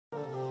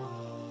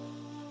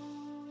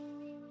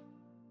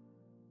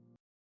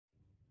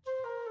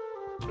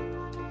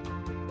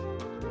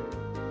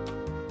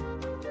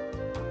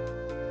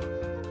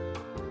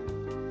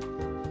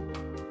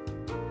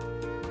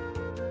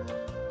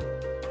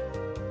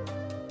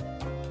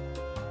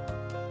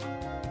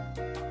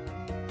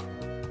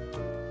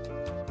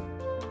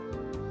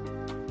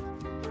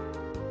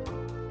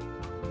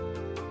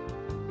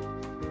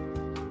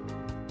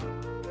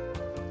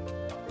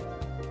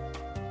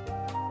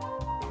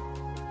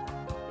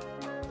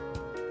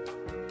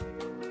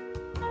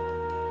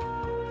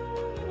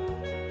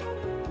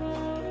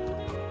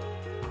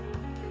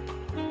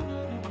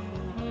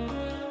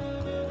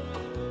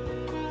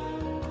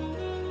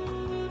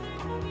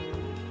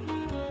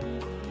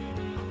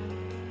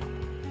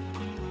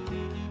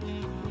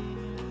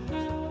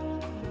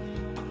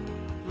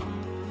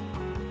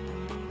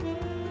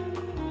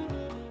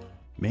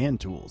Man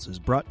Tools is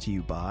brought to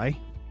you by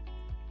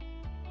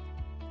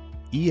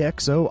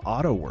EXO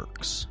Auto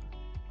Works,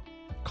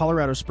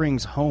 Colorado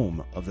Springs'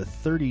 home of the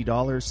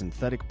 $30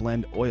 synthetic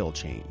blend oil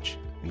change.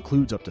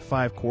 Includes up to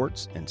 5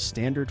 quarts and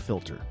standard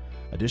filter.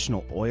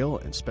 Additional oil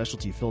and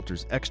specialty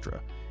filters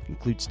extra.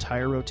 Includes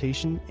tire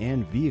rotation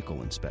and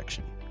vehicle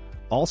inspection.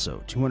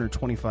 Also,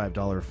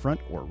 $225 front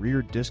or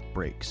rear disc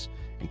brakes.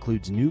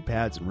 Includes new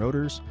pads and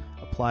rotors.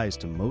 Applies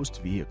to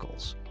most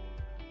vehicles.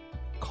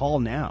 Call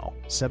now,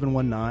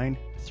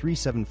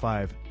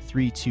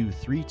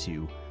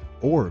 719-375-3232,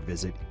 or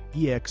visit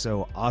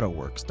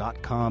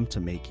exoautoworks.com to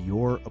make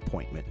your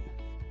appointment.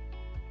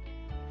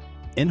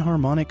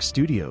 Enharmonic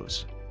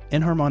Studios.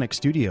 Enharmonic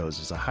Studios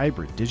is a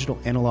hybrid digital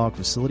analog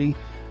facility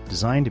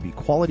designed to be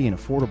quality and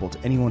affordable to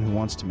anyone who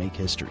wants to make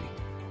history.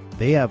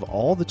 They have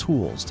all the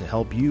tools to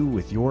help you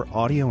with your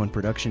audio and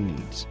production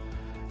needs.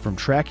 From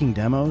tracking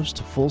demos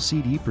to full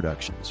CD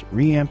productions,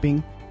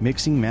 reamping,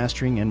 mixing,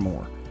 mastering, and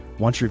more.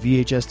 Want your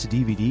VHS to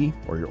DVD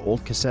or your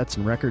old cassettes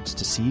and records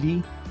to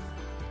CD?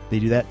 They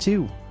do that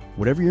too.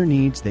 Whatever your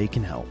needs, they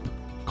can help.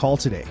 Call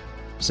today,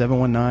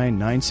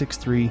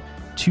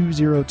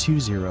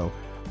 719-963-2020,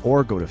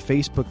 or go to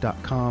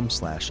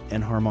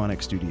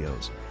facebook.com/Enharmonic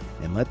Studios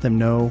and let them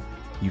know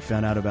you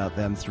found out about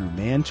them through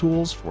Man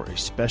Tools for a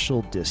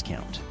special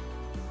discount.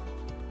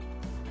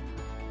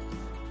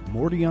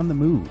 Morty on the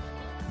Move.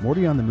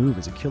 Morty on the Move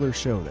is a killer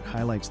show that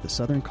highlights the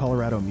Southern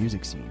Colorado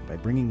music scene by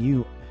bringing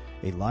you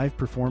a live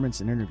performance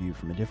and interview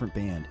from a different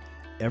band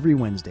every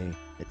Wednesday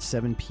at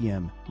 7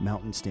 p.m.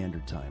 Mountain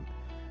Standard Time.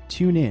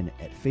 Tune in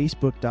at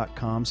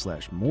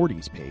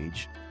facebook.com/Morty's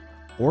page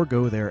or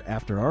go there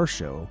after our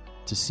show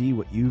to see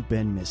what you've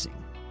been missing.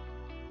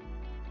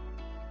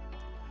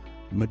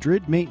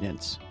 Madrid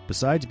Maintenance.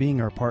 Besides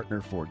being our partner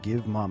for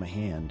Give Mom a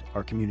Hand,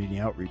 our community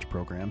outreach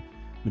program,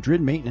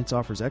 Madrid Maintenance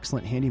offers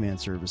excellent handyman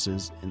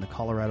services in the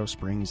Colorado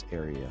Springs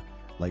area,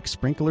 like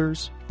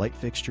sprinklers, light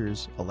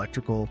fixtures,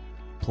 electrical,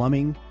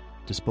 plumbing,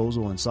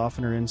 disposal and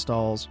softener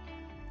installs,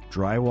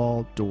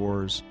 drywall,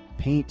 doors,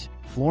 paint,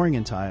 flooring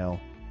and tile,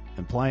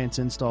 appliance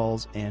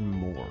installs, and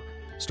more,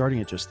 starting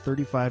at just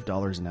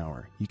 $35 an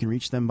hour. You can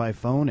reach them by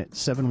phone at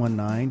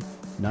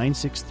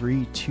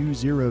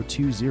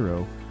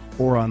 719-963-2020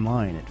 or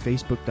online at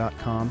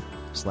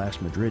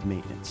facebook.com/Madrid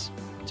Maintenance.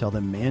 Tell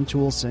them Man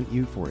Tools sent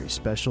you for a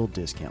special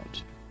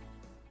discount.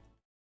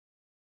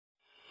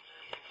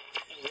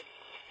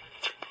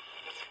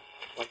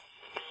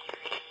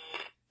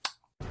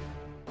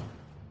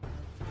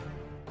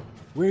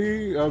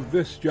 We of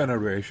this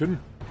generation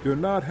do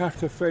not have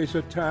to face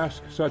a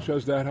task such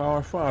as that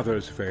our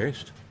fathers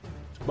faced,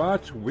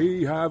 but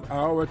we have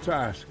our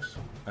tasks,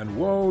 and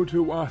woe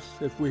to us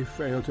if we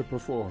fail to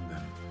perform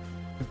them.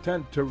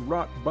 Content to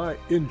rot by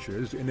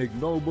inches in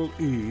ignoble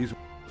ease,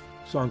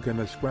 sunk in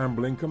a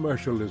scrambling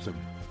commercialism,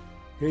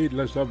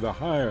 heedless of the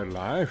higher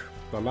life,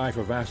 the life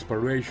of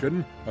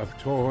aspiration, of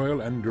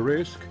toil and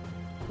risk,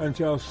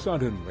 until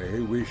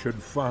suddenly we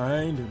should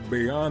find,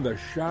 beyond a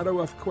shadow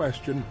of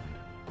question,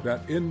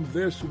 that in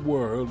this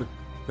world,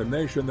 the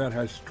nation that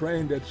has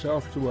trained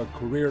itself to a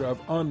career of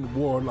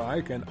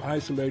unwarlike and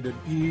isolated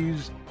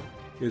ease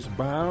is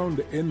bound,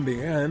 in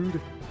the end,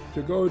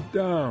 to go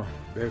down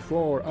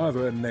before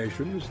other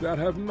nations that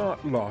have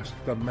not lost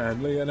the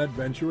manly and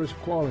adventurous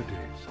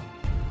qualities.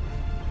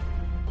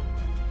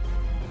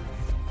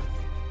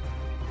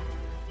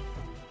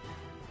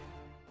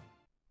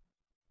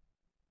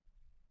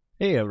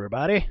 Hey,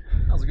 everybody.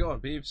 How's it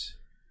going, peeps?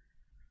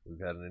 We've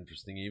had an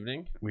interesting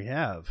evening. We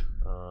have.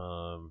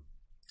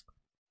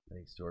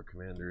 Thanks to our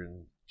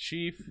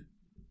commander-in-chief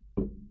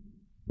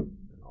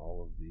and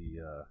all of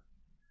the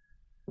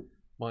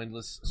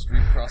mindless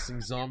street crossing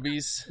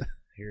zombies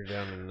here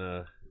down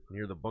in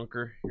near the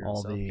bunker here in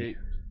Southgate.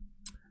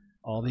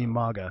 All the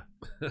MAGA.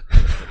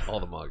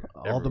 All the MAGA.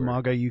 All everywhere. the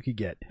MAGA you could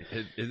get.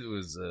 It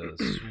was a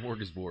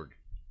smorgasbord.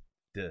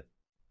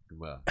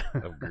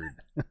 Of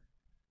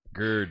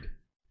Gerd.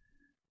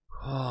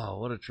 Oh,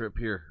 what a trip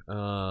here.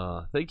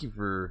 Thank you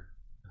for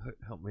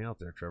helping me out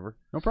there, Trevor.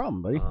 No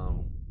problem, buddy.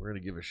 We're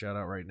going to give a shout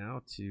out right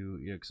now to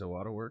EXO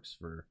Auto Works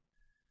for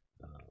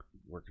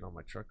working on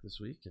my truck this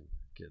week and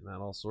getting that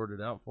all sorted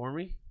out for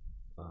me.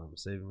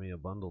 Saving me a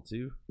bundle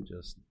too.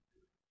 Just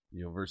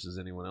versus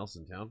anyone else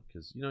in town,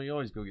 because you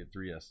always go get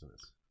 3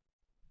 estimates.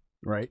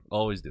 Right.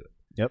 Always do it.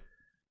 Yep.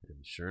 And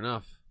sure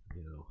enough,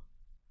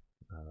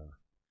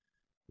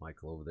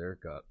 Michael over there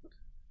got,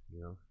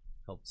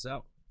 helped us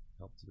out.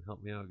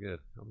 Helped me out good.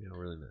 Helped me out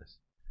really nice.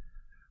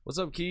 What's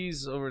up,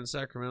 Keys, over in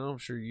Sacramento? I'm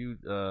sure you,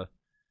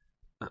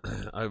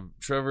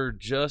 Trevor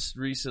just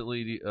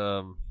recently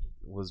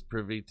was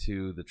privy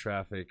to the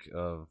traffic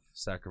of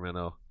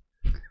Sacramento.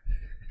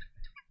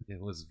 It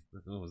was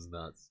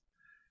nuts.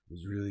 It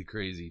was really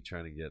crazy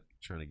trying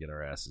to get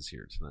our asses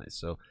here tonight.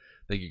 So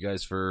thank you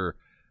guys for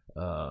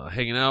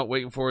hanging out,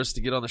 waiting for us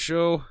to get on the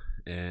show,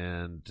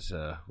 and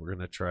we're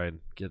gonna try and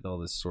get all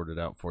this sorted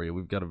out for you.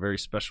 We've got a very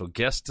special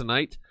guest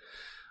tonight.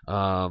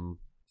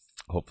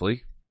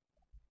 Hopefully,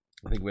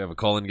 I think we have a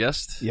call-in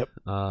guest. Yep,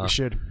 we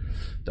should.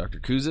 Dr.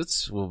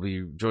 Kuzis will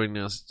be joining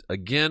us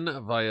again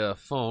via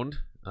phone.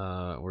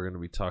 We're going to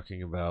be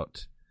talking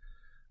about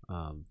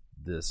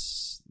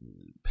this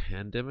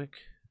pandemic.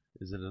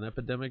 Is it an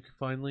epidemic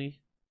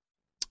finally?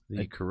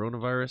 The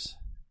coronavirus?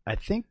 I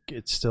think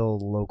it's still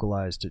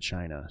localized to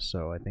China,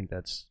 so I think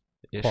that's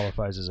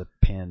qualifies as a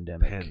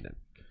pandemic.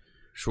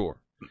 Sure.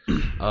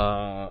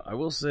 I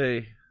will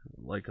say,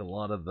 like a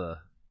lot of the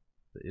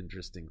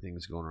interesting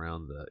things going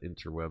around the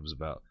interwebs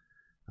about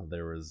how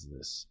there was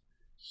this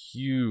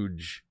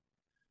huge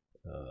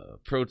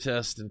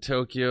protest in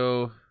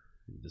Tokyo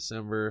in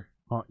December.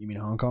 You mean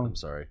Hong Kong? I'm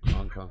sorry,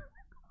 Hong Kong.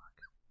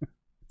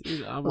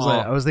 Dude, I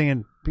was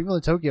thinking people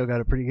in Tokyo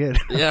got it pretty good.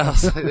 Yeah,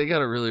 they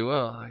got it really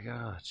well. Like,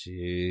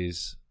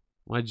 jeez.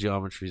 My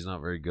geometry's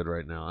not very good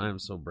right now. I am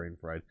so brain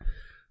fried.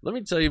 Let me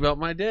tell you about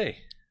my day.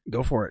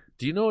 Go for it.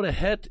 Do you know what a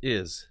het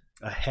is?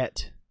 A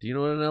het. Do you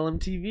know what an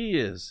LMTV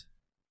is?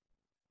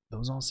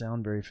 Those all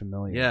sound very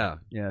familiar. Yeah.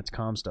 Yeah, it's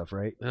comm stuff,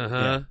 right? Uh-huh.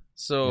 Yeah.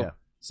 So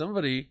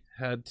somebody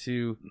had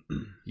to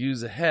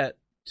use a het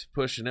to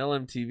push an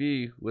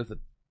LMTV with a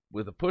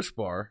push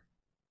bar.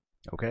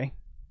 Okay.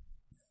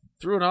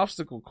 Through an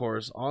obstacle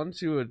course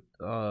onto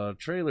a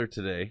trailer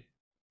today.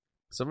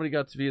 Somebody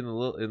got to be in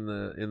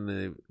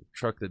the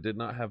truck that did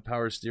not have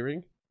power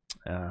steering.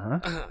 Uh-huh.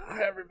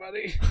 Hi,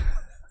 everybody.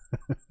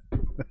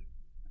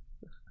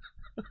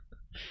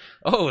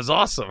 Oh, it was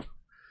awesome.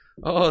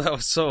 Oh, that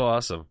was so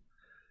awesome.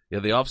 Yeah,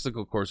 the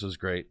obstacle course was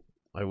great.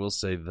 I will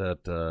say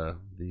that the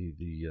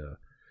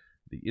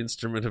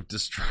instrument of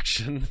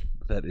destruction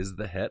that is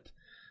the het.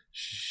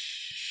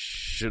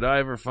 Should I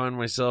ever find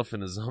myself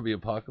in a zombie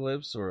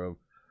apocalypse or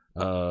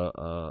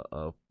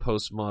a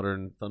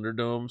postmodern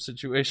Thunderdome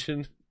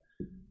situation,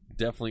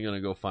 definitely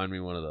gonna go find me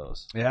one of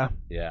those. Yeah,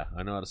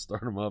 I know how to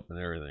start them up and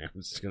everything.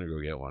 I'm just gonna go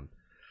get one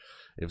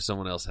if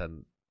someone else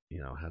hasn't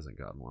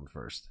gotten one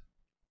first.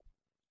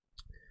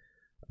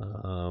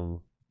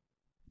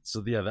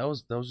 So yeah, that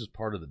was just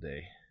part of the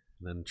day.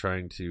 And then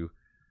trying to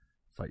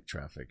fight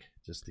traffic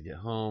just to get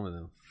home, and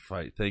then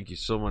fight. Thank you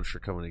so much for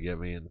coming to get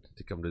me and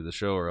to come to the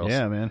show, or else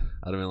man,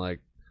 I'd have been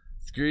like,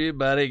 screw you,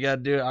 buddy,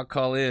 gotta do it. I'll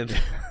call in.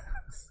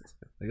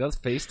 Like, let's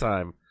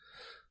FaceTime.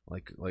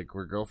 Like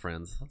we're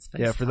girlfriends. Let's FaceTime.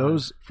 Yeah, for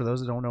those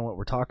that don't know what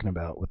we're talking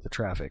about with the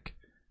traffic,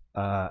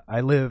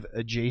 I live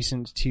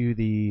adjacent to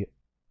the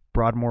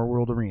Broadmoor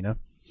World Arena,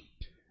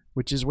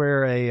 which is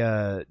where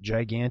a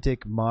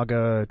gigantic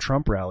MAGA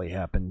Trump rally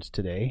happened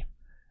today.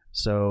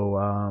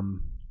 So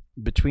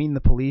between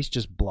the police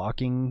just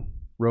blocking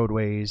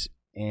roadways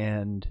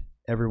and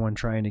everyone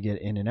trying to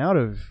get in and out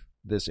of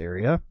this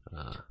area,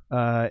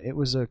 it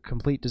was a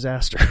complete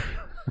disaster.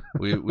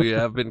 we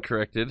have been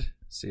corrected.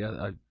 See,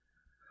 I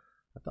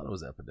thought it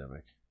was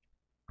epidemic.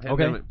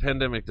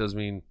 Pandemic does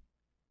mean,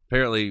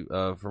 apparently,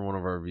 for one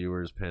of our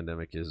viewers,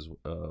 pandemic is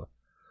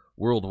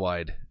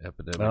worldwide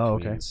epidemic. Oh,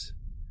 okay. Means,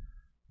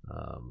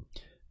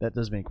 that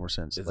does make more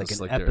sense. It's like an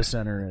like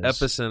epicenter is...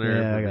 Epicenter.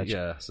 Yeah, I got you.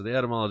 Yeah, so the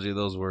etymology of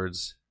those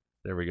words,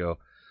 there we go.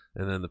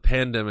 And then the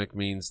pandemic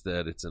means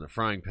that it's in a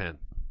frying pan.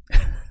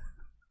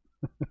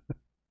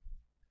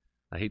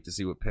 I hate to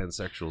see what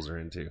pansexuals are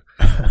into.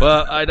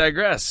 But I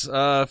digress.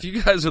 If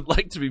you guys would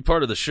like to be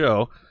part of the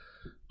show,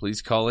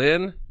 please call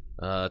in.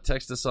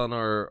 Text us on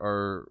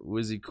our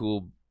whizzy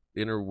cool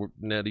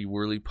internety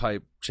whirly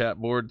pipe chat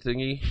board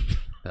thingy.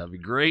 That'd be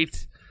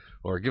great.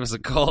 Or give us a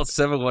call at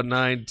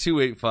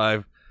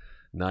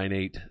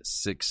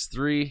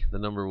 719-285-9863. The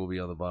number will be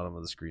on the bottom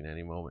of the screen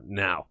any moment.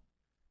 Now,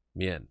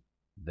 then.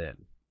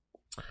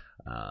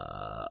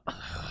 All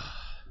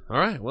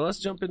right, well, let's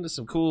jump into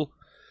some cool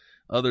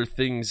other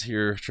things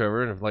here,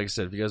 Trevor. And like I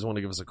said, if you guys want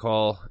to give us a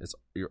call,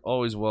 you're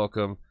always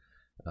welcome.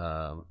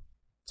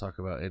 Talk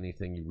about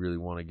anything you really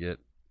want to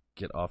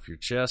get off your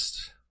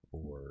chest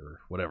or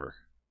whatever.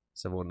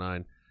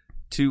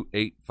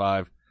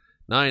 719-285-9863.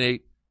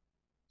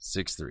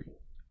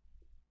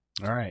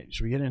 All right,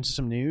 should we get into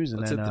some news?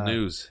 And Let's then, hit the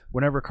news.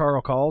 Whenever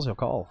Carl calls, he'll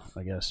call,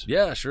 I guess.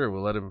 Yeah, sure.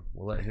 We'll let him,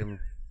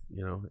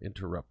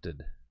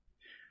 interrupted.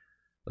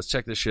 Let's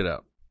check this shit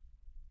out.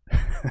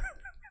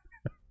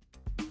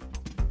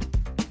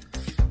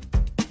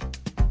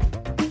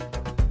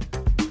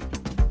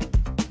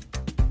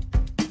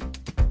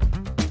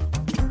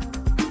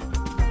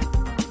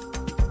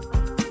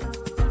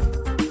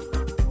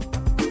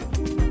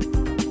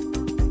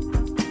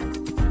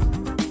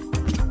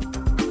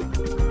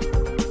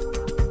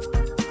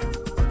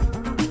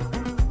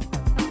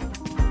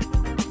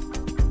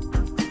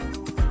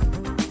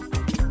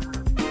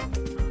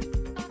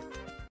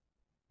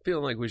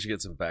 Feeling like we should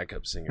get some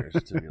backup singers.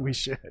 To be We like,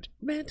 should.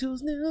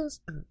 Mantles news.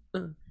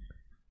 Because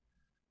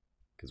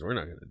we're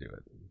not going to do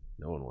it.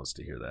 No one wants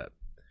to hear that.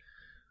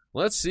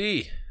 Let's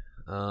see.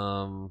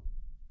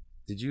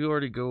 Did you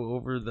already go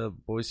over the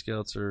Boy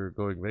Scouts are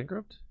going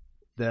bankrupt?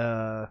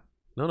 The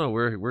No,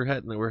 we're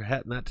hatting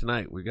that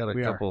tonight. We got a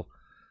We are.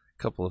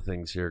 couple of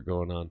things here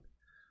going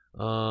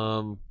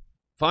on.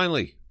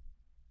 Finally,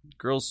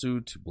 girls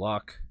sued to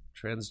block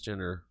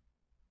transgender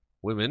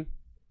women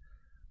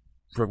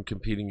from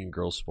competing in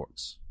girls'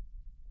 sports.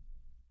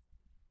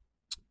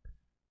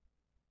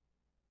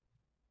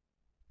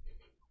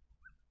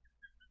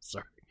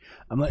 Sorry,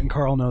 I'm letting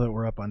Carl know that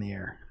we're up on the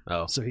air,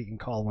 Oh, so he can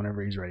call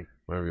whenever he's ready.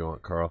 whatever you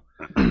want, Carl.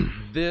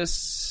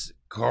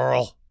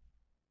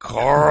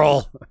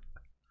 Carl.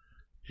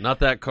 Not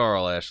that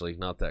Carl, Ashley.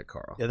 Not that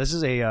Carl. Yeah, this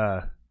is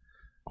a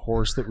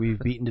horse that we've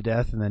beaten to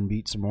death and then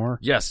beat some more.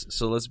 Yes,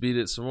 so let's beat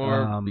it some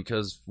more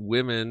because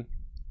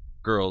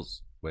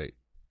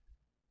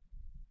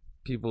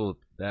people with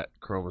that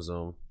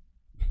chromosome.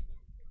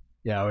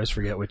 Yeah, I always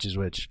forget which is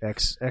which.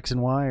 X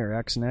and Y or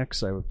X and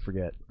X. I would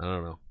forget. I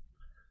don't know.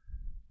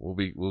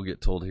 We'll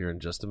get told here in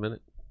just a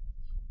minute.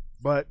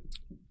 But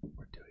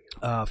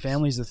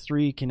families of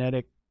 3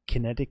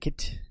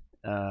 Connecticut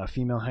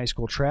female high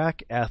school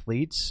track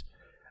athletes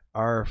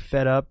are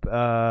fed up.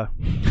 I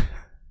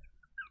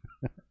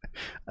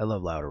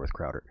love Louder with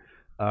Crowder.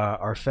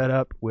 Are fed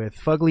up with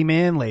fugly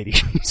man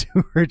ladies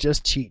who are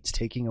just cheats,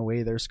 taking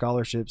away their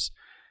scholarships,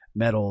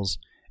 medals,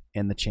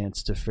 and the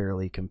chance to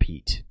fairly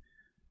compete.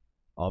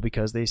 All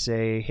because they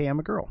say, hey, I'm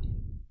a girl.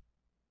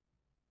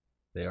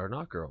 They are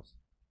not girls.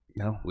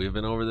 No. We've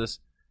been over this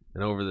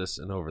and over this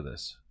and over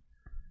this.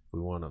 We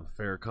want a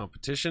fair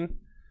competition.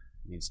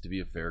 It needs to be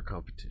a fair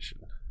competition.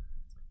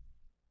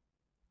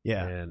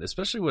 Yeah. And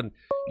especially when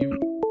you...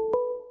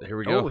 Here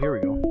we go. Oh, here we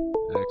go.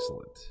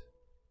 Excellent.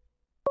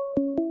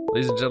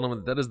 Ladies and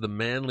gentlemen, that is the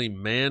Manly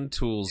Man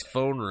Tools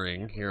phone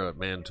ring here at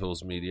Man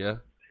Tools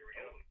Media.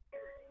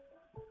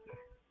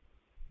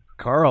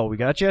 Carl, we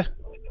got you?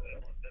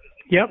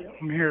 Yep,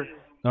 I'm here.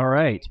 All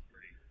right.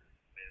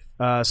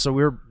 So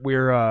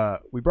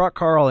we brought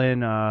Carl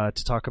in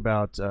to talk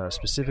about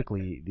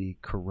specifically the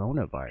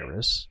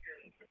coronavirus,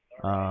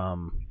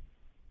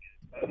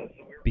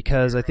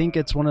 because I think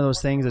it's one of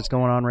those things that's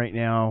going on right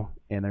now,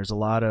 and there's a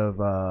lot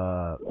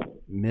of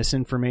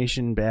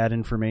misinformation, bad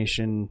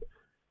information,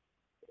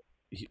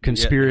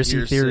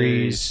 conspiracy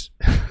theories,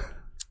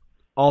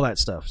 all that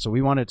stuff. So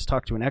we wanted to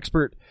talk to an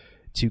expert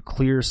to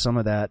clear some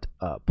of that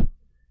up.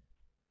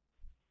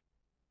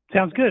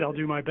 Sounds good. I'll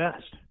do my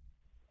best.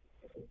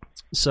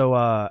 So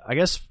I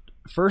guess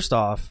first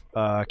off,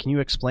 can you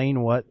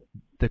explain what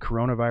the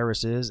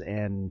coronavirus is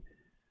and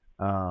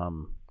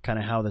kind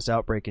of how this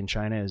outbreak in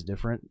China is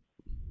different?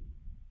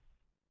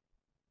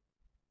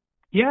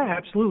 Yeah,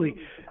 absolutely.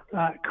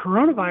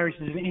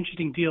 Coronavirus is an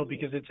interesting deal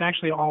because it's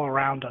actually all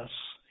around us.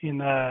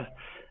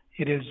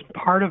 It is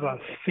part of a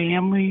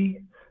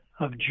family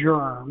of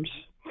germs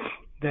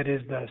that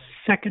is the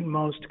second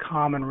most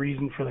common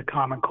reason for the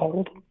common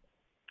cold.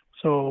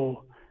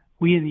 So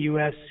we in the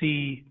U.S.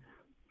 see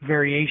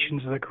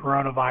variations of the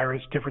coronavirus,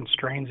 different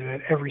strains of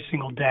it every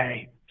single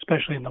day,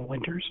 especially in the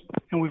winters.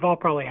 And we've all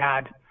probably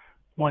had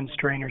one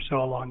strain or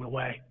so along the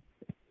way.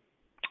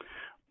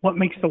 What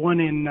makes the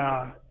one in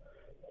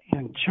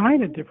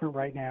China different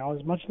right now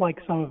is much like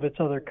some of its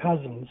other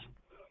cousins.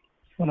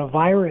 When a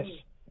virus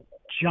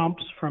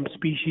jumps from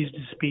species to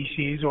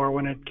species, or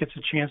when it gets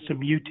a chance to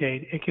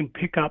mutate, it can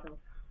pick up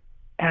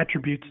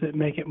attributes that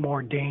make it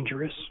more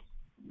dangerous.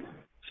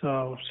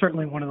 So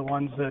certainly one of the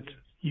ones that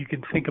you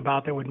can think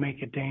about that would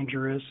make it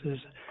dangerous is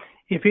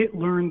if it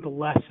learned the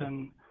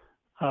lesson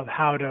of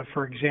how to,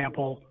 for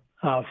example,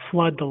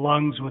 flood the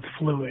lungs with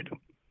fluid.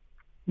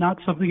 Not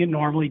something it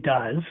normally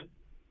does.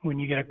 When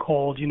you get a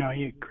cold,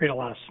 you create a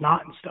lot of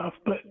snot and stuff,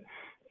 but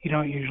you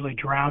don't usually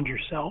drown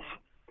yourself.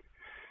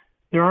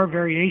 There are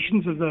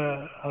variations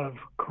of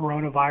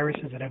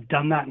coronaviruses that have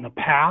done that in the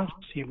past.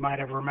 You might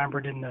have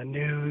remembered in the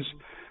news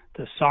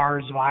the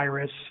SARS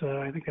virus.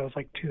 I think that was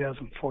like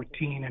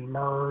 2014, and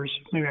MERS.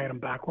 Maybe I got them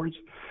backwards.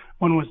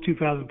 One was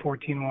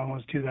 2014, one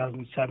was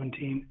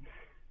 2017.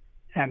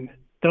 And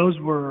those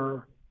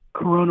were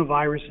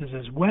coronaviruses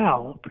as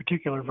well,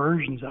 particular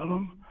versions of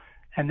them.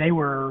 And they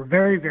were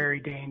very, very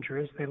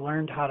dangerous. They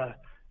learned how to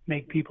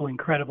make people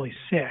incredibly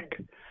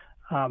sick.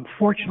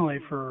 Fortunately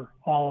for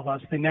all of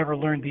us, they never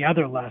learned the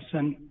other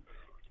lesson,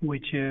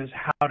 which is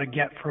how to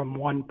get from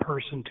one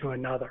person to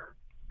another.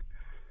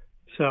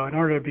 So in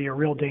order to be a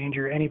real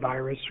danger, any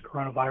virus,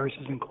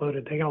 coronavirus is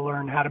included, they got to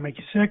learn how to make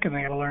you sick, and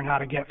they got to learn how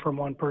to get from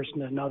one person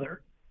to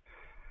another.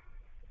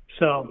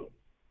 So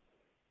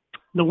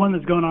the one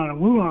that's going on in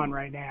Wuhan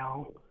right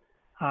now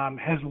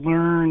has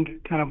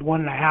learned kind of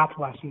 1.5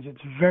 lessons.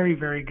 It's very,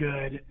 very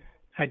good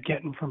at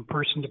getting from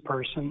person to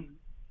person.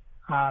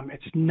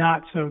 It's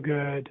not so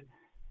good.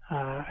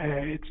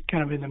 It's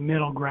kind of in the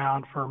middle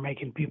ground for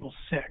making people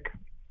sick.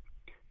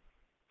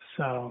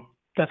 So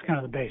that's kind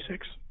of the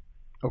basics.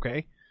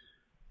 Okay.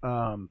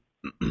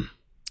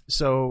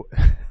 So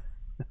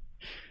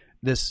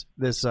this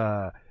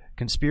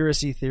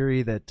conspiracy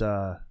theory that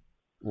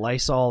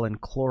Lysol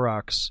and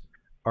Clorox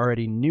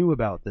already knew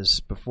about this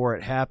before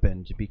it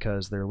happened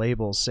because their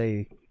labels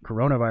say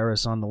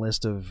coronavirus on the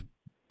list of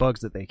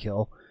bugs that they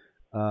kill.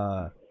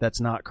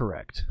 That's not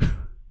correct.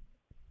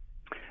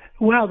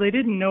 Well, they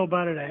didn't know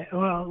about it.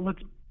 Well,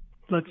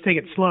 let's take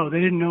it slow.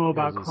 They didn't know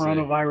about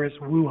coronavirus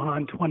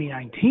Wuhan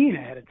 2019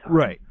 ahead of time.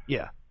 Right.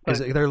 Yeah.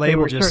 Their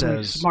label just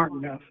says smart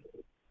enough.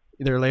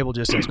 Their label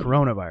just says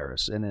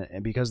coronavirus,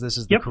 and because this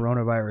is the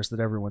coronavirus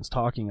that everyone's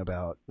talking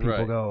about,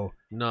 people go,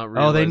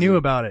 "Oh, they knew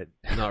about it,"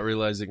 not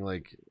realizing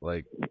like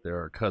there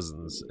are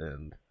cousins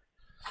and,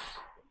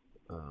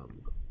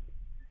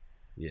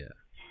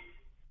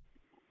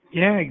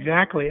 Yeah,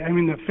 exactly. I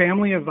mean, the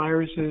family of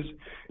viruses,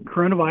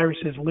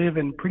 coronaviruses, live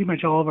in pretty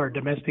much all of our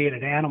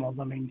domesticated animals.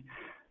 I mean,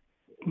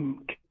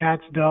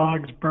 cats,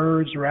 dogs,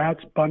 birds,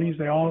 rats, bunnies,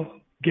 they all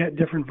get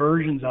different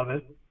versions of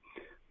it.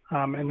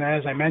 And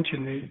as I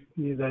mentioned,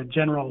 the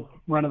general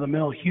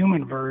run-of-the-mill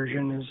human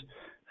version is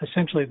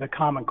essentially the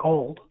common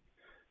cold.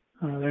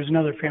 There's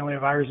another family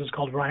of viruses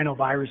called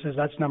rhinoviruses.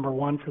 That's number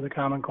one for the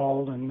common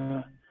cold,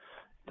 and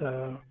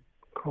the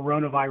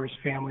coronavirus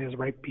family is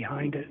right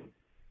behind it.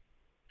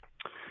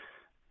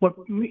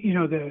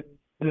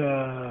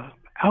 The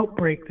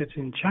outbreak that's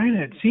in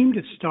China, it seemed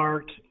to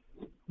start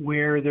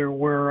where there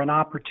were an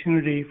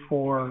opportunity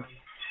for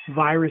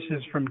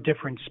viruses from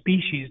different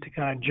species to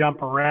kind of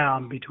jump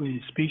around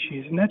between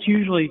species. And that's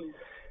usually,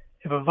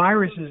 if a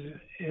virus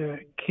is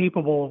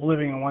capable of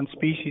living in one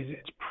species,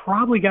 it's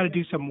probably got to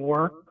do some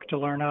work to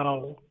learn how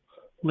to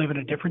live in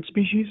a different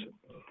species.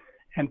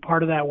 And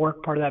part of that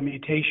work, part of that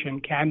mutation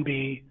can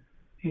be,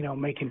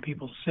 making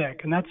people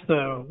sick. And that's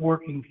the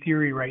working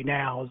theory right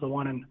now, is the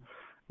one in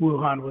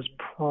Wuhan was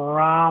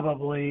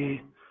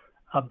probably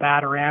a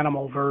bat or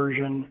animal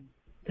version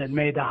that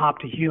made the hop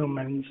to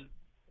humans,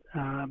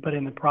 but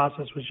in the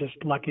process was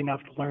just lucky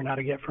enough to learn how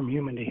to get from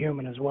human to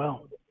human as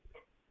well.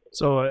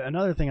 So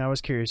another thing I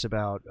was curious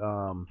about,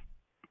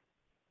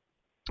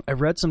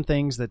 I've read some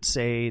things that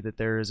say that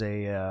there is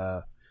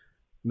a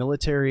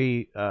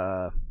military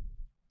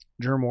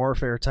germ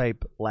warfare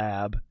type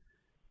lab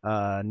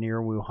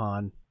near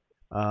Wuhan,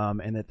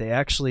 and that they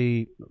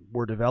actually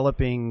were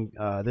developing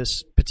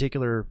this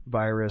particular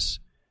virus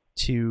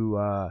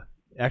to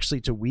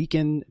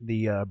weaken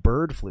the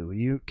bird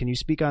flu. Can you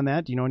speak on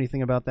that? Do you know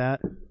anything about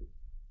that?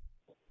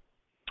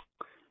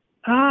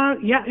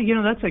 Yeah,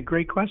 that's a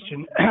great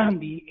question.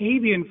 The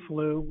avian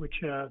flu,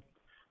 which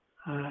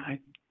I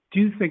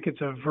do think it's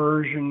a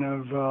version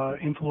of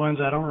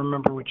influenza. I don't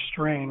remember which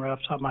strain right off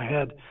the top of my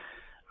head.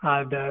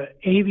 The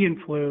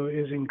avian flu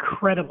is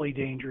incredibly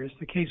dangerous.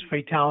 The case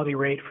fatality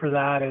rate for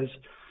that is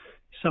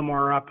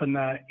somewhere up in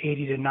the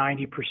 80 to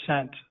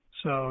 90%.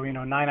 So,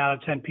 9 out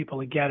of 10 people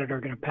that get it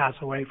are going to pass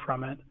away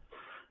from it.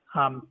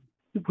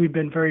 We've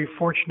been very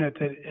fortunate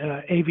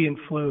that avian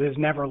flu has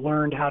never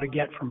learned how to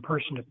get from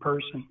person to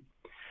person.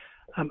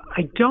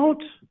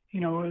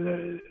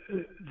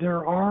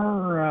 There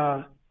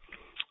are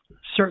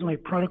certainly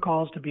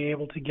protocols to be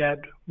able to get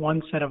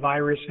one set of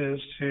viruses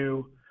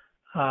to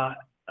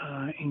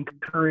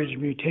encourage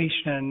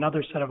mutation in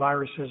another set of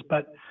viruses.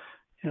 But,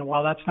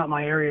 while that's not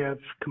my area of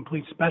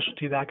complete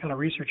specialty, that kind of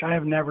research, I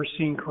have never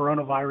seen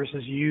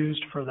coronaviruses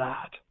used for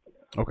that.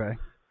 Okay.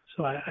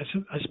 So I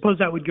suppose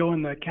that would go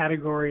in the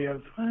category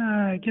of,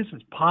 I guess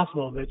it's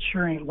possible, but it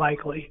sure ain't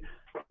likely.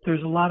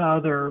 There's a lot of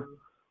other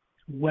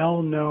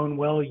well-known,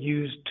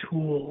 well-used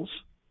tools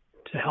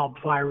to help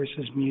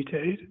viruses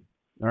mutate.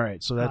 All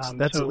right, so that's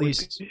at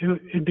least...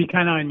 It'd be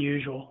kind of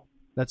unusual.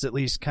 That's at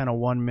least kind of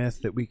one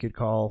myth that we could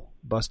call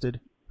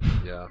busted.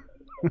 Yeah.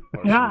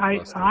 Yeah,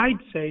 I'd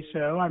say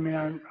so. I mean,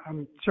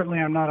 I'm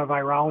not a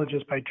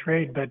virologist by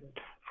trade, but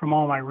from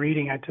all my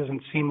reading, it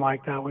doesn't seem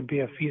like that would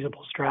be a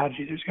feasible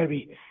strategy. There's got to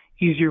be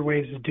easier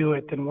ways to do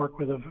it than work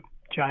with a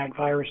giant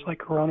virus like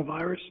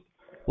coronavirus.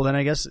 Well, then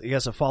I guess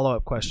a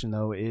follow-up question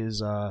though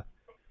is,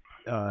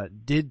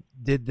 did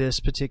this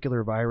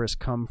particular virus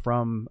come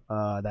from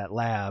that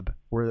lab?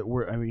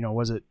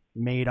 Was it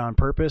made on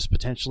purpose,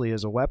 potentially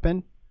as a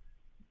weapon?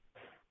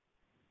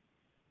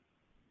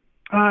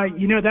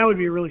 That would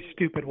be a really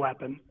stupid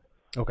weapon.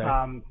 Okay.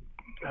 And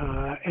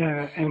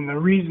the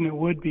reason it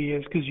would be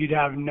is because you'd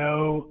have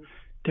no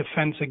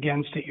defense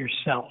against it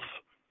yourself.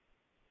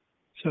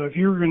 So if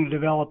you were going to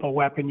develop a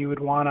weapon, you would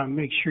want to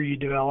make sure you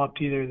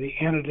developed either the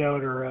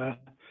antidote or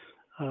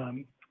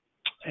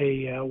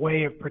a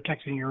way of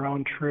protecting your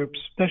own troops,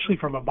 especially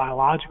from a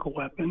biological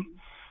weapon,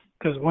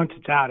 because once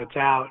it's out, it's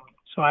out.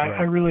 So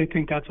I really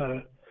think that's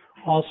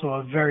also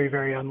a very,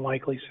 very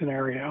unlikely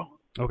scenario.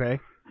 Okay.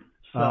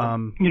 So,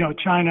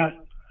 China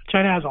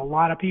has a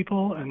lot of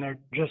people, and they're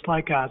just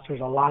like us.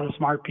 There's a lot of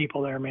smart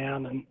people there,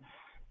 man, and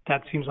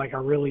that seems like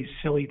a really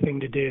silly thing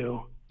to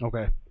do.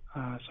 Okay.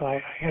 So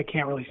I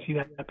can't really see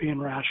that being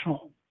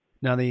rational.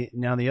 Now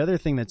the other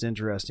thing that's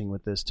interesting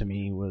with this to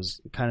me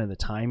was kind of the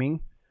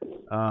timing.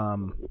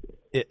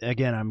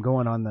 Again, I'm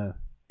going on the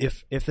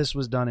if this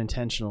was done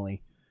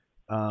intentionally.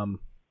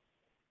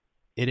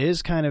 It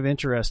is kind of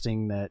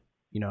interesting that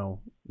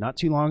not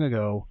too long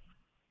ago,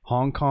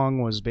 Hong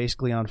Kong was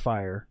basically on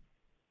fire.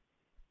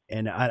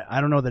 And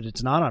I don't know that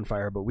it's not on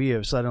fire, but we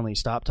have suddenly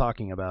stopped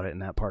talking about it in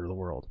that part of the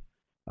world.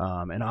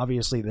 And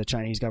obviously the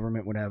Chinese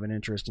government would have an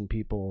interest in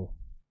people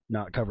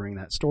not covering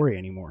that story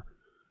anymore.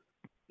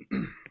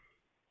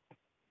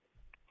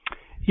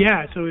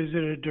 Yeah, so is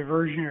it a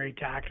diversionary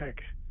tactic?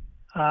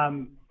 I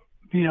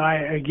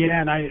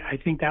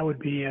think that would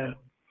be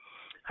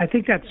I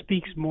think that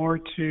speaks more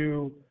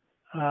to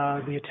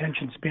the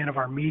attention span of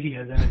our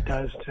media than it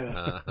does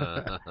to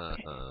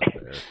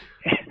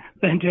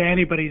than to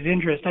anybody's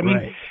interest. I mean,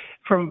 right.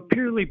 From a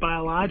purely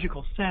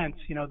biological sense,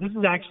 this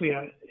is actually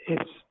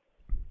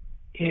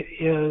it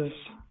is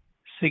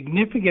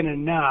significant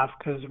enough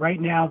because right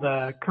now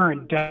the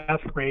current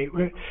death rate,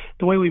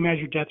 the way we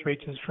measure death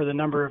rates is for the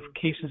number of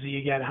cases that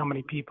you get, how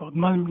many people,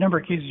 number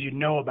of cases you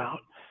know about,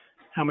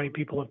 how many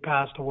people have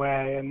passed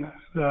away, and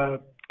the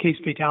case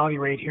fatality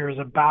rate here is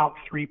about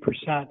 3%.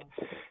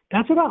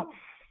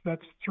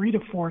 That's 3 to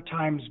 4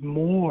 times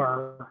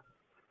more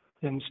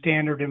than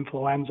standard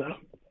influenza.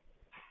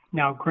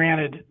 Now,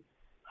 granted,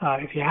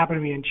 if you happen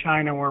to be in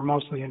China where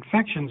most of the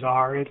infections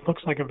are, it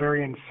looks like a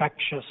very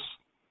infectious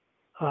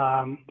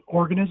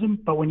organism,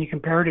 but when you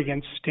compare it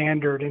against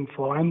standard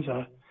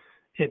influenza,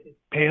 it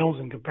pales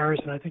in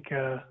comparison. I think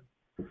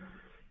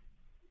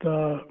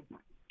the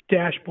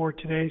dashboard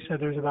today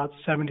said there's about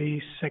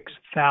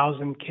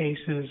 76,000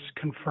 cases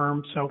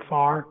confirmed so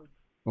far.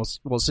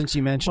 Well, since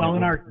you mentioned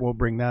it, we'll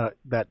bring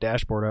that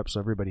dashboard up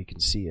so everybody can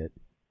see it.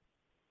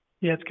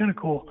 Yeah, it's kind of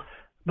cool.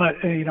 But,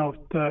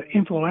 the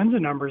influenza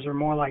numbers are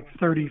more like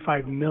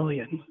 35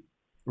 million.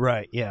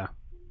 Right, yeah.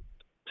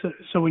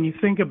 So when you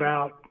think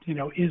about,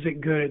 is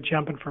it good at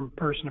jumping from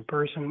person to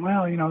person?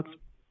 Well, it's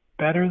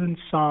better than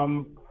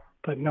some,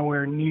 but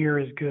nowhere near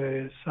as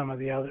good as some of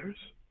the others.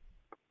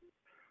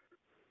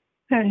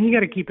 And you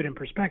got to keep it in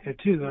perspective,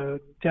 too. The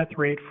death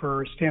rate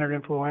for standard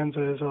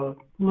influenza is a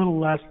little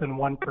less than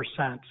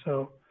 1%.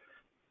 So,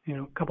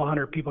 a couple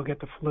hundred people get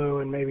the flu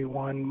and maybe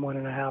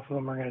 1.5 of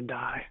them are going to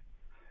die.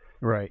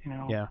 Right,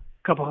 yeah.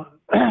 A couple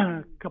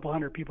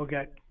hundred people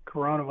get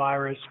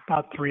coronavirus,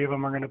 about 3 of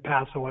them are going to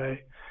pass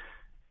away.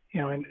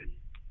 And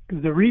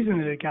the reason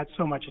that it got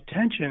so much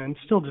attention and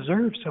still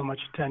deserves so much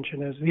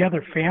attention is the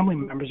other family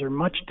members are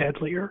much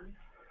deadlier.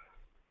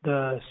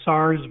 The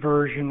SARS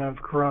version of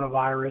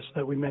coronavirus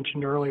that we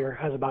mentioned earlier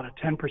has about a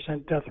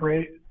 10% death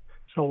rate,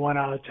 so 1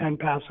 out of 10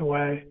 pass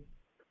away.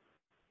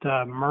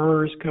 The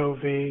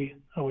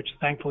MERS-CoV, which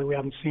thankfully we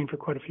haven't seen for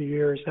quite a few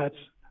years,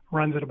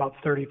 runs at about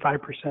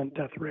 35%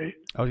 death rate.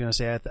 I was going to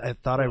say, I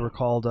thought I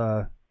recalled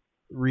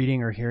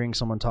reading or hearing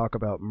someone talk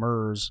about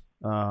MERS,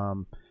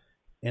 and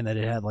that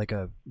it had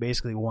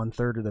basically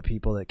 1/3 of the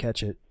people that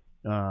catch it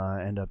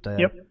end up dead.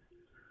 Yep,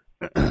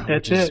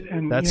 that's it.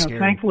 And scary.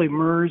 Thankfully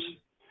MERS.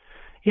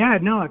 Yeah,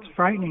 no, it's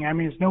frightening. I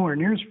mean, it's nowhere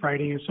near as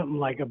frightening as something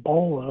like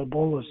Ebola.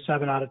 Ebola,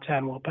 7 out of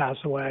 10 will pass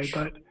away,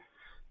 but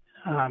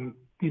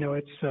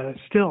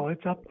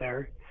it's up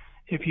there.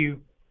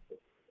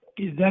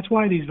 That's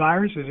why these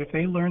viruses, if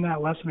they learn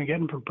that lesson of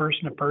getting from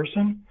person to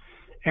person,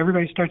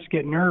 everybody starts to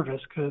get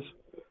nervous because,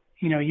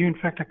 you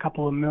infect a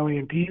couple of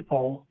million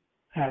people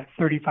at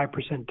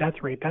 35% death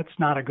rate. That's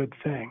not a good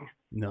thing.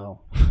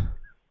 No.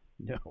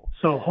 No.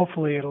 So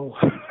hopefully it'll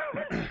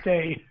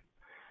stay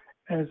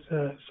as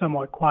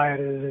somewhat quiet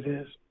as it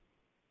is.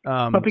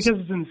 But because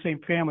it's in the same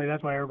family,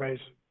 that's why everybody's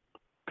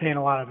paying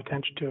a lot of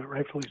attention to it,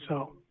 rightfully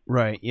so.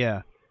 Right,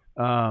 yeah.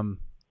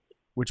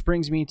 Which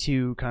brings me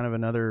to kind of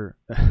another...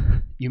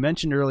 You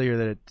mentioned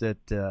earlier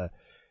that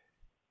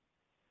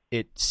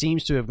it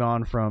seems to have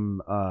gone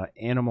from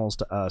animals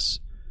to us.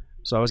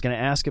 So I was going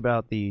to ask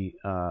about the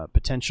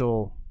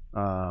potential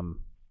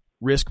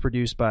risk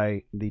produced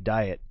by the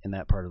diet in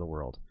that part of the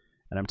world.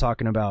 And I'm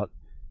talking about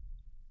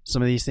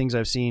some of these things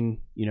I've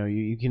seen.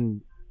 You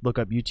can look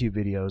up YouTube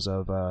videos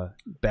of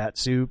bat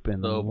soup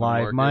and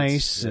live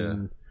mice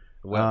and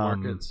wet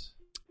markets.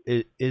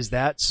 Is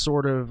that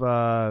sort of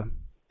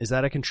is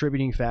that a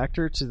contributing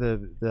factor to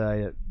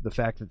the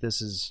fact that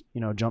this is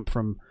jumped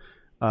from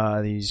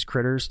these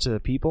critters to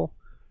people?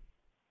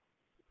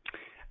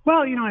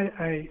 Well,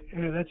 I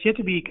that's yet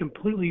to be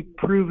completely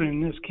proven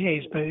in this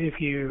case. But if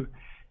you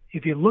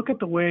look at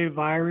the way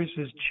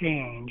viruses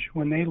change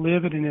when they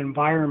live in an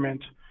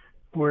environment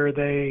where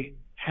they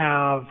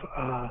have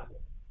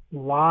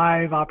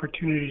live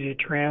opportunity to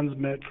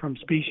transmit from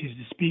species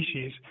to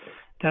species,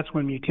 that's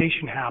when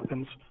mutation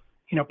happens.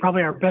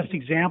 Probably our best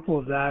example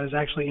of that is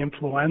actually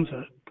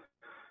influenza,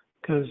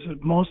 because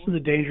most of the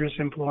dangerous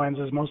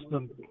influenzas, most of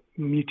the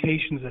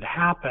mutations that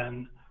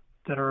happen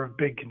that are of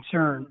big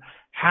concern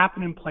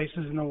happen in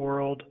places in the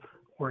world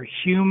where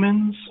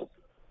humans,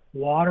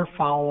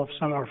 fowl of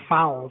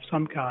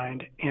some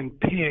kind, and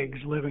pigs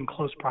live in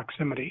close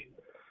proximity.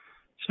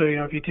 So,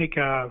 if you take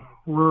a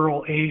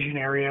rural Asian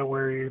area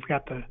where you've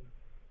got the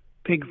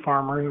pig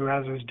farmer who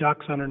has his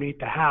ducks underneath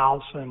the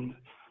house and,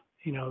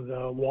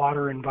 the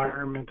water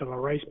environment of a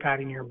rice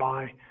paddy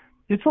nearby,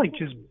 it's like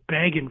just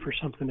begging for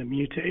something to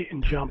mutate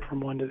and jump from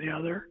one to the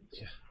other.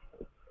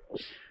 Yeah.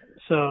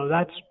 So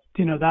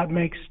that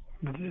makes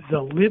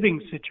the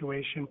living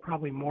situation,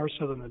 probably more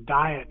so than the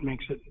diet,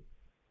 makes it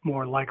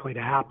more likely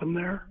to happen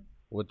there.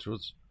 Which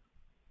was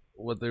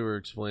what they were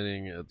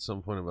explaining at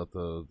some point about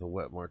the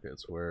wet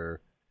markets,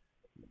 where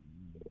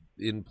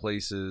in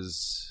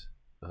places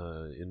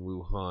in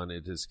Wuhan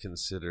it is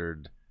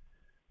considered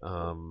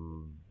how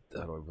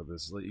do I put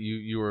this? Like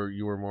you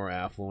were more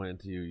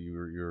affluent,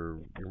 you're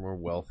more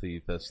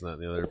wealthy, this and that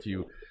and the other. If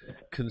you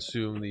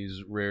consume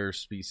these rare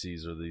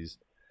species or these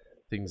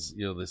things,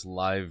 this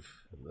live,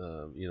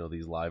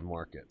 these live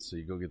markets. So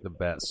you go get the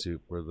bat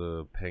soup or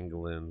the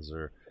pangolins,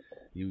 or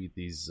you eat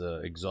these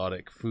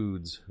exotic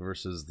foods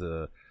versus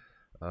the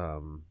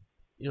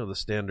the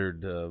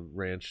standard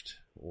ranched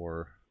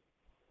or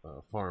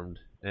farmed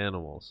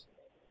animals,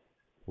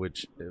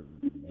 which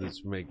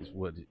this makes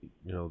what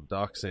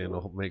Doc's saying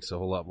makes a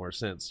whole lot more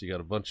sense. You got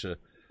a bunch of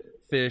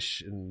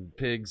fish and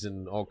pigs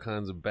and all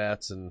kinds of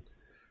bats and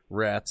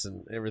rats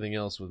and everything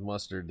else with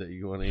mustard that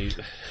you want to eat.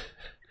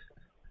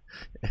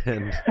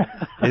 And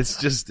it's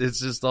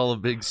just all a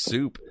big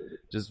soup,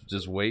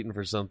 just waiting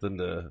for something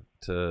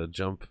to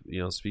jump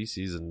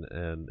species and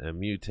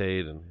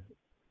mutate. And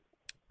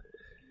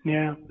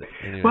yeah,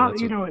 anyway, well,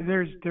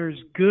 there is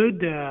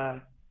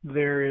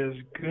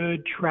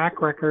good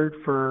track record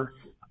for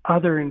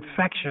other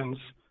infections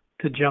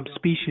to jump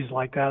species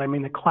like that. I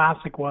mean, the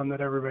classic one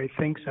that everybody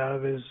thinks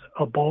of is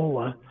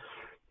Ebola,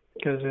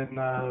 because in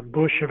the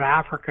bush of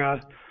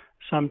Africa,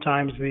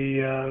 sometimes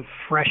the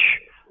fresh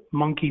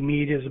monkey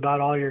meat is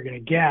about all you're going to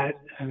get,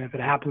 and if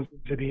it happens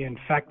to be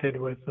infected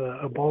with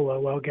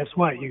Ebola, well, guess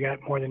what? You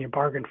got more than you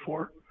bargained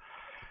for.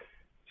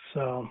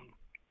 So,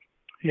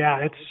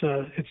 yeah,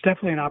 it's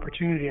definitely an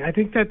opportunity. I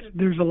think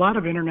there's a lot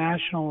of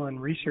international and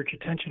research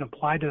attention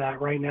applied to that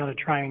right now to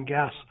try and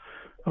guess.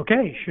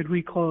 Okay, should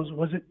we close?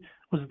 Was it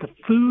the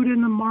food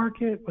in the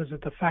market? Was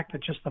it the fact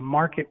that just the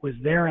market was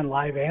there and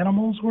live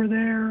animals were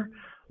there?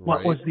 What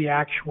Right. was the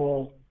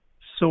actual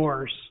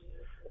source?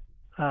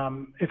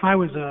 If I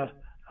was a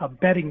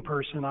betting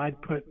person, I'd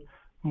put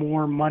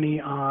more money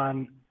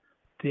on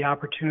the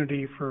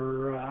opportunity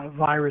for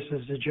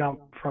viruses to jump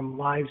from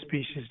live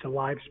species to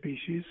live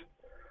species,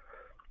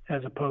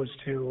 as opposed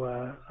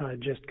to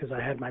just because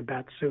I had my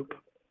bat soup.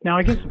 Now,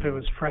 I guess if it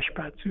was fresh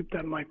bat soup,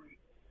 that might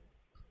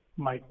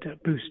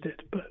boost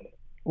it. But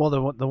Well,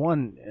 the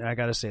one I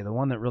gotta say, the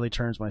one that really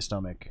turns my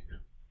stomach,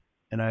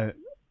 and I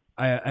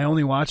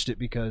only watched it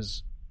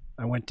because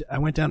I went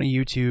down a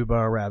YouTube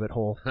rabbit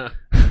hole,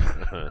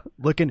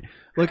 looking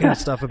at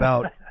stuff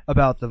about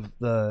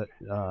the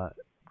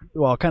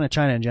well, kind of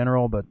China in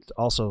general, but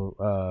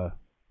also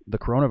the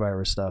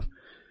coronavirus stuff.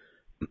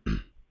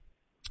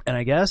 And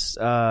I guess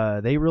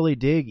they really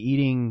dig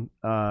eating.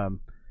 I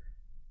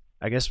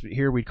guess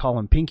here we'd call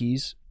them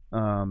pinkies,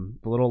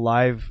 the little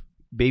live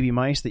baby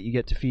mice that you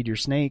get to feed your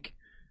snake,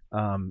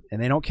 and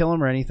they don't kill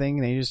them or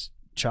anything. They just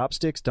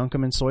chopsticks, dunk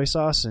them in soy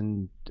sauce,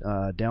 and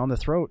down the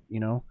throat.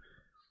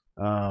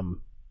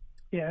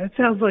 yeah, it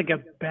sounds like a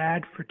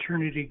bad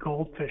fraternity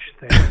goldfish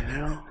thing.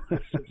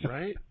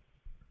 Right?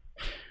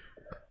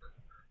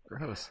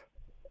 Gross.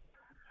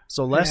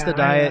 So less the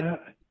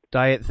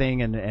diet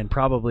thing, and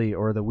probably,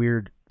 or the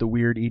weird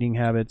eating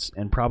habits,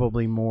 and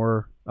probably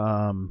more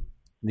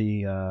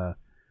the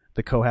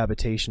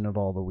cohabitation of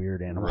all the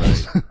weird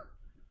animals. Right.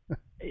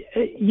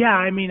 Yeah,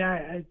 I mean,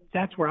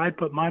 that's where I'd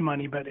put my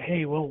money. But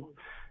hey, we'll,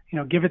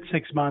 give it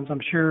 6 months. I'm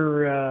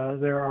sure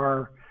there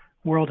are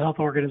World Health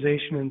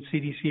Organization and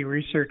CDC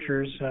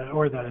researchers,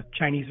 or the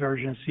Chinese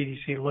version of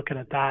CDC, looking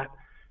at that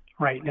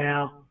right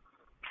now.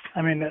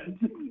 I mean,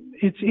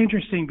 it's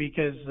interesting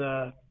because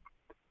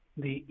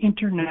the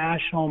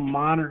international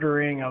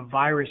monitoring of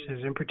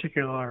viruses, in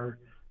particular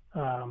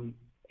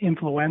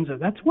influenza,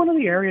 that's one of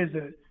the areas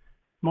that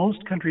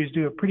most countries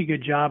do a pretty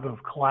good job of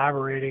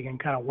collaborating and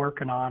kind of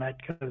working on it,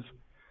 because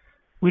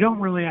we don't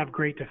really have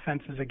great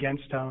defenses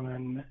against them.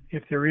 And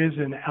if there is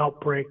an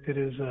outbreak that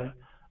is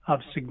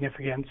of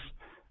significance,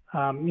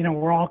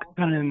 we're all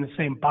kind of in the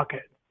same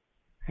bucket.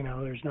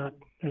 There's not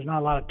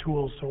a lot of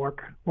tools to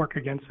work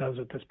against those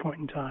at this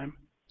point in time.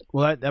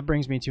 Well, that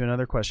brings me to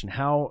another question.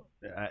 How,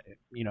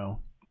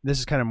 this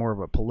is kind of more of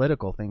a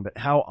political thing, but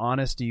how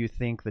honest do you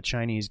think the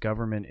Chinese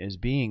government is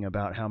being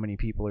about how many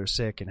people are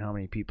sick and how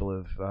many people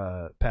have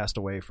passed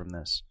away from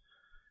this?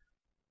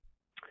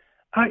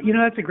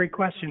 That's a great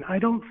question. I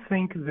don't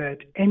think that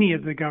any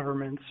of the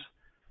governments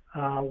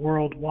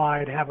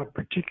worldwide have a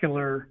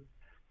particular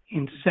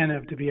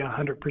incentive to be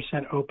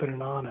 100% open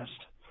and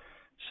honest.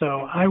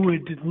 So I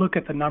would look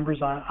at the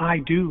numbers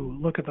I do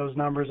look at those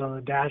numbers on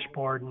the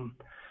dashboard, and,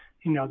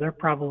 they're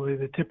probably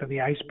the tip of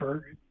the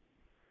iceberg.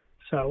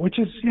 So, which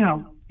is,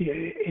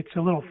 it's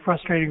a little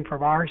frustrating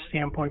from our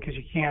standpoint, because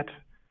you can't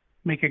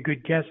make a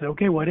good guess at,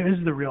 okay, what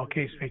is the real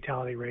case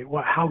fatality rate?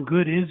 How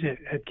good is it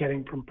at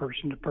getting from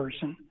person to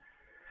person?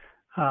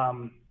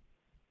 The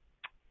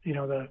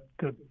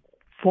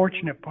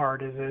fortunate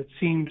part is that it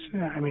seems,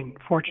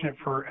 fortunate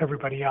for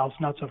everybody else,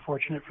 not so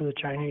fortunate for the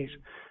Chinese,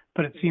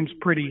 but it seems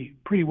pretty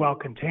well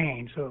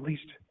contained. So at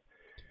least,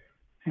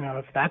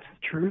 if that's the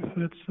truth,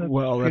 it's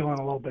feeling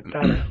a little bit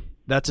better.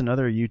 that's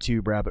another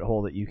YouTube rabbit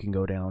hole that you can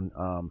go down.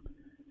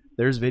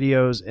 There's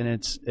videos, and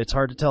it's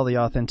hard to tell the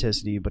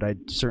authenticity, but I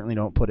certainly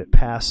don't put it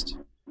past,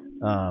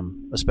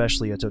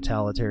 especially a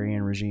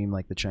totalitarian regime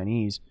like the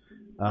Chinese.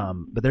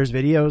 But there's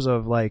videos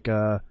of like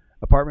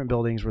apartment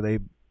buildings where they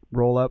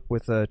roll up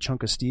with a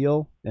chunk of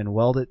steel and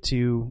weld it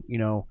to,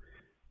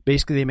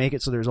 basically they make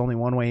it so there's only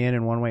one way in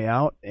and one way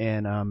out.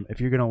 And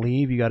if you're going to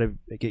leave, you got to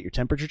get your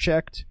temperature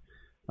checked.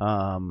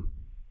 And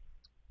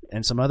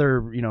some other,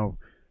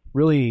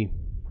 really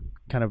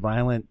kind of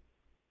violent,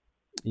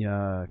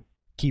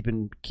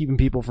 keeping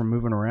people from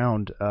moving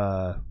around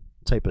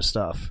type of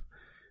stuff.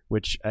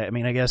 Which, I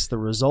mean, I guess the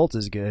result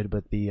is good,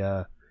 but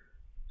the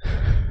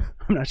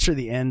I'm not sure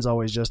the ends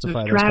always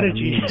justify the those kind of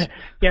strategy. means.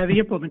 Yeah, the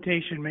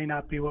implementation may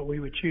not be what we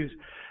would choose.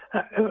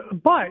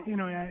 But,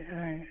 and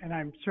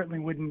I certainly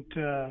wouldn't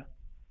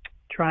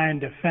try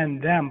and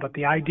defend them, but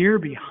the idea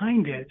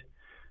behind it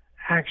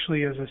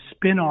actually is a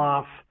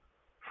spin-off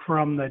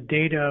from the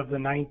data of the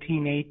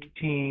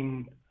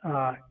 1918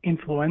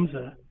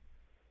 influenza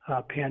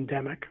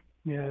pandemic.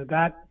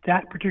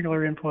 That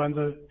particular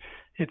influenza,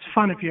 it's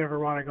fun if you ever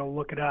want to go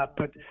look it up,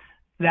 but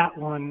that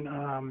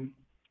one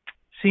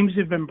seems to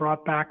have been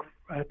brought back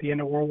at the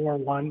end of World War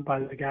I by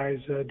the guys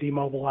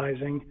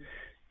demobilizing.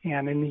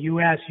 And in the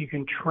U.S., you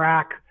can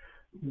track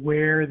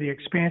where the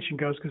expansion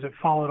goes because it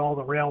followed all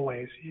the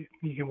railways.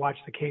 You can watch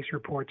the case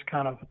reports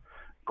kind of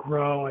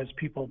grow as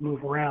people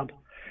move around.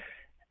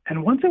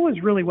 And once it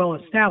was really well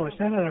established,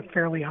 that had a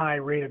fairly high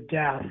rate of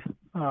death,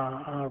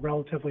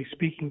 relatively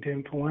speaking to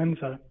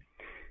influenza.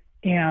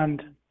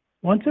 And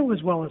once it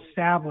was well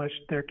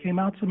established, there came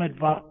out some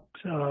advice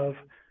of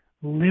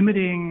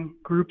limiting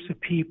groups of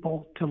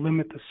people to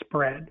limit the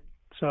spread.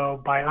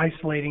 So by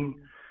isolating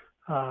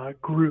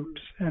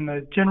groups, and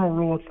the general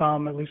rule of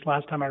thumb, at least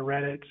last time I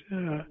read it,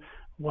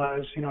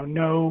 was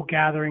no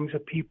gatherings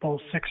of people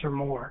 6 or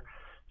more.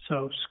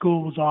 So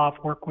school was off,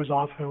 work was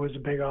off. It was a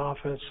big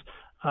office.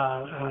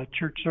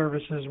 Church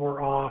services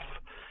were off,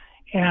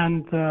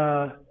 and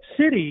the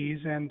cities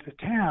and the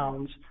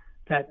towns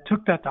that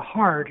took that to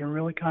heart and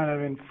really kind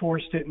of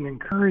enforced it and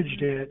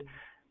encouraged it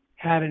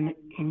had an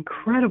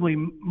incredibly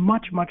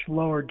much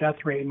lower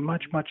death rate and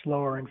much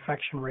lower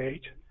infection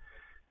rate.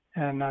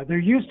 And there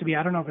used to be,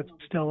 I don't know if it's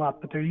still up,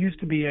 but there used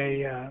to be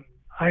a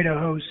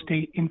Idaho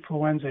State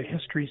influenza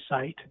history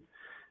site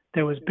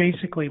that was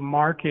basically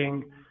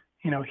marking,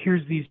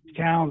 here's these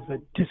towns that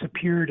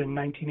disappeared in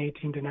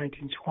 1918 to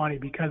 1920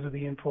 because of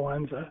the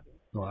influenza.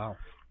 Wow.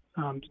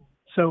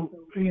 So,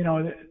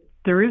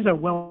 there is a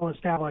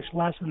well-established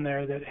lesson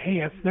there that, hey,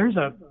 if there's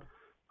a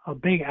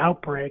big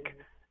outbreak,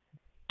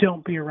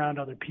 don't be around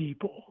other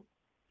people.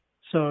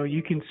 So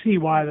you can see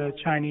why the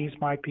Chinese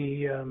might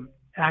be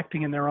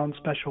acting in their own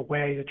special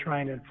way to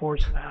try and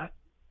enforce that.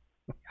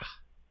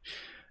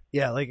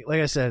 Yeah, like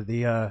I said,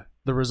 the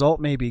result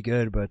may be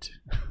good, but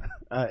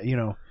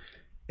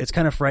it's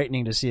kind of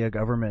frightening to see a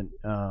government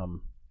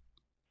kind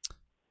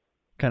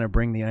of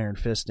bring the iron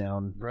fist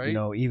down. Right.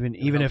 Even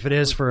if it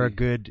is for a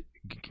good,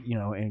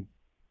 and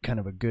kind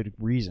of a good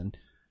reason.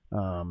 I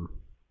don't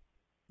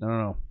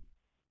know.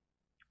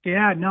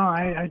 Yeah, no,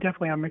 I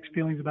definitely have mixed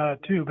feelings about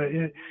it too, but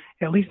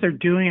at least they're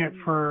doing it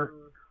for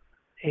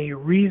a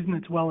reason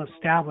that's well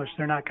established.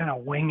 They're not kind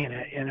of winging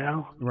it,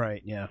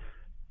 Right, yeah.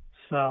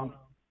 So,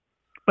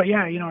 but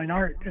yeah, in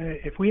our,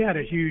 if we had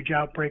a huge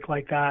outbreak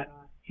like that,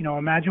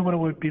 imagine what it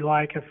would be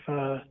like if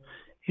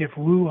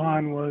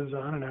Wuhan was,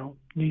 I don't know,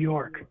 New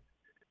York,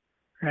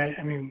 right?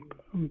 I mean,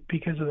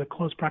 because of the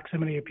close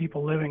proximity of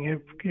people living,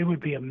 it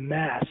would be a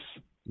mess.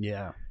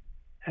 Yeah.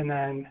 And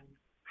then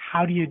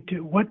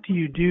what do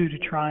you do to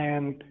try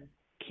and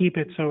keep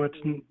it so it's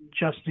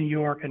just New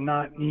York and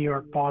not New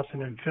York,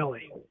 Boston, and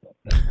Philly?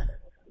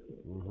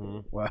 Mm-hmm.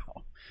 Wow.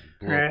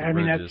 Right? I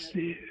mean, that's,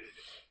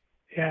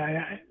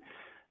 yeah.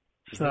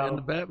 It's the end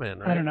of Batman,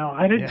 right? I don't know.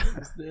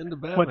 It's the end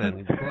of Batman.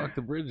 You block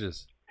the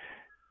bridges.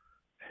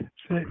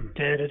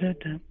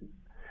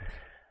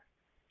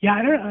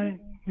 Yeah,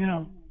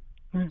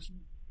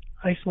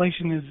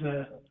 isolation is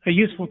a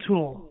useful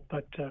tool,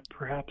 but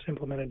perhaps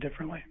implemented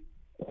differently.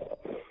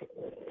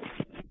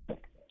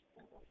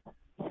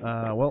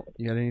 Well,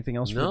 you got anything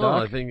else for No,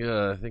 Doc? I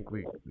think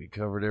we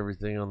covered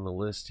everything on the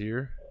list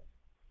here.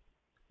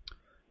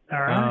 All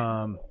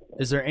right.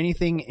 Is there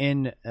anything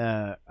in,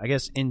 I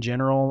guess, in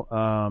general,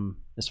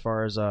 as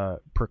far as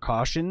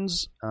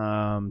precautions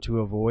to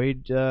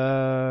avoid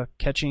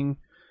catching?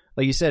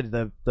 Like you said,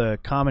 the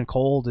common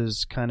cold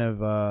is kind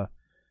of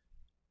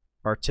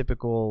our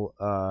typical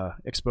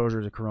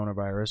exposure to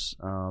coronavirus.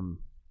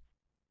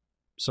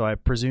 So I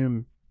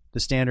presume the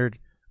standard: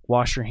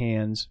 wash your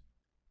hands,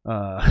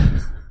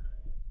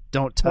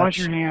 don't touch wash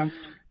your hands,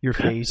 your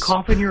face,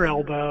 cough in your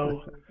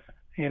elbow.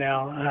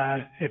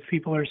 If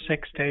people are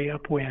sick, stay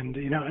upwind.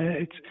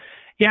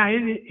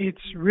 It's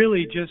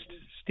really just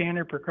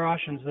standard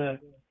precautions. The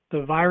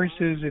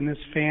viruses in this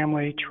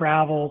family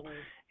travel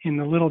in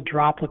the little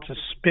droplets of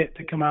spit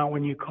that come out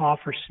when you cough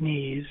or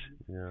sneeze.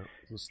 Yeah.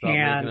 So stop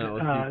making out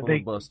with people in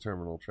the bus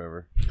terminal,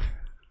 Trevor.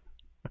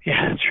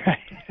 Yeah, that's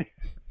right.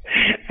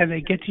 and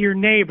they get to your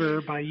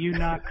neighbor by you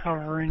not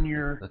covering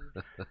your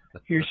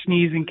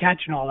sneeze and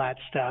catching all that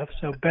stuff.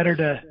 So better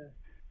to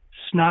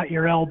snot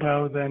your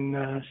elbow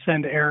than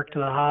send Eric to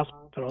the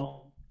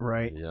hospital.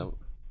 Right. Yep.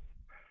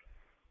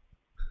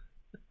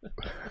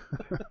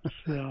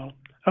 So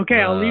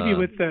okay, I'll leave you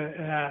with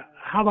the.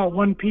 How about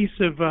one piece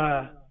of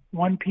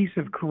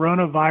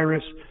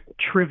coronavirus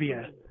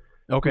trivia?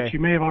 Okay. Which you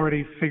may have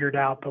already figured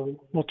out, but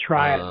we'll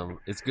try it.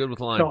 It's good with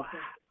lime. So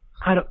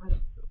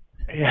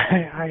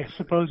I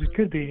suppose it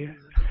could be.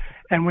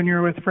 And when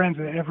you're with friends,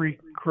 every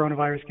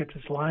coronavirus gets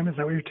its lime. Is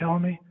that what you're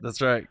telling me?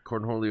 That's right.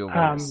 Cornholio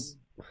virus.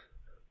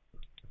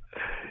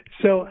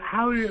 So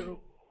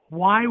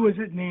why was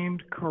it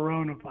named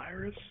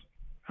coronavirus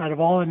out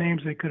of all the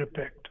names they could have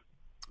picked?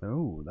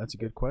 Oh, that's a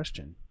good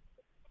question.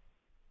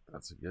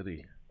 That's a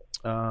goodie.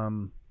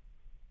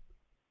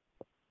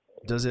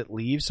 Does it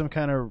leave some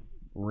kind of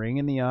ring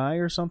in the eye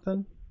or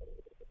something?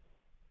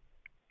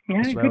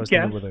 Yeah, That's what I was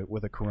thinking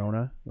with a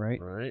corona, right?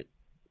 Right.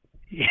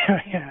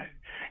 Yeah.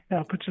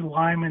 No, put some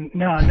lime in.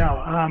 No.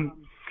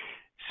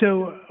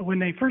 So when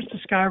they first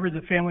discovered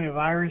the family of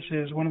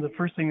viruses, one of the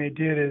first things they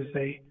did is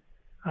they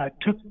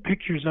took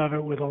pictures of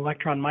it with an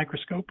electron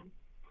microscope.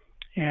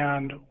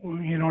 And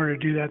in order to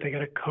do that, they got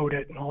to code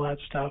it and all that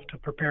stuff to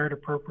prepare it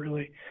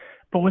appropriately.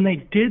 But when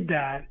they did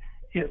that,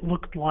 it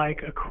looked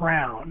like a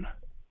crown.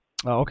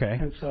 Oh, okay.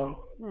 And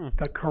so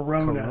the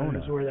corona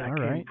is where that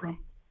came from.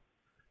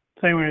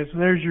 So anyways,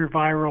 there's your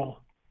viral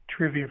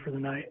trivia for the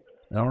night.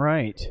 All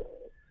right.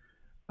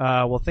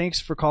 Well, thanks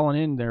for calling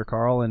in there,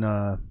 Carl,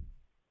 and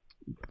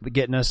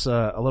getting us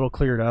a little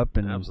cleared up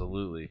and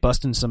absolutely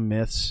busting some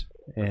myths.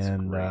 That's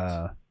and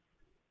great.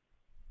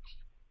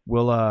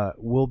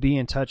 We'll be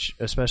in touch,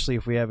 especially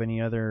if we have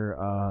any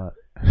other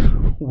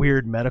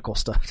weird medical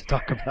stuff to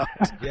talk about.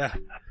 Yeah,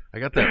 I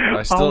got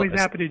that. Always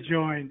happy to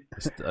join.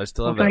 I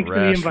still have that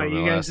rash from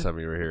the last time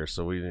you were here,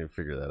 so we need to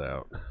figure that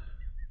out.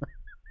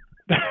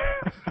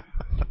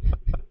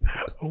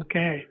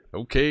 Okay.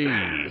 All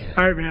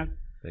right, man.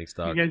 Thanks,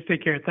 Doc. You guys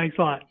take care. Thanks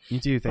a lot. You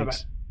too.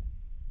 Thanks.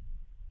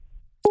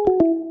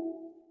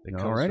 Bye-bye.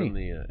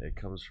 It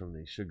comes from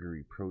the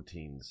sugary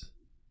proteins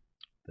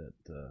that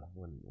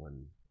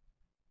when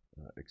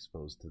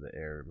exposed to the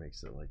air, it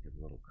makes it like a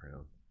little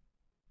crown.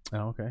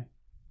 Oh, okay.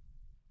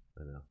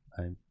 I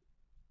know.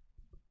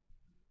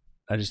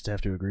 I just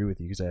have to agree with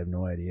you because I have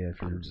no idea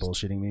if you're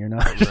bullshitting me or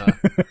not.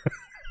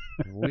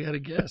 We had a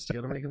guest. You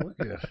got to make him look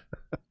good.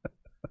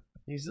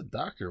 He's a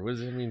doctor. What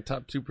does it mean?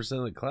 Top 2%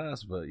 of the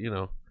class, but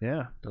yeah.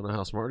 Don't know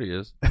how smart he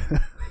is.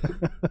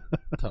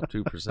 Top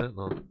 2%.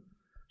 No.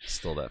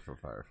 Stole that from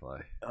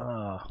Firefly.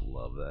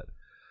 Love that.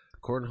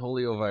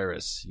 Cornholio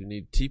virus. You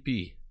need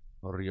TP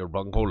or your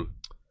bunghole.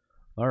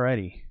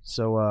 Alrighty.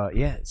 So,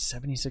 it's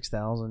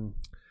 76,000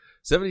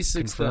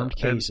 confirmed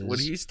cases. And what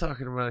he's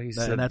talking about, he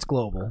said... And that's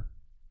global.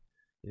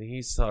 And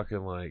he's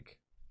talking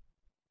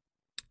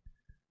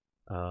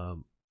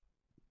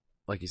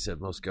like you said,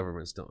 most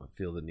governments don't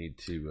feel the need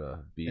to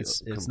be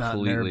it's not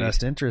in their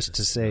best interest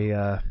to say,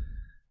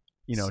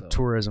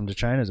 tourism to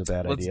China is a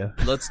bad idea.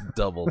 Let's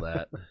double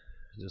that.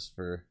 Just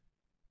for...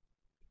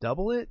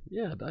 Double it?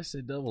 Yeah, I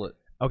say double it.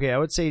 Okay, I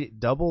would say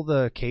double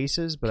the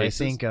cases, but I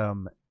think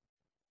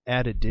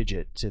add a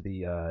digit to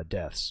the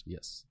deaths.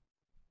 Yes.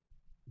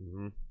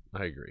 Mm-hmm.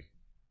 I agree.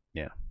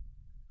 Yeah.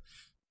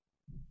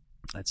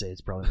 I'd say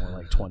it's probably more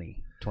like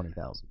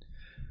 20,000.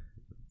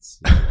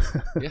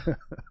 Yeah,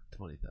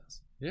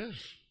 20,000. Yeah.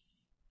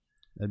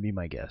 That'd be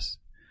my guess.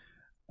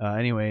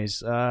 Anyways,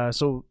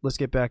 so let's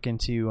get back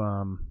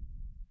into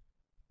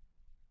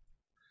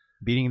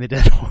beating the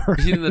dead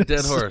horse. Beating the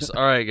dead horse.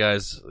 All right,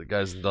 guys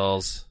and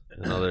dolls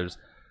and others.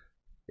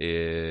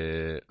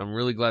 I'm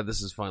really glad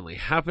this is finally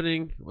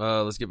happening.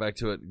 Let's get back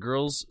to it.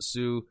 Girls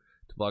sue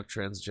to block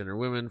transgender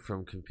women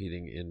from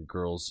competing in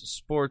girls'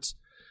 sports.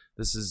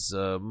 This is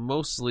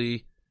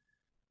mostly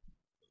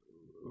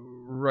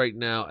right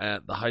now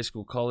at the high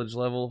school, college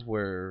level,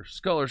 where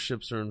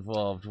scholarships are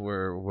involved,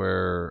 where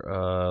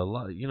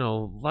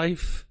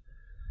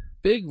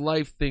big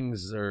life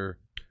things are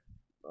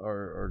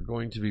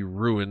going to be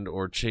ruined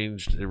or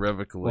changed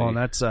irrevocably. Well, and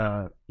that's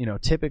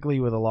typically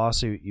with a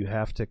lawsuit, you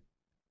have to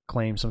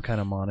claim some kind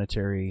of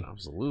monetary.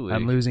 Absolutely,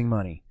 I'm losing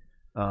money.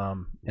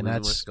 And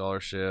that's my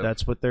scholarship.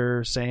 That's what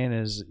they're saying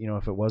is,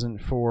 if it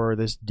wasn't for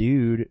this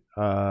dude,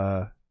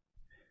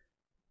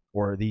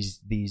 or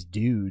these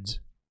dudes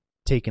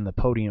taking the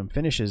podium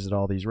finishes at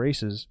all these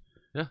races,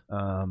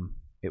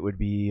 it would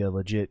be a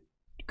legit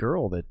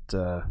girl that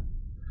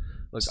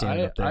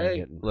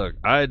Look,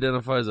 I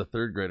identify as a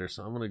third grader,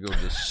 so I'm gonna go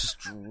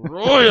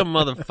destroy a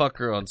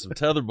motherfucker on some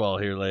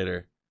tetherball here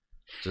later.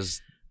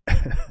 Just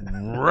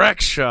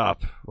wreck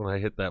shop when I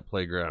hit that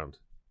playground.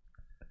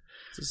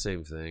 It's the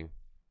same thing.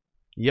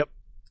 Yep.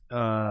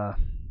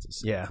 It's the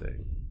same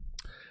thing.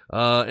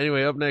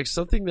 Anyway, up next,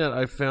 something that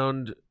I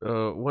found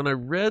when I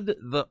read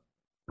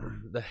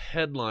the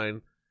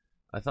headline,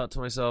 I thought to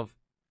myself,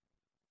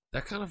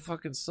 that kind of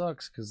fucking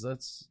sucks, because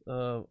that's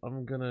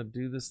I'm gonna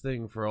do this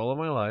thing for all of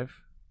my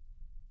life,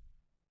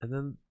 and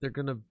then they're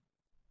gonna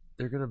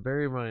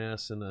bury my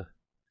ass in a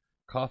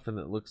coffin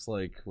that looks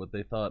like what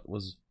they thought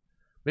was.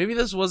 Maybe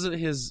this wasn't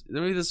his.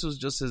 Maybe this was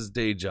just his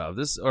day job.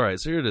 All right.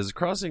 So here it is.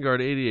 Crossing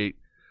guard 88.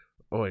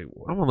 Oh wait,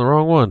 I'm on the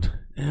wrong one.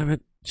 Damn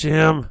it,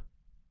 Jim.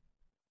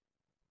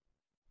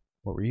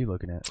 What were you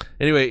looking at?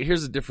 Anyway,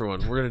 here's a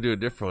different one. We're gonna do a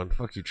different one.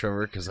 Fuck you,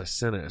 Trevor, because I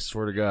sent it. I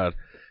swear to God.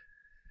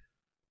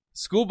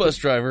 School bus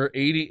driver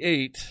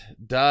 88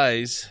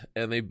 dies,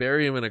 and they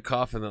bury him in a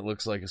coffin that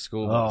looks like a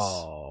school bus.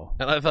 Oh.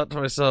 And I thought to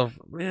myself,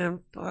 man,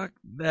 fuck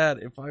that.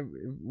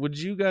 Would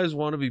you guys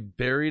want to be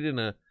buried in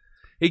a?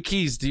 Hey,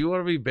 Keys, do you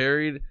want to be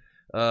buried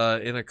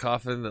in a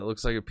coffin that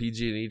looks like a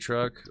PG&E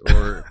truck?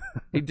 Or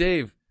hey,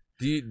 Dave,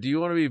 do you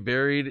want to be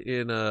buried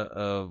in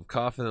a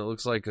coffin that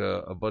looks like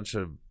a bunch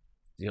of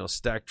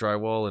stacked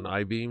drywall and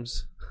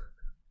I-beams?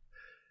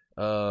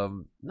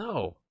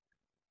 No.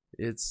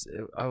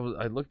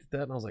 I looked at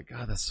that and I was like,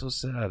 God, that's so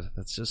sad.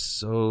 That's just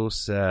so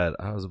sad.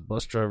 I was a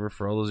bus driver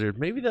for all those years.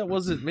 Maybe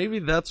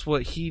that's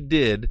what he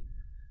did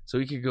so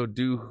he could go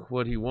do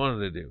what he wanted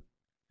to do.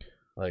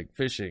 Like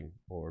fishing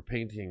or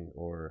painting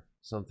or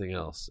something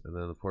else. And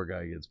then the poor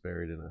guy gets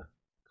buried in a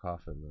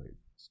coffin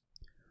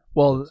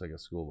looks like a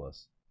school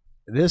bus.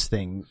 This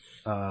thing,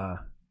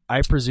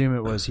 I presume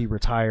it was he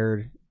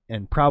retired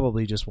and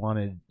probably just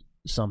wanted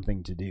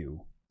something to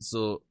do.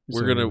 So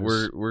we're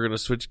gonna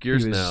switch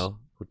gears now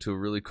to a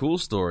really cool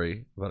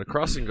story about a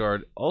crossing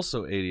guard,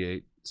 also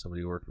 88,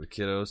 somebody who worked with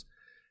kiddos,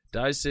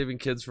 dies saving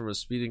kids from a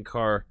speeding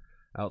car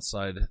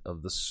outside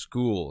of the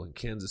school in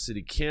Kansas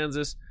City,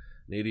 Kansas.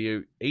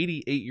 An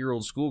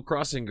 88-year-old school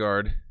crossing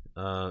guard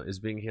is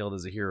being hailed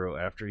as a hero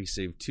after he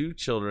saved 2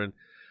 children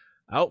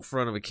out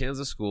front of a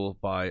Kansas school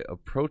by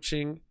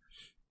approaching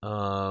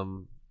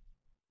from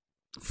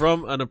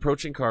an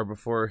approaching car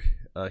before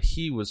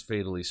he was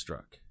fatally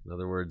struck. In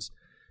other words,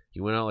 he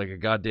went out like a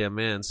goddamn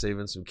man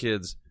saving some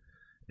kids.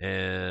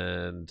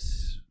 And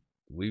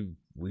we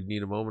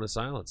need a moment of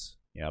silence.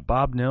 Yeah,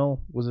 Bob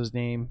Nill was his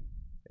name.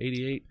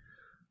 88,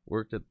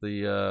 worked at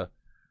what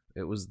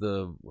was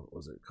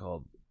it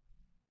called?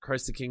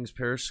 Christ the King's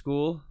Parish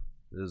School.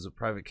 It was a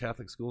private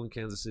Catholic school in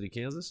Kansas City,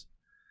 Kansas.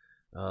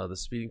 The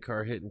speeding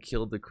car hit and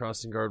killed the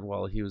crossing guard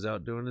while he was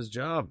out doing his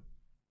job.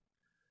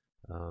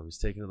 He's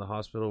taken to the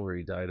hospital where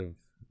he died of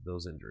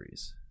those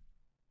injuries.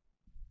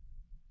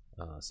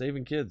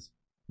 Saving kids.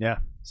 Yeah.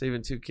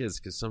 Saving 2 kids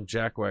because some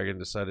jackwagon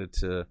decided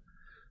to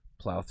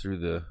plow through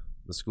the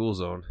school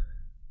zone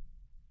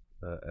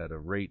at a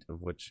rate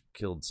of which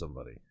killed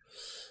somebody.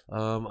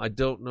 I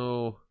don't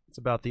know. It's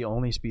about the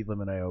only speed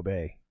limit I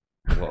obey.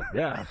 Well,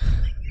 yeah.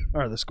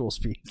 Are the school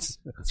speeds.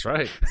 That's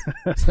right.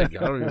 It's like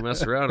I don't even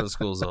mess around in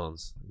school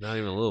zones. Not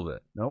even a little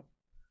bit. Nope.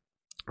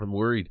 I'm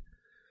worried.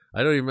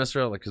 I don't even mess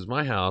around because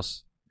my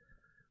house,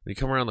 when you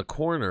come around the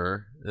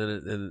corner,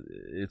 and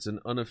it's an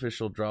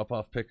unofficial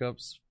drop-off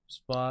pickups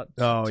spot.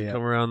 Oh, to yeah.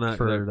 Come around that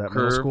curve.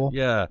 Middle school.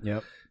 Yeah.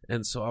 Yep.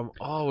 And so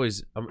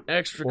I'm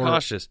extra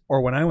cautious.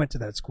 Or when I went to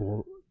that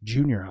school,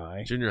 junior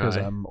high. Because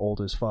I'm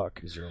old as fuck.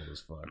 Because you're old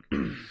as fuck.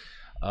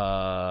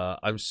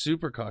 I'm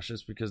super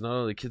cautious because not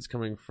only kids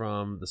coming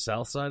from the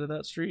south side of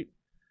that street,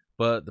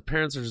 but the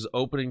parents are just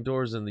opening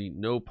doors in the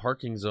no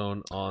parking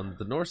zone on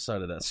the north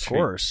side of that street. Of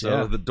course,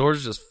 so the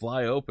doors just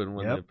fly open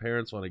when Yep. the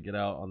parents want to get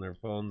out on their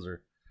phones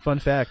or. Fun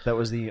fact: that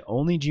was the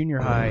only junior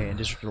high in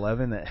District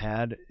 11 that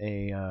had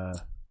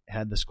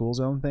the school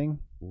zone thing,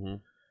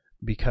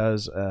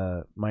 because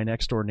my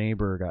next door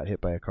neighbor got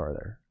hit by a car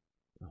there.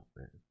 Oh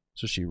man!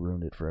 So she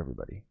ruined it for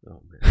everybody.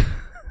 Oh man!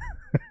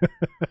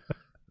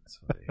 That's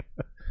funny.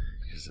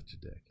 You're such a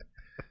dick.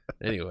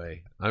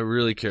 Anyway, I'm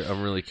really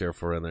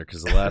careful around there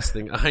because the last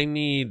thing I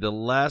need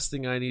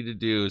to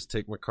do is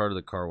take my car to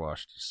the car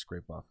wash to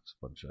scrape off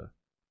a bunch of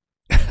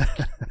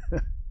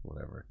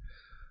whatever.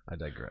 I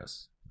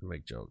digress. I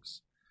make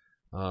jokes.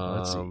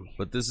 Let's see.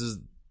 But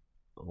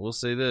we'll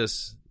say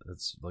this.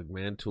 It's like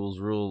Man Tools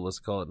rule. Let's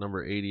call it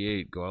number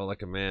 88. Go out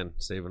like a man,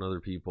 saving other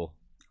people.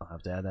 I'll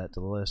have to add that to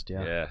the list.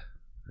 Yeah. Yeah.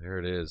 There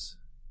it is.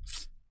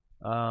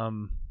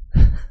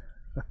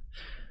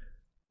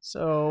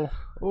 So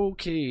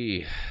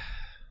okay.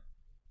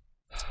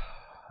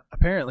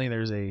 Apparently,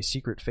 there's a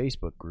secret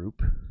Facebook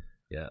group.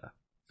 Yeah.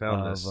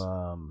 Found this.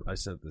 I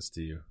sent this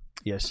to you.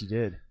 Yes, you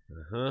did.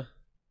 Uh-huh.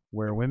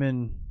 Where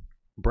women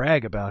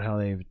brag about how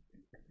they've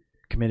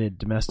committed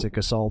domestic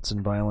assaults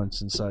and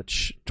violence and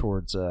such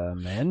towards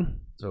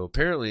men. So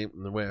apparently,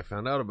 the way I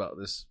found out about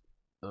this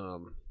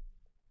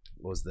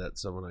was that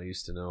someone I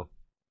used to know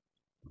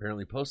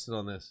apparently posted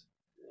on this.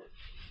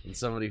 And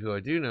somebody who I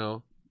do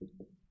know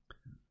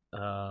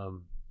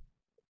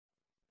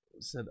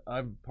said,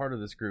 I'm part of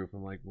this group.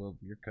 I'm like, well,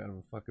 you're kind of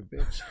a fucking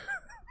bitch.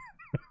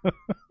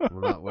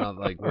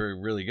 We're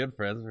really good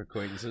friends, we're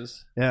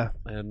acquaintances. Yeah.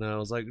 And I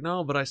was like,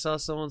 no, but I saw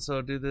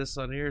so-and-so do this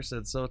on here,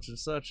 said such and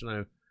such,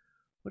 and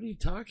what are you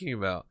talking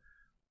about?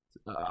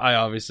 I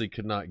obviously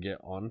could not get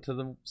onto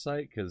the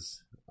site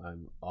because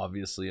I'm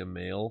obviously a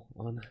male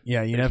on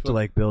Yeah, you'd Facebook. have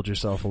to build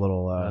yourself a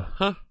little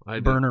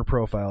burner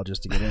profile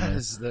just to get in there.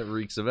 That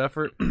reeks of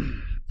effort.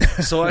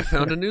 So I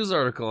found a news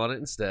article on it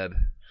instead.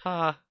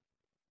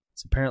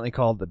 It's apparently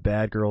called The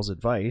Bad Girl's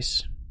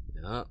Advice.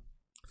 Yeah.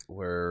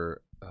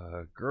 Where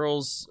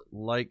girls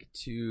like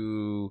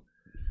to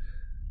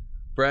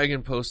brag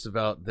and post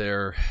about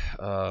their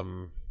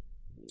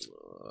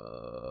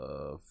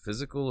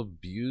physical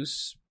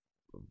abuse,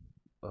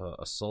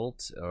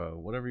 assault,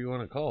 whatever you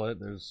want to call it.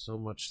 There's so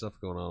much stuff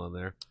going on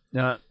there.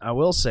 Now, I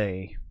will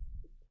say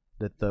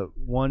that the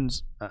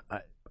ones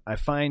I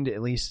find,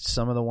 at least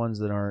some of the ones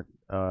that aren't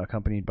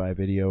accompanied by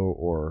video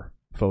or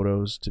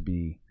photos, to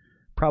be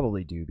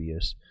probably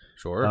dubious.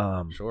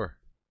 Sure. Sure.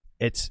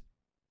 It's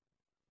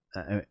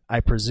I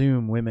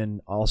presume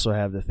women also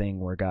have the thing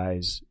where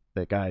guys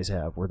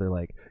have, where they're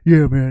like,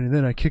 yeah, man, and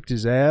then I kicked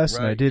his ass,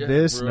 and I did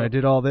this, bro, and I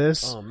did all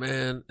this. Oh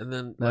man, and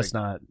then that's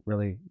not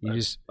really. You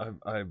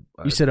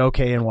you said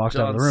okay and walked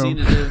out of the room.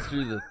 John Cena did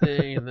through the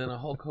thing, and then a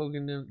Hulk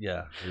Hogan did.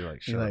 Yeah, you're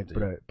like,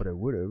 but I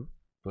would have,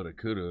 but I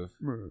could have.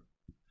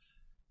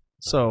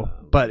 So,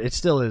 but it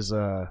still is.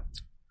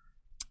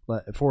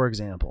 For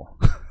example,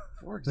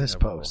 this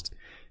post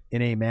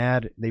in a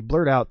mad, they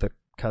blurred out the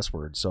cuss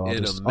words, so I'll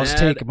just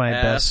take my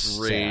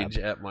best rage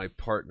stab at my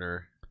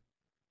partner.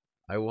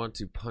 I want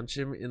to punch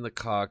him in the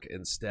cock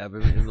and stab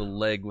him in the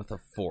leg with a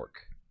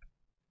fork.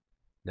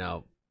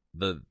 Now,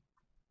 the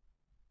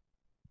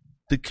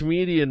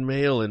comedian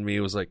male in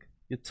me was like,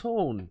 "Your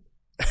tone,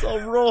 it's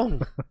all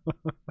wrong.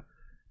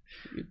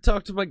 You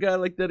talk to my guy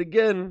like that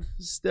again,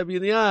 stab you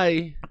in the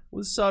eye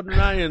with soldering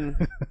iron."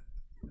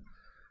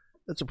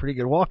 That's a pretty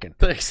good walking.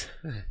 Thanks.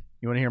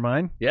 You want to hear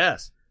mine?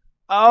 Yes.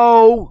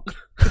 Oh.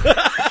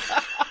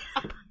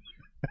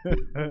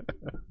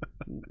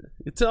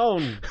 Your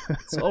tone,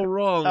 it's all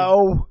wrong.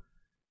 Oh.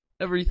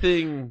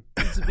 Everything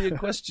needs to be a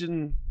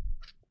question.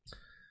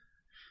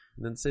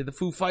 And then say the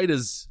Foo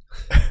Fighters.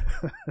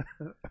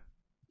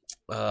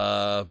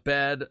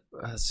 Bad.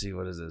 Let's see,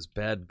 what is this?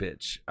 Bad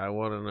bitch. I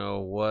want to know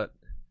what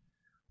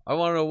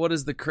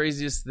is the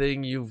craziest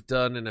thing you've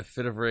done in a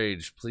fit of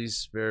rage. Please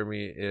spare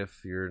me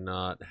if you're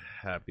not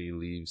happy.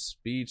 Leave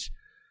speech.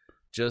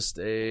 Just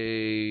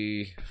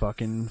a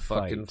fucking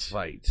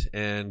fight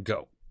and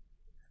go.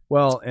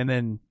 Well, and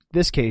then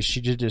this case,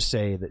 she did just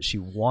say that she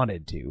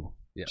wanted to.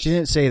 Yes. She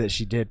didn't say that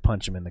she did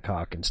punch him in the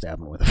cock and stab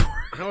him with a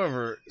fork.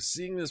 However,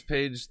 seeing this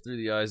page through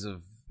the eyes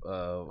of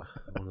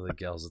one of the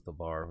gals at the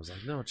bar, was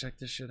like, "No, check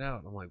this shit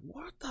out." I'm like,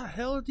 "What the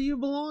hell do you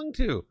belong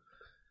to?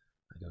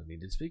 I don't need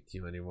to speak to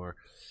you anymore."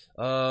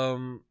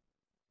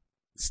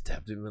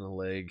 Stabbed him in the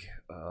leg.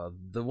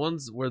 The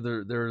ones where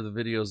there are the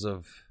videos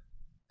of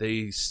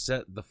they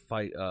set the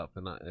fight up,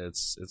 and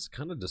it's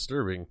kind of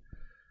disturbing.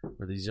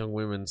 Where these young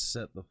women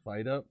set the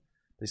fight up.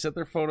 They set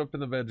their phone up in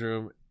the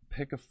bedroom,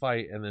 pick a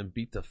fight, and then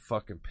beat the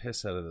fucking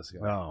piss out of this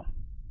guy. Oh.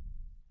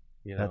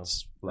 You know,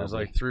 there's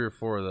like 3 or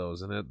 4 of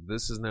those, and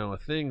this is now a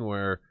thing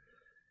where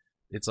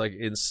it's like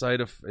inside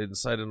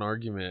an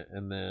argument,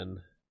 and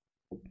then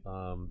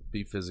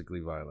be physically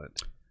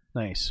violent.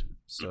 Nice.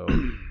 So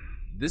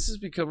this is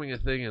becoming a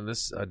thing, and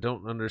this I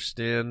don't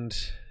understand.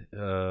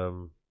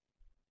 Now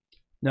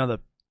the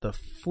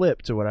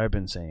flip to what I've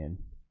been saying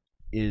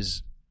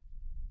is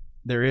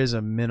there is a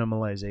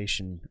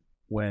minimalization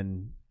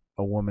when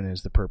a woman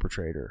is the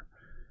perpetrator.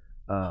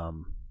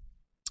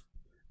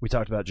 We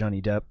talked about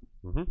Johnny Depp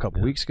a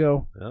couple weeks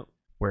ago,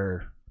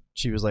 where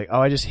she was like, "Oh,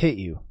 I just hit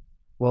you."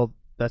 Well,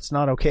 that's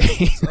not okay.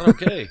 It's not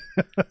okay.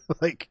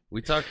 Like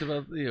we talked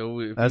about,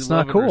 if that's you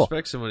love not cool. And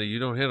respect somebody, you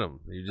don't hit them.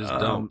 You just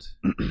don't.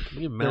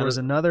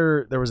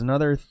 There was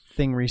another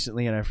thing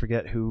recently, and I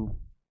forget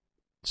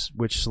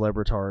which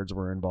celebritards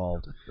were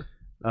involved.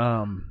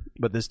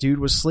 But this dude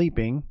was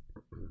sleeping.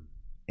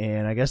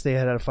 And I guess they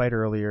had a fight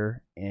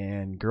earlier,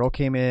 and girl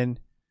came in,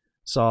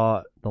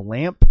 saw the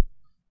lamp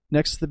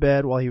next to the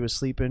bed while he was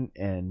sleeping,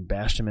 and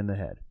bashed him in the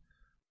head.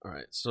 All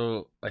right,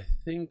 so I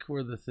think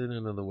where the thin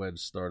end of the wedge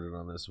started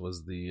on this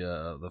was the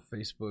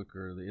Facebook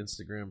or the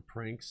Instagram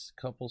pranks,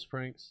 couples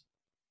pranks,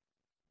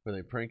 where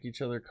they prank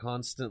each other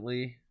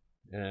constantly,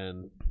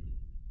 and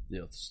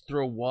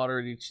throw water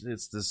at each.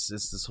 It's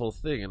this whole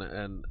thing,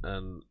 and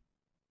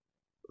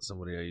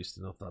somebody I used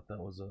to know thought that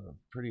was a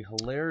pretty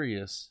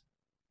hilarious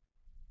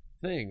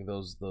thing.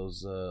 Those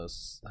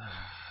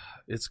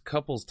it's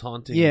couples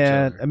taunting each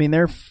other. I mean,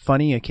 they're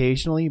funny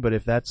occasionally, but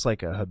if that's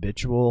like a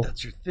habitual,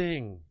 that's your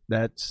thing.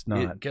 That's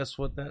not. Guess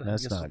what that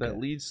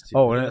leads to?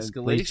 Oh, an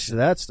escalation. Leads to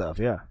that stuff.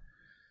 Yeah,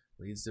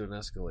 leads to an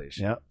escalation.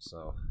 Yeah.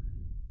 So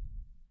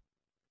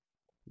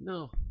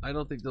no, I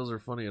don't think those are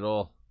funny at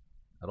all.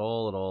 At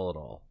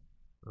all.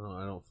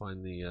 I don't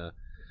find the.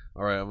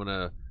 All right, I'm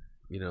gonna.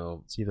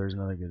 See, there's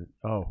another good.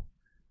 Oh,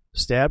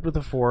 stabbed with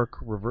a fork,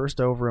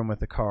 reversed over him with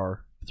the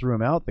car. Threw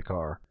him out the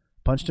car,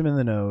 punched him in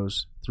the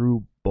nose,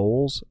 threw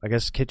bowls, I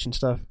guess kitchen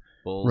stuff,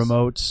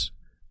 remotes,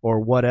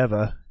 or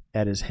whatever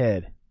at his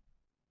head.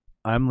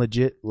 I'm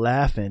legit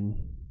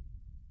laughing.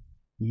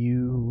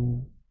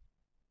 I'm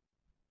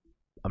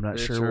not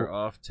sure. Are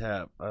off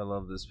tap. I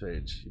love this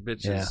page. You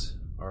bitches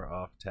are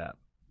off tap.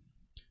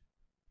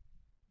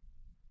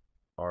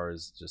 R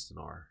is just an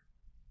R.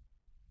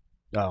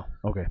 Oh,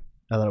 okay.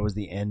 I thought it was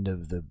the end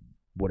of the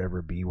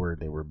whatever B word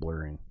they were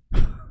blurring.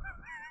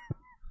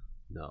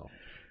 No.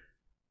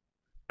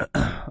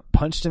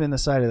 punched him in the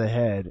side of the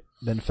head,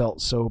 then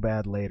felt so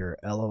bad later.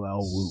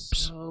 LOL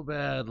whoops. So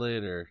bad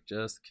later.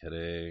 Just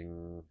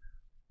kidding.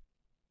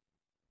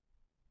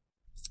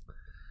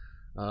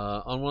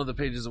 On one of the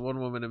pages, one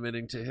woman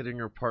admitting to hitting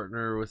her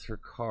partner with her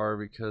car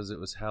because it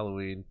was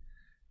Halloween,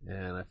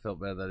 and I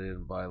felt bad that I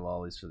didn't buy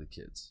lollies for the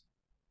kids.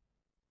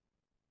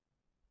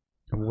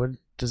 What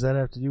does that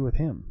have to do with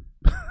him?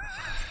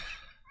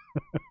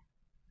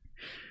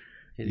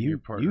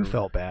 You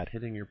felt bad.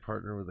 Hitting your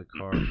partner with a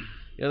car.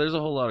 Yeah, there's a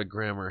whole lot of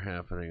grammar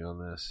happening on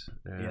this.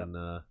 And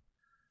I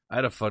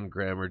had a fun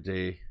grammar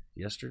day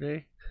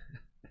yesterday.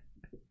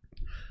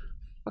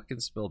 Fucking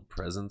spelled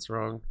presents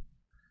wrong.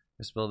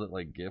 I spelled it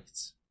like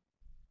gifts.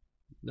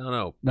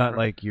 No. Not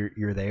like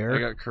you're there? I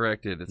got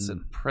corrected. It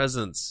said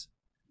presents.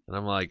 And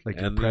I'm like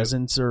your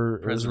presents or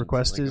presents,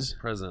 request like is?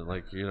 Present,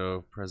 like,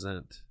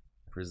 present.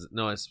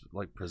 No, it's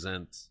like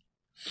present.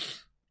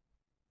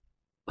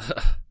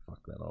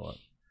 Fuck that all up.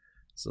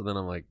 So then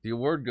I'm like, the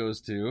award goes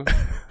to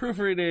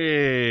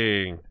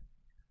proofreading.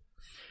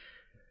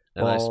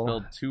 And I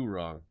spelled two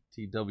wrong.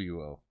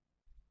 TWO.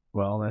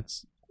 Well,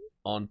 that's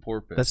on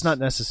purpose. That's not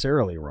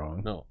necessarily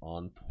wrong. No,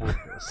 on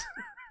purpose.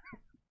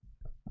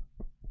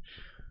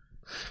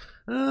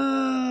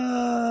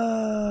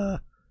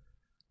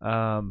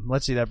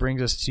 Let's see. That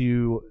brings us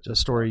to a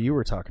story you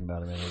were talking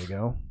about a minute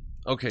ago.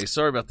 Okay,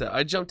 sorry about that.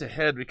 I jumped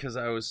ahead because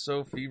I was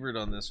so fevered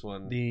on this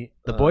one. The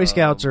Boy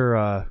Scouts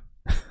are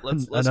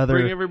let's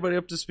bring everybody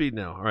up to speed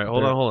now. All right,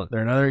 hold on.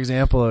 They're another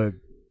example of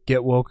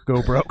get woke,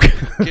 go broke.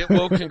 Get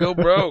woke and go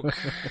broke.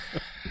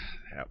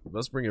 Yeah,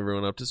 let's bring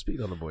everyone up to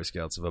speed on the Boy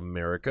Scouts of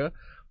America.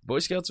 Boy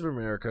Scouts of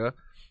America.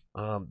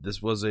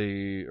 This was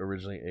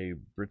originally a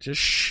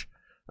British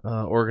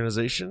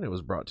organization. It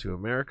was brought to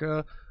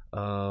America.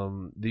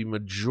 The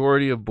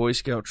majority of Boy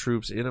Scout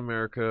troops in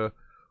America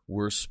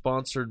were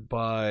sponsored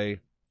by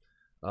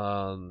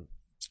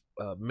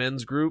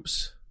men's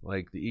groups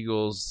like the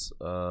Eagles,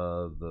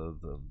 the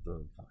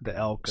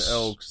Elks,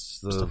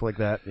 stuff like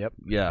that. Yep.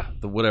 Yeah,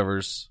 the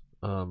whatevers,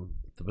 the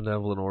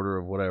Benevolent Order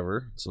of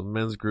whatever. So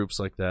men's groups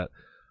like that.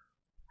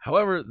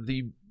 However,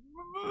 the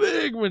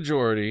big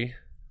majority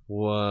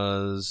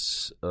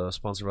was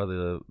sponsored by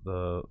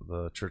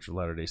the Church of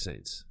Latter-day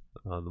Saints,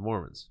 the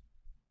Mormons.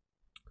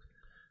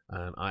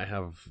 And I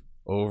have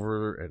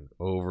over and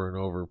over and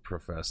over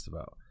professed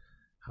about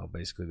how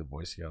basically the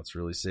Boy Scouts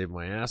really saved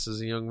my ass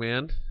as a young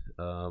man,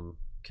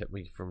 kept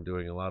me from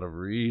doing a lot of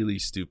really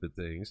stupid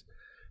things,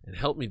 and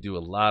helped me do a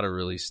lot of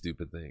really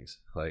stupid things,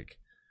 like,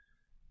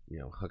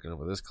 hooking up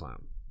with this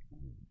clown,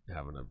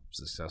 having a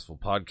successful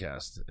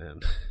podcast,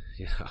 and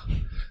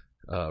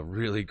a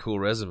really cool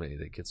resume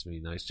that gets me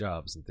nice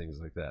jobs and things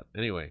like that.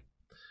 Anyway,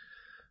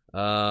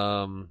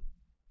 now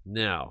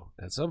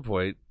at some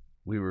point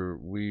we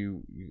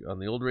on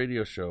the old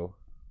radio show,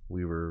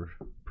 we were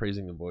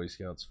praising the Boy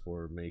Scouts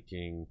for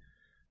making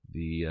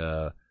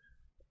the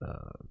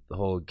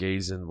whole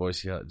gays in Boy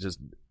Scout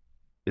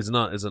is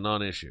a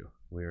non-issue.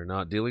 We are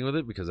not dealing with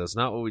it because that's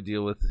not what we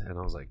deal with. And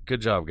I was like, good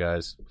job,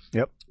 guys.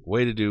 Yep.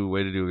 Way to do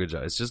a good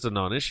job. It's just a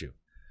non-issue.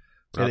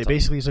 Yeah, they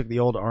basically took the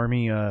old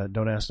Army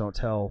don't ask, don't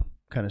tell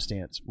kind of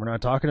stance. We're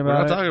not talking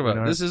about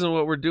it. This isn't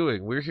what we're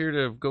doing. We're here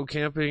to go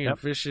camping and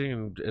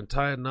fishing and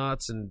tying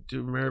knots and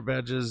do merit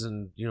badges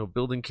and,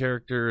 building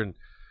character and,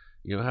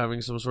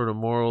 having some sort of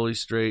morally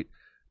straight.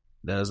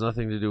 That has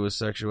nothing to do with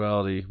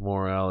sexuality,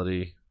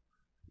 morality.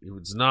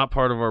 It's not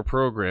part of our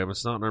program.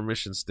 It's not in our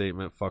mission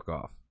statement. Fuck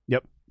off.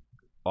 Yep.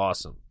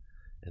 Awesome.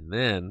 And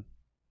then,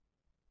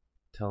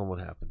 tell them what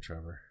happened,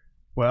 Trevor.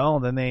 Well,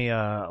 then they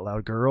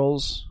allowed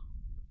girls,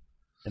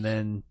 and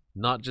then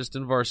not just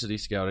in varsity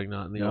scouting,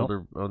 not in the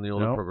older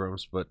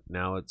programs, but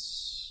now it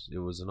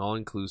was an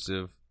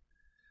all-inclusive.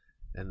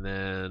 And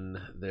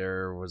then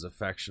there was a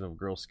faction of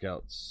girls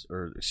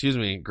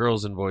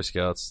and Boy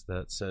Scouts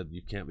that said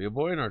you can't be a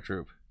boy in our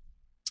troop.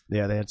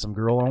 Yeah, they had some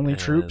girl-only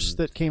troops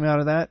that came out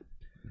of that.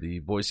 The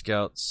Boy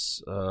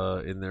Scouts,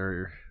 in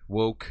their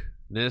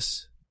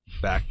wokeness,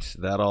 backed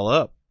that all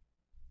up.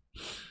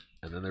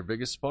 And then their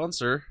biggest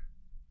sponsor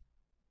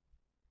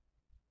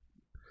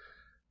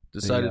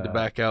decided to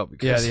back out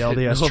because the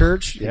LDS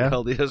Church. The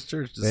LDS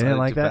Church decided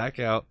to back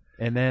out.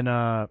 And then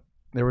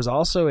there was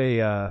also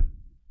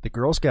the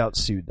Girl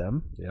Scouts sued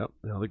them. Yep.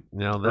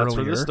 Now that's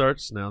where this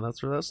starts. Now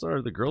that's where that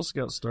started. The Girl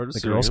Scouts started.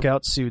 The Girl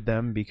Scouts sued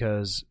them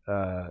because,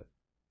 to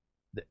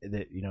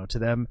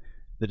them,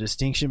 the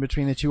distinction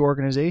between the two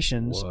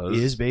organizations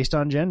is based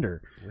on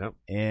gender. Yep.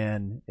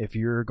 And if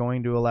you're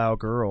going to allow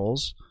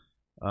girls,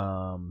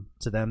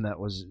 to them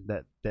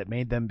that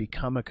made them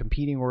become a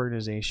competing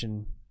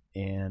organization.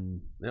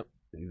 And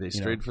they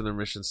strayed from their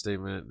mission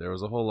statement. There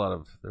was a whole lot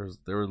of there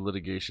was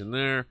litigation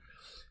there.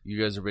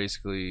 You guys are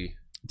basically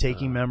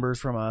taking members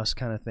from us,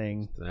 kind of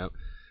thing. Yep.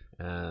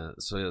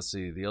 So let's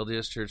see. The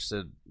LDS Church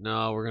said,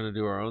 "No, we're going to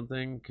do our own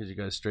thing because you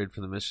guys strayed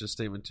from the mission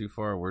statement too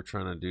far. We're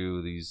trying to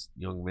do these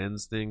young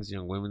men's things,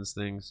 young women's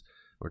things.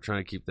 We're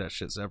trying to keep that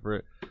shit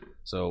separate.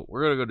 So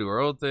we're going to go do our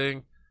own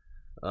thing."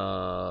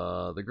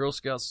 The Girl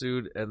Scouts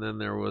sued, and then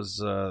there's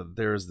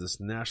this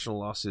national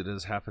lawsuit that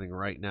is happening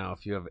right now.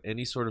 If you have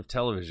any sort of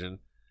television,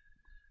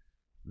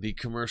 the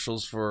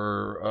commercials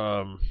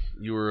for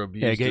you were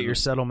abused. Yeah, get your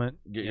settlement.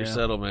 Get your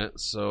settlement.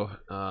 So,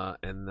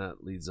 and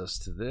that leads us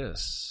to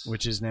this,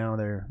 which is now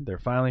they're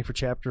filing for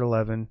Chapter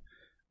 11.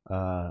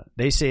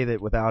 They say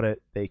that without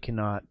it, they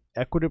cannot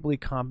equitably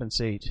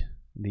compensate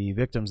the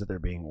victims that they're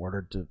being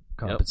ordered to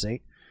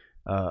compensate.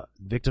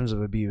 Victims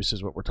of abuse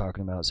is what we're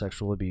talking about,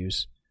 sexual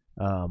abuse,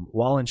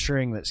 while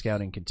ensuring that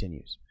scouting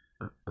continues.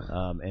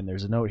 And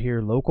there's a note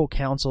here: local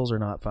councils are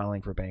not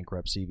filing for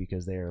bankruptcy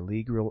because they are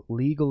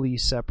legally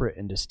separate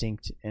and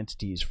distinct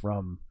entities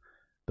from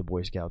the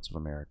Boy Scouts of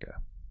America.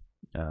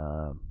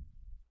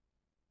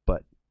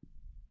 But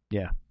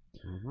yeah,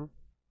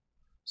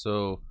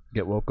 so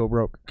get woke, go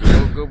broke.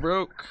 Get woke, go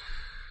broke.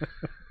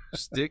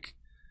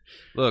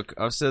 Look,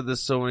 I've said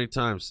this so many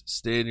times.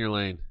 Stay in your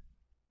lane.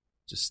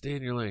 Just stay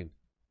in your lane.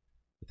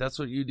 If that's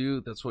what you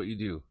do, that's what you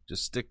do.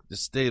 Just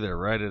stay there,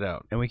 ride it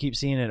out. And we keep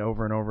seeing it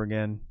over and over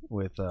again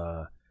with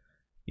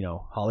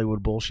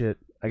Hollywood bullshit.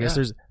 I guess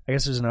there's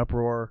an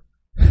uproar.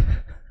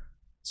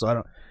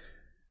 So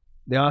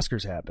the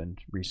Oscars happened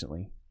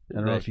recently. I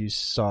don't know if you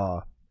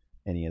saw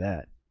any of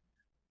that.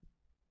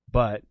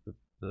 But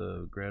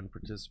the Grand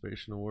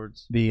Participation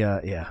Awards.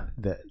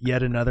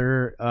 Yet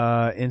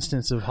another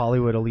instance of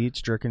Hollywood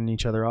elites jerking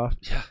each other off.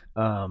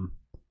 Yeah.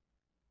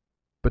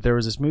 But there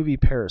was this movie,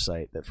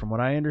 Parasite, that from what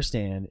I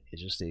understand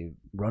is just a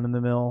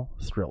run-of-the-mill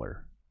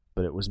thriller.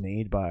 But it was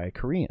made by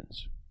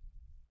Koreans.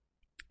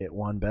 It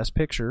won Best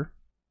Picture.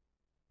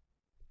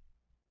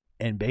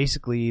 And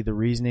basically the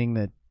reasoning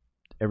that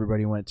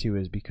everybody went to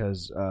is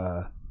because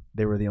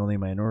they were the only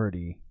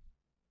minority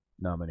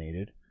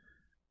nominated.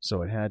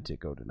 So it had to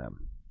go to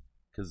them.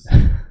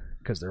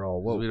 Because they're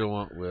all woke.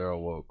 We're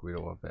all woke. We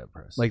don't want bad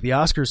press. Like the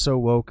Oscars so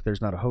woke, there's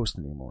not a host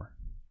anymore.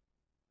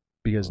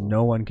 Because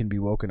no one can be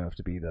woke enough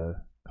to be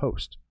the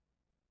host.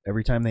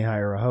 Every time they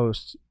hire a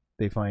host,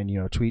 they find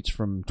tweets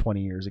from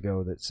 20 years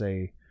ago that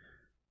say,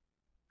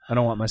 "I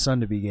don't want my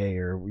son to be gay,"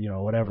 or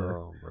whatever.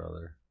 Oh,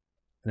 brother.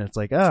 And it's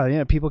like,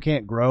 people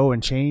can't grow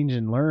and change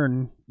and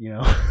learn,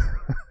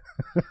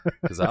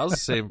 Because I was the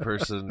same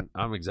person.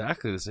 I'm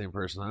exactly the same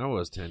person I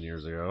was 10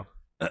 years ago,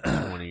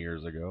 20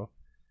 years ago.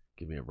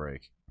 Give me a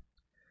break.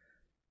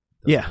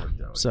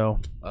 So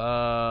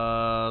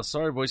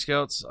sorry, Boy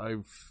Scouts.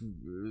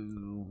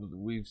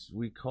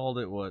 We called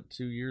it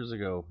 2 years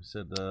ago. We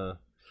said the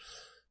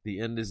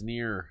end is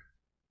near.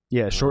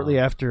 Yeah, shortly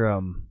after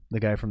the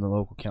guy from the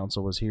local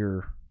council was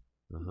here,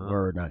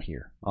 or not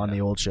here, on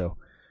the old show.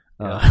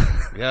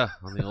 Yeah,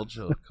 on the old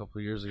show a couple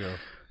of years ago.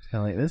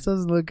 Kind of like, this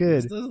doesn't look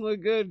good. This doesn't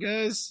look good,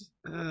 guys.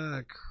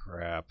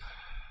 Crap.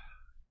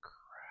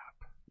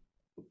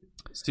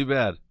 It's too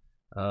bad.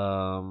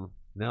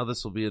 Now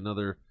this will be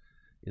another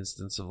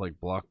instance of like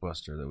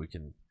Blockbuster that we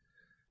can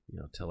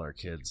tell our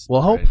kids.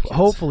 Well,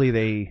 hopefully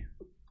they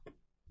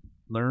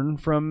learn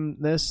from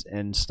this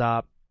and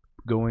stop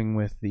going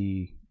with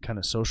the kind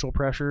of social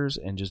pressures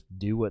and just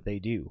do what they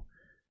do.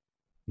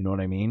 You know what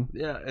I mean?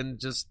 Yeah, and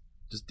just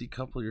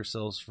decouple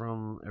yourselves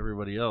from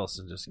everybody else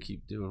and just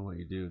keep doing what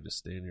you do. Just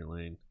stay in your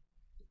lane.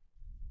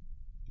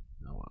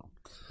 Oh well.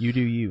 You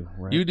do you,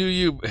 right? You do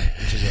you.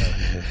 Which is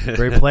a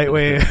very polite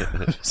way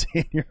of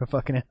saying you're a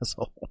fucking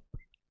asshole.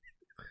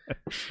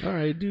 All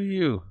right, do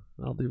you.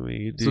 I'll do me.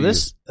 You do so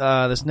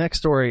this next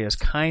story is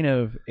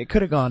it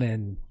could have gone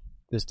in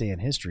this day in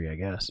history, I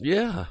guess.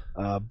 Yeah.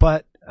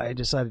 But I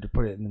decided to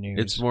put it in the news.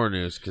 It's more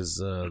news because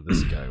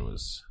this guy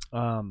was...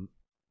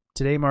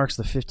 Today marks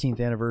the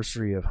 15th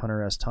anniversary of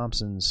Hunter S.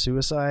 Thompson's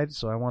suicide,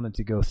 so I wanted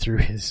to go through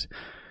his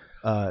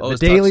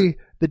the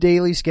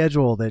daily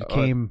schedule that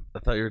came. I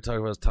thought you were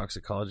talking about his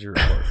toxicology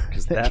report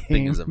because that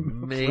thing is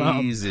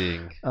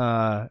amazing.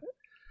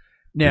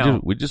 Now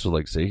we just would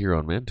like to say here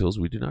on Man Tools,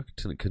 we do not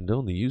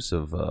condone the use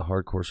of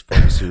hardcore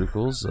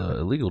pharmaceuticals,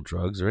 illegal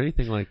drugs, or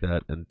anything like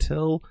that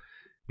until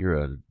you're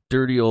a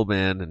dirty old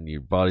man and your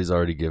body's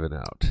already given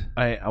out.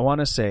 I want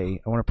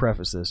to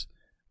preface this.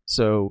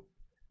 So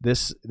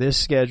this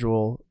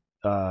schedule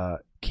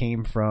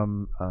came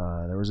from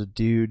there was a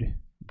dude,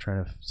 I'm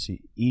trying to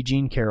see, E.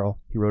 Jean Carroll.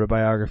 He wrote a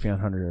biography on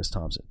Hunter S.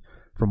 Thompson.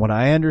 From what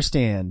I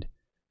understand,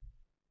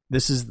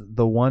 this is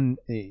the one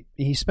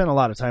he spent a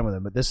lot of time with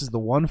him, but this is the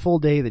one full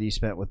day that he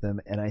spent with them,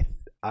 and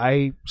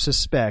I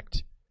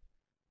suspect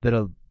that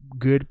a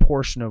good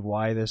portion of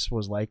why this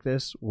was like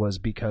this was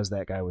because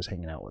that guy was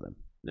hanging out with him.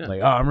 Yeah.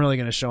 Like, I'm really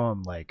going to show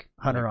him like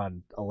Hunter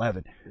on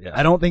 11. Yeah.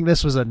 I don't think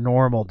this was a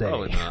normal day.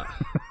 Probably not.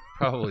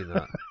 Probably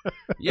not.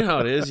 You know how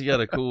it is. You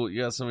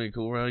got somebody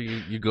cool around.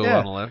 You go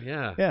on 11.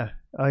 Yeah. Yeah.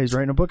 Oh, he's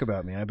writing a book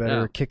about me. I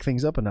better kick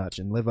things up a notch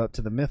and live up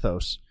to the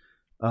mythos.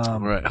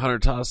 Right.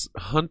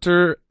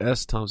 Hunter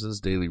S. Thompson's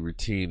daily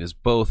routine is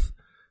both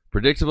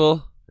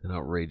predictable and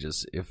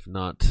outrageous, if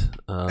not,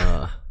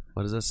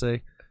 what does that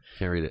say?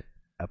 Can't read it.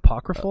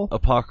 Apocryphal?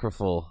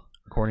 Apocryphal.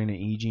 According to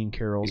E. Jean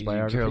Carroll's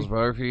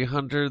biography.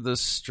 Hunter, the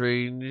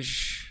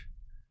Strange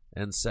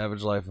and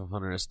Savage Life of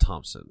Hunter S.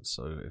 Thompson.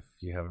 So if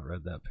you haven't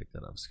read that, pick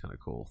that up. It's kind of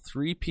cool.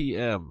 3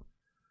 p.m.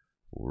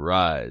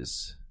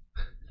 Rise.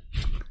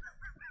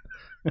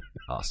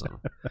 Awesome.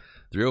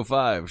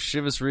 3:05,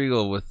 Chivas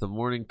Regal with the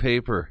morning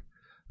paper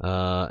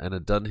and a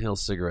Dunhill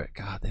cigarette.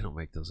 God, they don't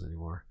make those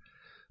anymore.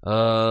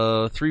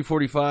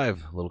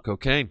 3:45, a little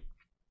cocaine.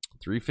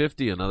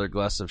 3:50, another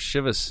glass of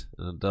Chivas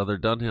and another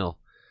Dunhill.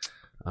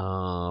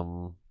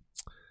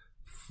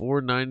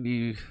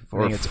 490. I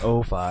think it's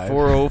 05.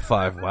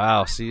 4:05.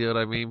 Wow, see what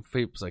I mean?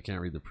 Peeps, I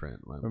can't read the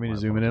print. Want me to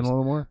zoom it in a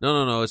little more?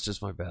 No. It's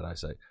just my bad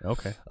eyesight.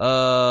 Okay.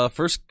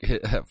 First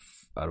hit at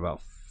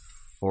about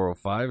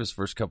 4:05, his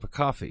first cup of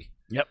coffee.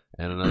 Yep.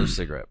 And another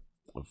cigarette.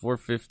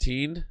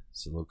 4:15,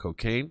 some little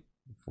cocaine.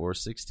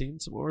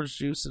 4:16, some orange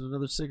juice and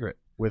another cigarette.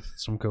 With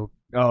some coke.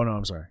 Oh, no,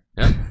 I'm sorry.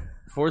 Yep.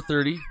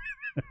 4:30,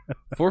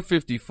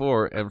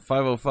 4:54, and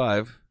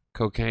 5:05,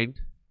 cocaine,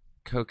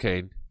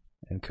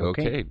 And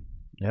cocaine.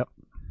 Yep.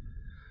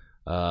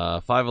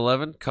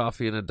 5:11,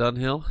 coffee and a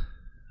Dunhill.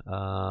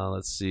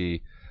 Let's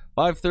see.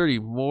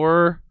 5:30,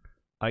 more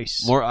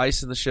Ice. More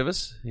ice in the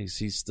Chivas.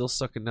 He's still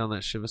sucking down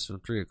that Chivas from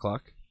 3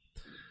 o'clock.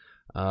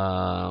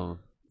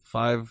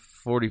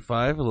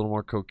 5:45, a little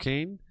more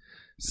cocaine.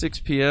 6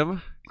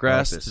 p.m.,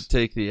 grass to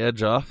take the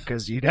edge off.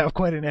 Because you'd have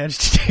quite an edge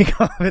to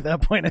take off at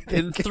that point, I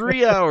think. In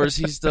 3 hours,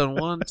 he's done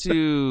 1,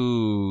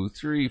 2,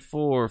 3,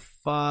 4,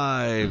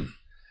 5,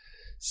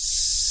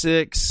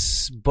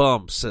 6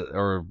 bumps,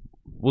 or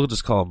we'll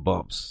just call them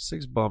bumps.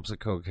 6 bumps of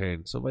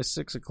cocaine. So by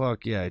 6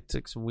 o'clock, yeah, he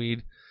took some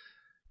weed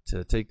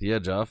to take the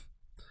edge off.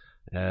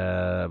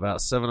 About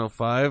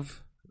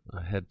 7:05,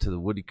 I head to the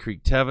Woody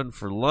Creek Tavern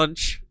for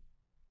lunch.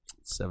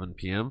 7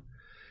 p.m.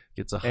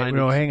 Gets a Heineken.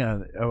 No, hang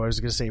on. Oh, I was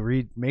gonna say,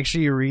 make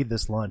sure you read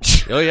this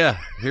lunch. Oh yeah,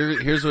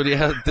 here's what he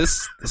had.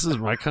 This is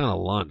my kind of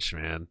lunch,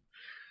 man.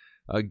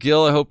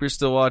 Gil, I hope you're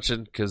still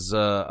watching because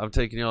I'm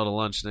taking you all to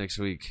lunch next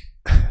week.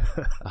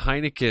 A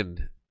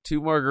Heineken, 2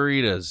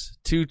 margaritas,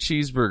 2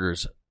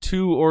 cheeseburgers,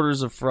 2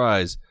 orders of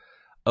fries,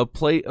 a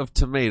plate of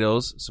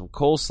tomatoes, some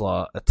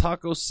coleslaw, a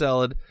taco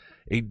salad,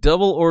 a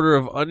double order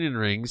of onion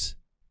rings,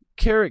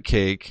 carrot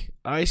cake,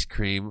 ice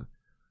cream,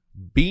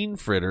 bean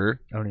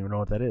fritter. I don't even know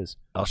what that is.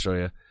 I'll show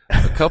you.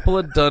 A couple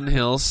of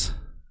Dunhills,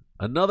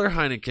 another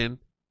Heineken,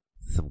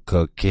 some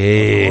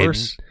cocaine, Of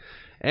course.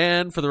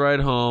 and for the ride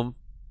home,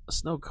 a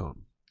snow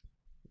cone,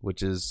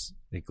 which is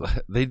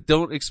they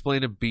don't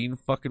explain a bean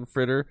fucking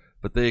fritter,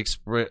 but they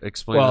explain.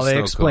 Well, a they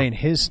snow explain cone.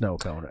 his snow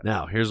cone.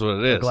 Now, here's what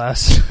it is.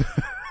 Glass.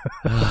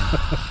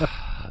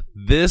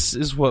 This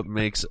is what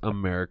makes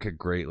America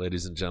great,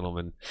 ladies and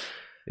gentlemen.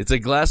 It's a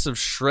glass of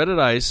shredded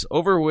ice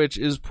over which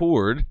is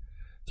poured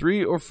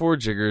 3 or 4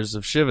 jiggers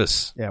of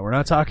Chivas. Yeah, we're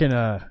not talking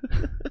a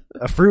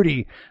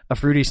fruity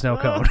snow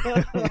cone.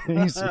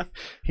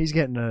 he's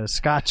getting a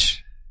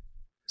Scotch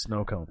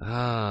snow cone.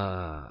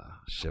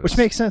 Chivas. Which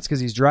makes sense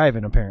because he's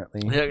driving.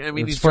 Apparently, Yeah, I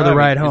mean, it's he's for driving. the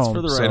ride home. It's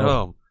for the ride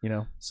home. You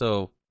know,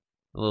 So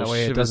a little that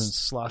way Chivas, it doesn't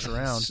slosh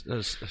around. A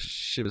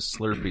Chivas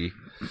Slurpee.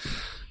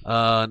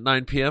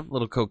 9 p.m.,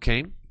 little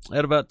cocaine.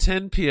 At about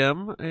 10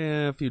 p.m.,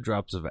 a few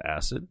drops of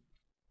acid.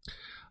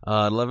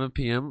 11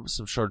 p.m.,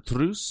 some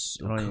chartreuse.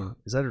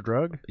 Is that a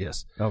drug?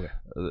 Yes. Okay.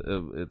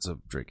 It's a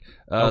drink.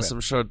 Okay. Some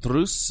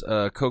chartreuse,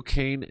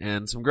 cocaine,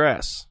 and some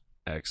grass.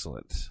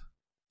 Excellent.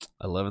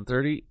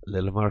 11:30,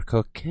 little more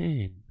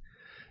cocaine.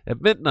 At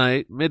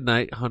midnight,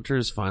 Hunter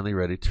is finally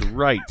ready to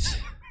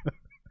write.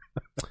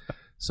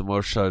 Some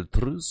more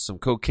chartreuse, some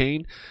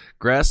cocaine,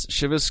 grass,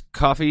 Chivas,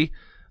 coffee,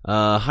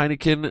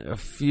 Heineken, a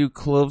few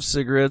clove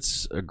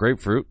cigarettes, a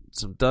grapefruit,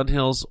 some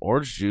Dunhills,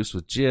 orange juice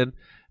with gin.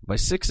 By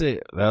 6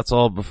 a.m., that's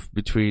all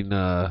between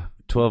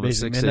 12 and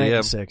 6 midnight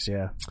a.m. to 6,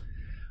 yeah.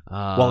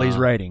 While he's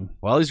writing.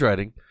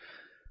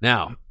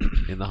 Now,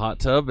 in the hot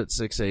tub at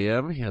 6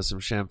 a.m., he has some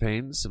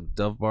champagne, some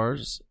Dove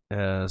bars,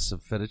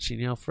 some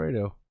fettuccine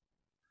Alfredo.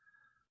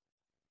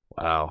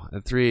 Wow.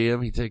 At 3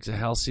 a.m., he takes a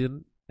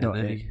halcyon. No,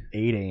 at 8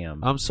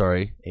 a.m. I'm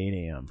sorry. 8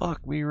 a.m.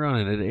 Fuck me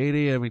running. At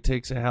 8 a.m., he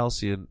takes a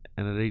halcyon,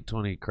 and at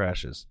 8:20, he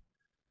crashes.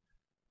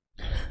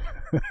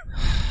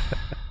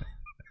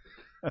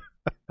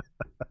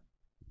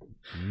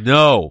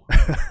 No.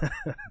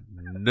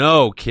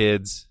 No,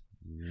 kids.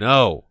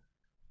 No.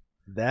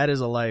 That is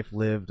a life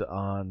lived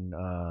on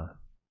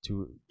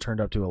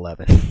turned up to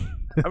 11.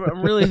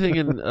 I'm really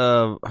thinking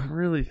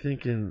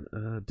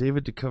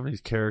David Duchovny's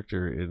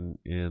character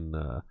in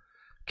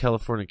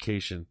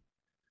Californication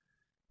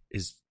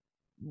is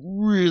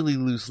really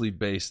loosely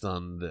based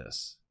on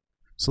this.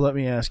 So let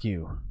me ask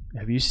you,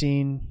 have you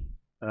seen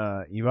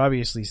you've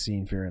obviously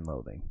seen Fear and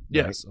Loathing.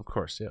 Yes, right? of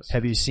course, yes.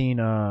 Have you seen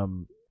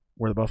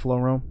Where the Buffalo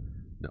Roam?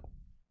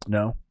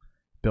 No.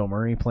 Bill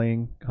Murray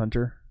playing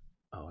Hunter?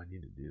 Oh, I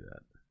need to do that.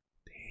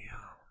 Damn.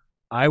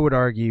 I would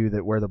argue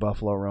that Where the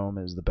Buffalo Roam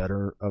is the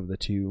better of the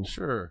two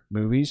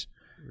movies.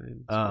 I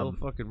mean, it's Bill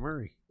fucking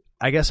Murray.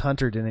 I guess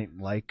Hunter didn't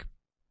like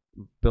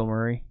Bill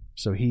Murray,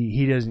 so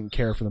he doesn't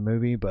care for the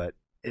movie, but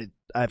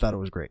I thought it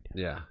was great.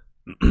 Yeah.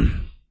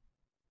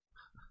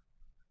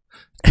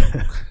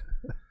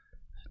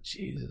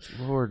 Jesus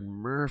Lord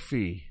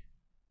Murphy.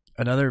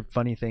 Another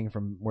funny thing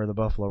from Where the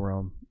Buffalo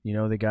Roam, you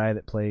know the guy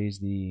that plays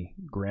the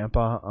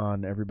grandpa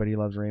on Everybody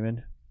Loves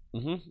Raymond?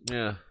 Mm-hmm.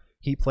 Yeah.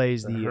 He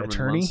plays the Herman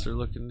attorney,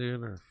 Munster-looking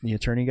dude, or... the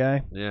attorney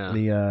guy, Yeah.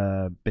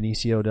 the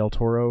Benicio del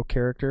Toro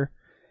character.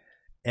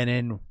 And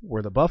then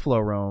where the buffalo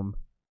roam,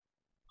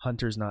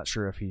 Hunter's not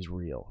sure if he's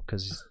real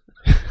because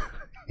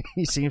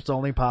he seems to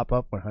only pop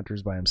up when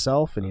Hunter's by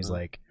himself, and he's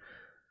like,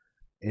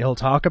 he'll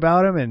talk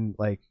about him and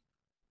like,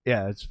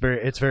 yeah, it's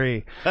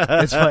funny.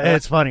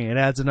 It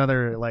adds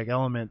another like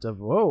element of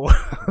whoa,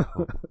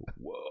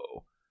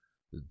 whoa,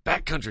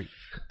 backcountry.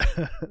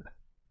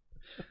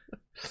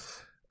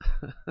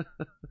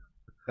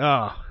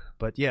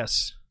 But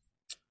yes,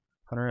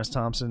 Hunter S.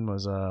 Thompson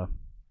was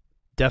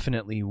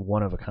definitely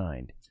one of a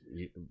kind.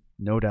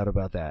 No doubt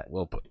about that.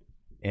 Well put.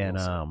 And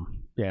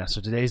yeah, so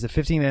today's the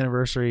 15th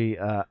anniversary.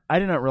 I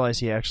did not realize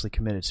he actually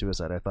committed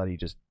suicide. I thought he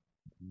just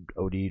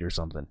OD'd or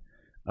something.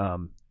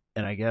 And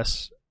I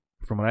guess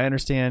from what I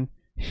understand,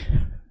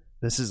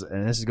 this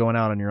is going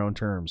out on your own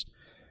terms.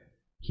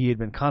 He had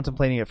been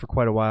contemplating it for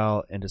quite a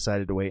while and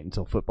decided to wait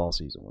until football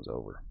season was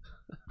over.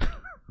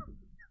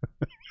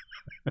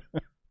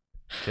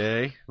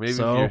 Okay, maybe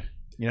so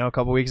a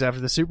couple weeks after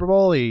the Super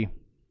Bowl, he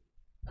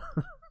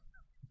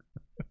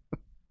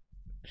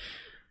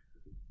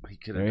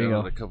could have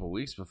done it a couple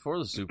weeks before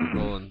the Super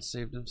Bowl and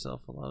saved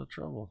himself a lot of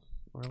trouble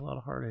or a lot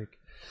of heartache.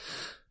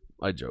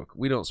 I joke.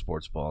 We don't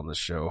sports ball on this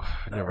show.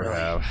 I never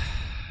have.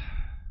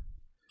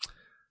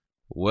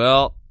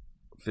 Well,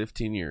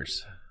 15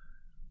 years.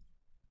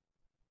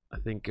 I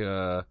think,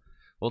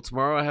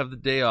 tomorrow I have the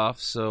day off,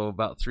 so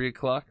about 3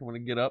 o'clock I'm going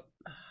to get up,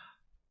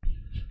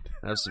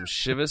 have some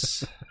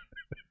shivas.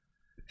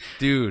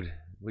 Dude,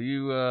 will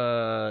you,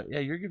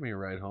 you're giving me a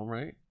ride home,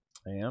 right?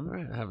 I am. All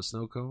right, I have a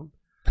snow cone.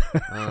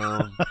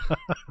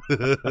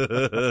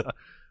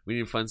 We need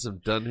to find some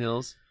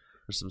Dunhills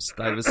or some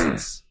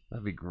Stuyvesants.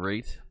 That'd be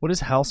great. What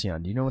is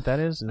Halcyon? Do you know what that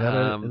is? Is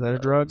that a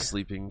drug?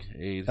 Sleeping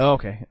aid. Oh,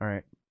 okay. All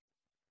right.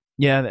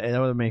 Yeah, that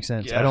would make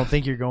sense. Yeah. I don't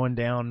think you're going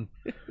down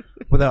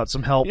without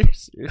some help.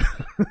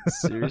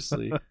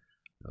 Seriously.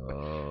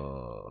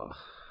 Oh,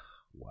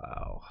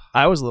 wow.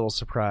 I was a little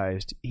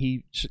surprised.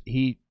 He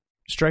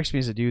strikes me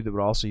as a dude that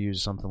would also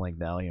use something like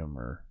Valium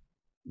or,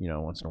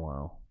 once in a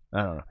while.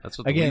 I don't know. That's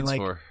what the weed's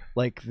for.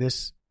 Like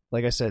this,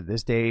 like I said,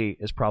 this day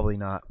is probably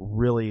not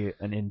really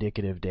an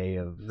indicative day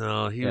of.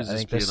 No, he was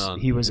just being on.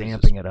 He was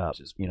amping it up,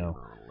 Just on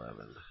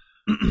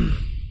 11.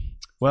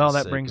 Well,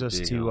 that brings us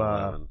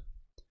to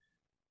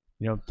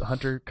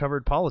Hunter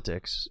covered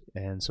politics,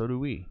 and so do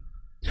we.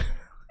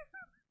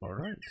 All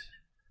right.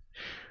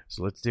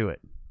 So let's do it.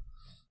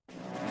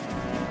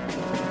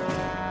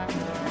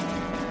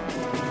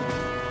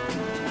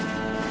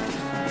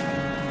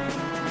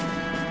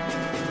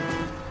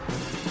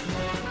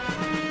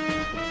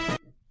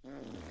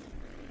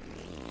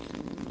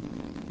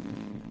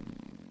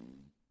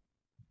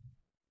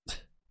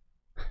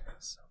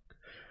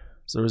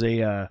 So there was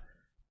a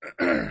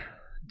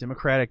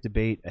Democratic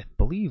debate, I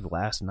believe,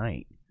 last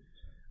night.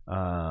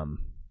 And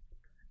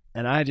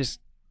I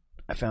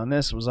found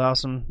this was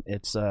awesome.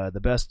 It's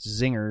the best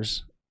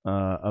zingers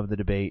of the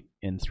debate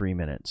in 3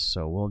 minutes.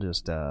 So we'll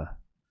just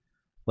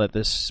let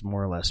this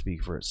more or less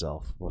speak for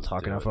itself. We'll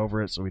talk enough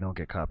over it so we don't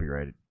get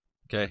copyrighted.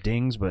 Okay.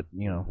 Dings, but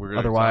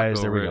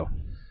otherwise, there we go.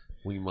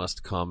 We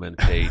must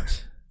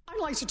commentate. I'd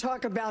like to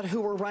talk about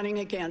who we're running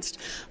against.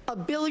 A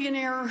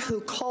billionaire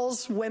who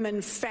calls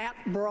women fat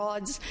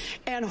broads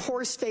and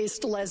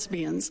horse-faced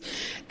lesbians.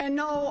 And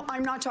no,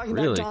 I'm not talking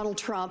about Donald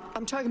Trump.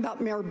 I'm talking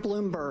about Mayor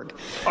Bloomberg.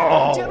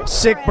 Oh, Democrats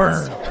sick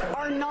burn.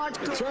 Are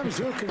not in terms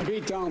of who can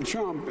beat Donald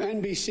Trump,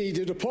 NBC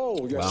did a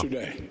poll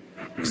yesterday.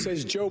 It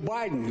says Joe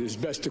Biden is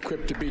best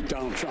equipped to beat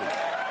Donald Trump.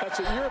 That's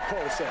what your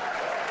poll said.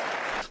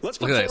 Let's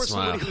put forward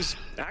somebody who's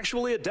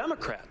actually a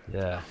Democrat.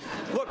 Yeah.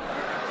 Look.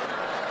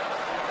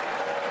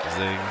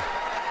 Zing.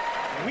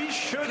 We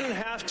shouldn't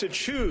have to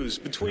choose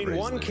between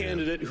one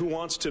candidate who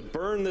wants to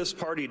burn this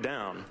party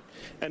down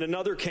and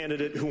another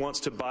candidate who wants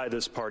to buy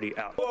this party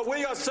out. What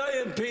we are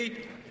saying,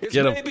 Pete, is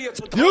maybe it's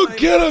a time for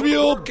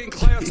the working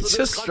class of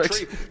this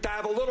country to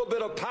have a little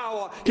bit of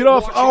power. Get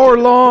off our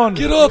lawn.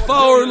 Get off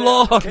our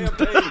lawn.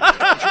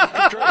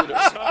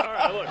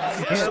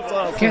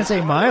 Can't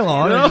say my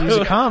lawn. He's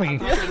a commie.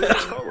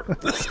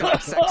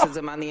 Stop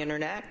sexism on the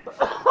internet.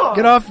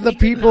 Get off the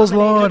people's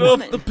lawn. Get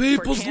off the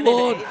people's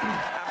lawn.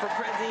 For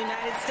President of the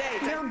United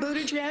States. Mayor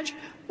Buttigieg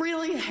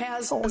really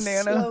has a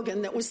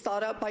slogan that was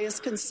thought up by his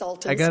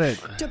consultants. I got it.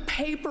 To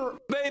paper.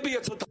 Maybe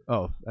it's a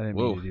Oh, I didn't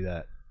mean to do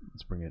that.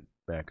 Let's bring it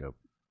back up.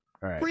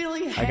 All right.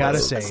 Really I gotta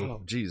say,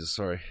 oh, Jesus,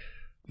 sorry.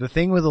 The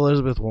thing with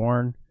Elizabeth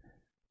Warren,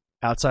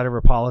 outside of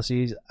her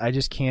policies, I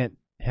just can't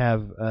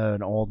have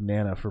an old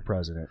Nana for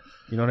president.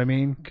 You know what I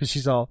mean?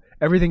 Because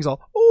everything's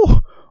all,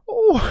 oh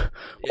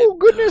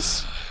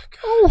goodness,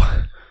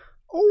 oh,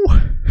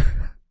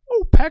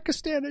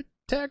 Pakistan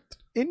attacked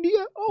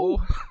India.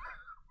 Oh,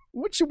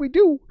 what should we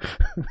do?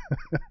 I'm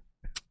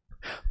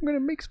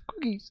gonna make some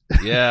cookies.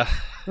 Yeah.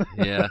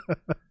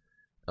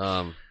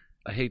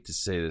 I hate to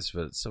say this,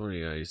 but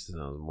somebody I used to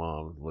know, the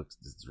mom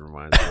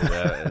reminds me of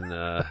that, and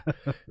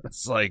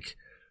it's like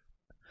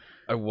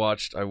I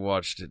watched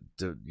it,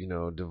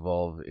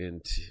 devolve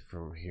into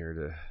from here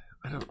to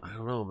I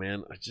don't know,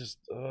 man. I just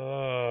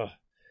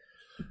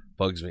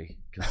bugs me.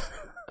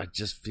 I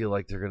just feel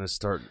like they're going to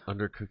start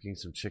undercooking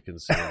some chicken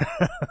soon.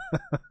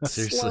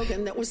 Seriously.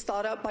 Slogan that was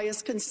thought up by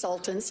his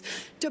consultants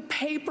to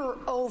paper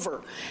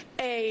over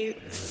a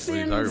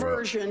thin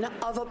version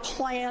of a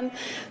plan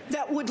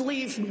that would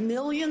leave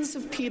millions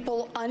of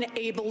people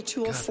unable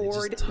to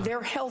afford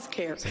their health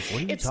care.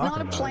 It's not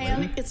a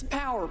plan, it's a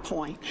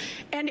PowerPoint.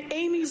 And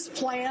Amy's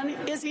plan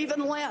is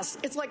even less.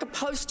 It's like a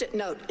Post-it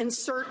note.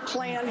 Insert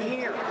plan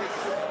here.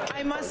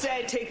 I must say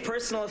I take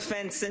personal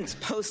offense since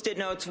Post-it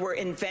notes were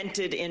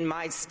invented in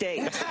my state.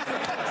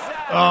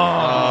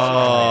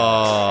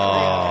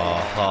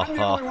 I'm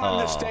the only one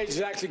on this stage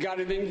that's actually got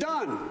anything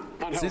done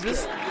on health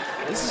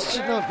care. This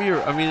should not be.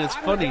 I mean, it's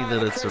funny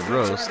that it's a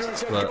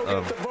roast, but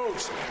the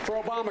votes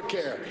for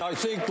Obamacare. I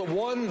think the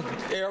one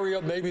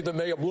area maybe the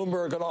Mayor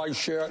Bloomberg and I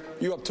share,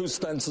 you have 2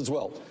 stints as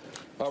well.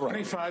 All right.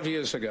 25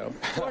 years ago.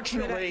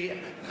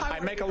 Fortunately, I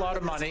make a lot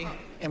of money,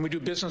 and we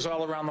do business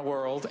all around the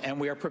world, and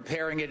we are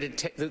preparing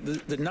it.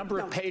 The number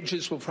of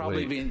pages will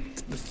probably be in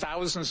the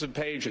thousands of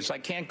pages. I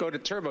can't go to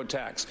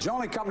TurboTax. The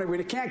only company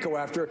we can't go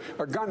after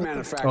are gun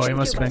manufacturers. Oh, he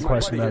must have been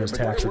questioning about his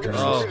tax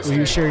returns. Will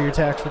you share your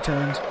tax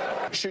returns?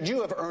 Should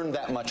you have earned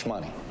that much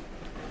money?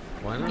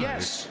 Why not?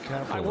 Yes,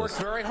 I worked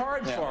very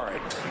hard for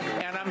it,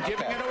 and I'm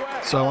giving it away.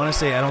 So I want to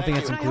say I don't think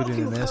it's included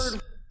in this.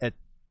 At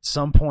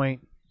some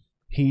point,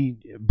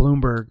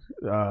 Bloomberg,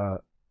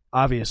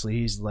 obviously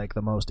he's like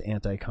the most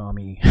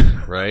anti-commie,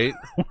 right?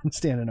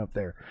 Standing up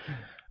there.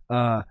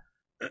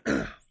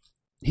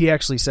 He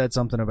actually said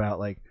something about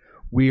like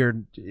we are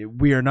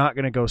not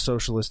going to go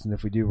socialist, and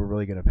if we do, we're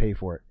really going to pay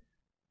for it.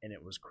 And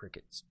it was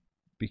crickets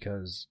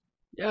because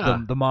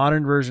the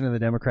modern version of the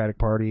Democratic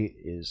Party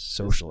is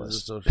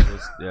socialist.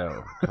 Socialist,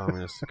 yeah,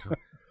 communist.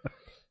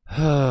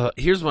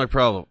 Here's my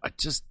problem.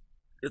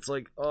 It's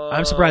like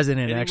I'm surprised they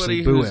didn't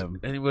actually boo him.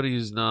 Anybody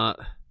who's not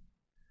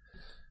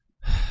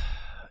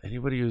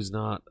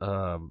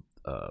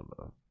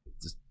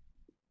just,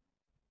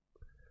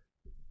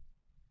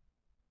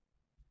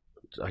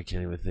 I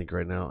can't even think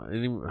right now.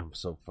 I'm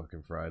so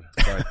fucking fried.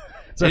 Sorry.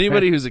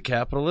 Anybody who's a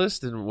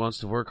capitalist and wants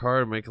to work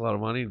hard and make a lot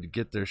of money to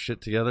get their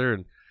shit together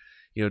and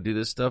do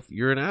this stuff,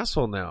 you're an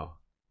asshole now.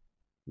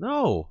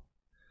 No.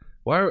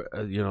 Why?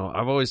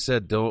 I've always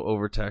said don't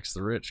overtax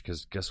the rich,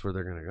 because guess where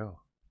they're going to go?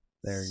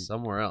 They're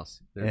somewhere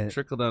else.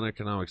 Trickle down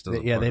economics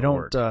doesn't. Yeah, they don't.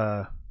 Work.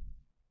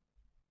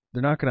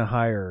 They're not going to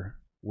hire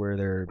where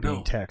they're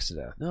being taxed to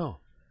death. No.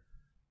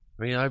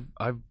 I mean,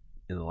 I've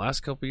in the last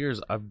couple of years,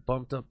 I've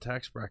bumped up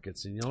tax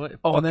brackets, and you know what?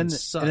 And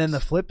then the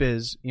flip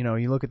is,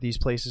 you look at these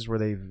places where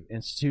they've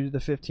instituted the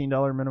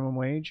 $15 minimum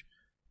wage,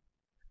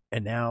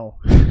 and now,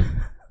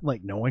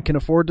 like, no one can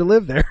afford to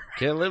live there.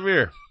 Can't live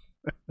here.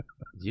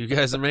 You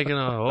guys are making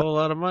a whole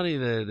lot of money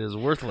that is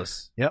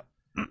worthless. Yep.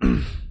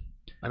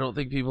 I don't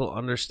think people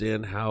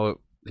understand how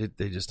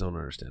they just don't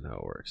understand how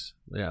it works.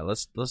 Yeah,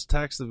 let's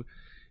tax them.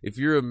 If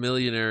you're a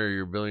millionaire or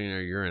you're a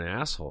billionaire, you're an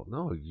asshole.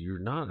 No, you're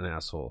not an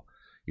asshole.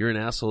 You're an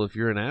asshole if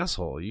you're an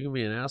asshole. You can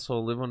be an asshole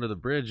and live under the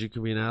bridge. You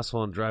can be an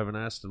asshole and drive an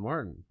Aston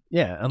Martin.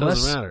 Yeah,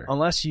 doesn't matter.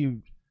 Unless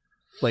you,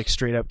 like,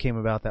 straight up came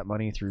about that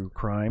money through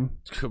crime.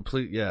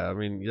 Yeah, I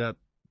mean,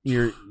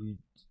 you're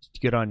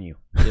good on you.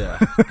 Yeah,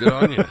 good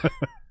on you.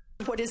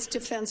 What his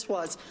defense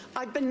was,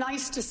 I've been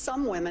nice to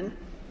some women.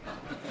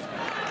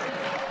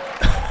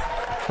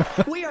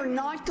 We are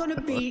not going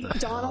to beat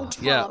Donald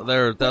Trump. Yeah,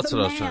 that's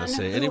what I was trying to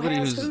say. Anybody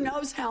who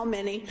knows how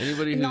many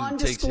who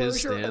takes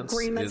his stance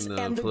agreements in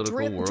the and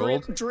political the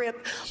world,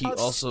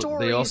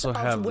 they also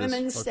have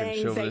women this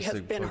saying they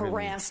have been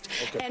harassed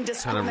and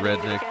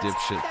discriminated kind of redneck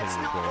dipshit thing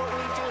going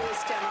on.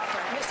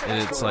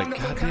 And it's like,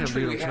 goddamn,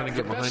 dude, I'm trying to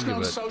get behind you,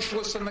 but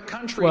socialist in the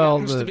country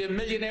happens to be a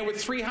millionaire with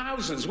 3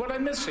 houses. What I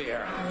miss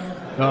here?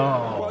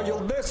 Well,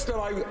 you'll miss that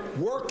I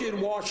work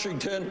in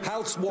Washington,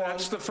 House 1.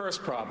 That's the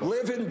first problem.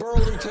 Live in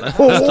Burlington,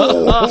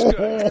 House 2.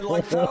 And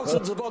like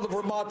thousands of other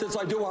Vermonters,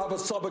 I do have a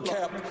summer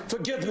camp.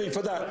 Forgive me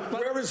for that.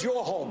 Where is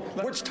your home?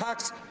 Which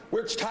tax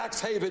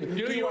haven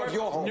do you have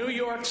your home? New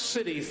York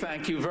City,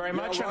 thank you very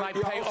much, and I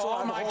pay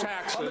all my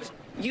taxes.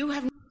 You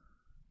have. All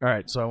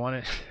right, so I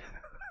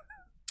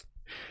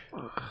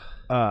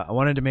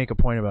wanted to make a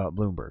point about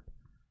Bloomberg.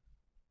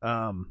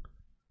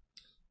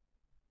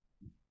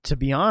 To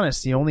be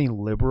honest, the only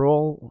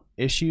liberal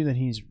issue that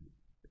he's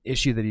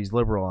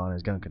liberal on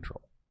is gun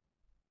control.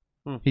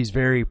 He's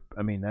very.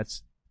 I mean,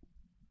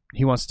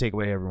 he wants to take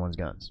away everyone's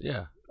guns.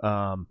 Yeah.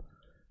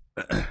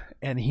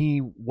 And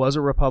he was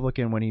a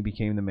Republican when he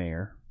became the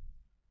mayor.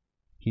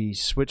 He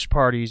switched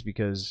parties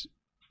because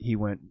he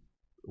went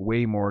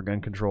way more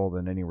gun control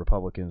than any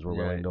Republicans were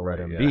willing to let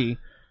him be.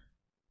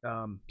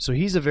 So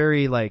he's a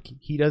very, like,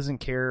 he doesn't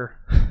care.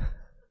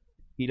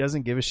 He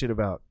doesn't give a shit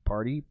about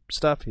party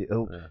stuff.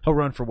 He'll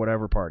run for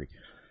whatever party.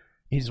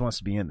 He just wants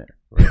to be in there.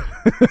 Right.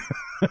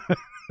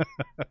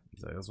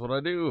 That's what I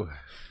do.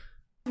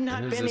 I've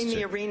not been in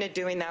the arena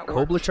doing that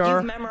work.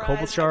 You've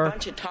memorized a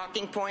bunch of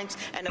talking points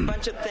and a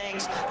bunch of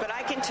things, but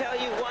I can tell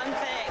you one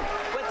thing.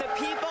 What the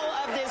people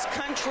of of this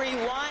country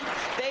want.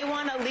 They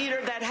want a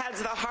leader that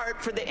has the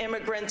heart for the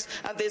immigrants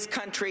of this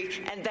country,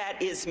 and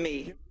that is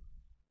me.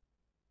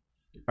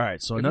 All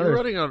right, so if you're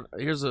running on,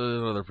 here's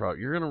another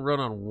problem. You're going to run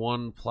on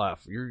one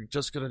platform. You're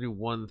just going to do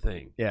one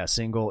thing. Yeah,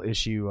 single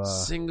issue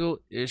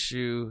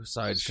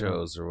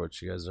sideshows are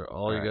what you guys are.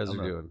 All you guys are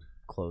doing.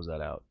 Close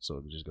that out so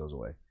it just goes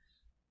away.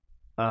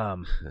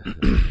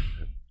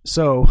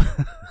 So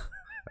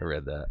I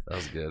read that. That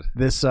was good.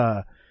 This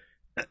I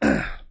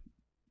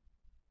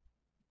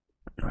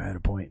had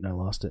a point and I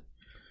lost it.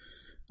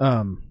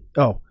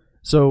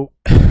 So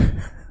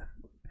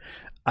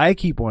I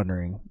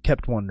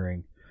kept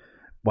wondering,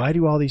 why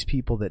do all these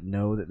people that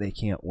know that they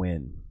can't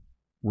win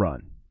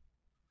run?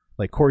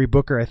 Like Cory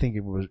Booker, I think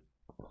it was,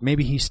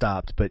 maybe he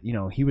stopped, but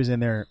he was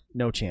in there,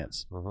 no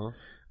chance.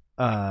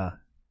 A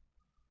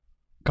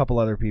couple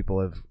other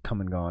people have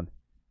come and gone.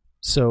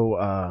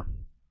 So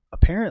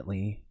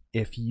apparently,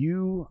 if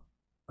you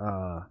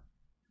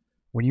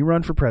when you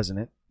run for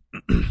president,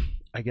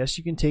 I guess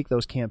you can take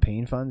those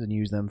campaign funds and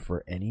use them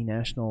for any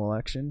national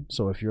election.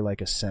 So if you're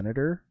like a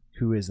senator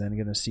who is then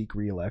going to seek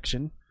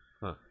re-election,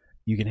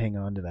 you can hang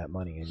on to that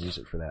money and use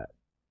it for that.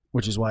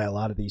 Which is why a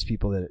lot of these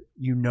people that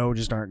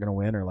just aren't going to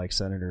win are like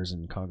senators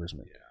and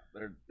congressmen.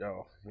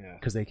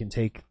 Because they can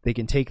take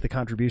the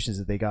contributions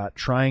that they got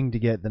trying to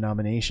get the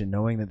nomination,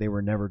 knowing that they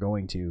were never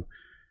going to,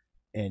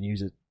 and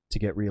use it to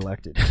get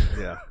reelected.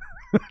 Yeah.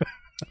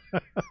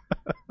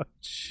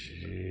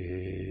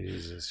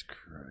 Jesus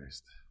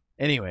Christ.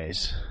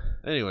 Anyways,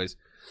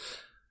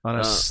 on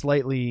a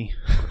slightly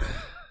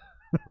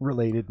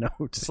related note,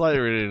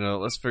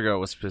 let's figure out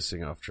what's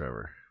pissing off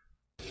Trevor.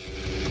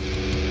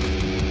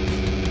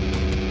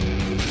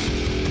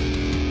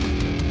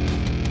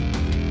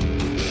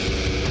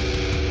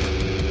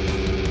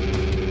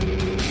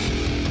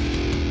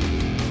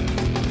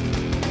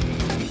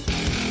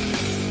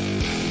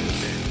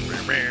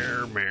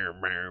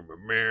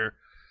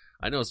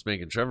 I know it's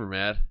making Trevor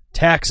mad.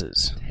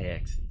 Taxes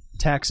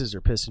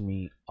are pissing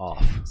me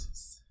off.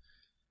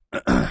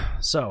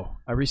 So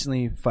I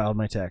recently filed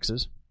my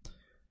taxes,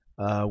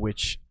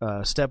 which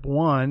step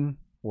one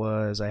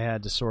was I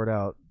had to sort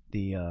out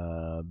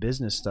the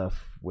business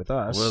stuff with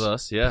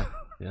us. Yeah,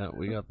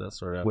 we got that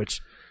sorted out.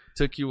 Which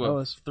took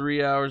you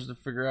 3 hours to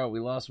figure out we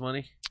lost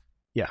money.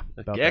 Yeah,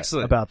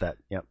 excellent. About that.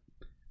 Yep.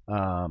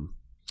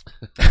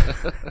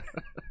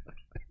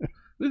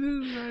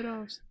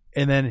 Write-offs.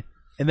 And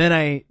then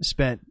I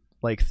spent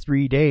like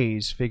 3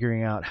 days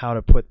figuring out how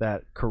to put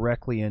that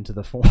correctly into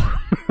the form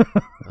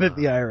that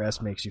the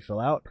IRS makes you fill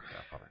out.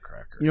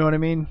 You know what I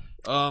mean?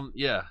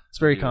 Yeah. It's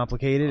very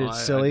complicated.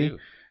 It's silly.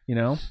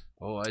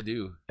 Oh, I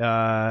do.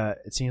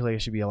 It seems like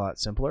it should be a lot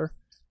simpler.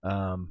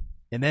 And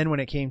then when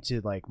it came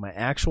to like my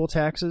actual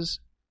taxes,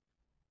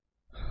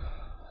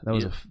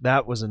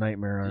 that was a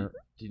nightmare.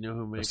 Do you know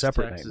who makes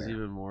taxes nightmare.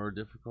 Even more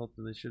difficult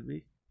than they should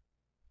be?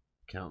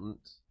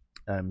 Accountants.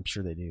 I'm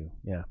sure they do.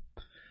 Yeah.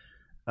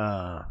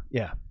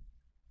 Yeah.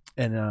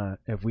 And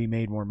if we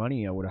made more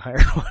money, I would have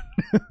hired one.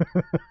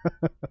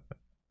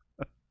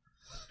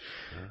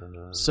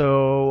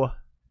 So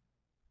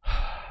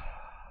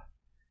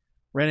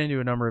ran into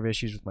a number of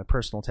issues with my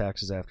personal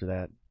taxes after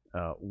that.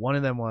 One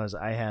of them was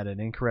I had an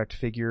incorrect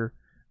figure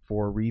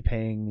for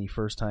repaying the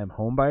first-time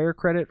homebuyer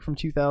credit from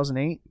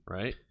 2008.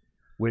 Right.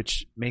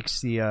 Which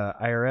makes the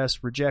IRS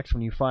reject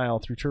when you file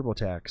through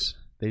TurboTax.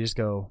 They just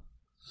go,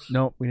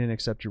 nope, we didn't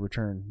accept your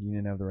return. You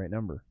didn't have the right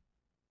number.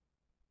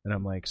 And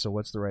I'm like, so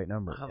what's the right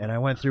number? And I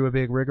went through a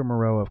big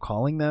rigmarole of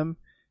calling them,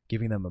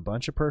 giving them a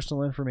bunch of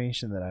personal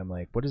information that I'm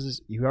like, what is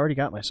this? You already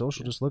got my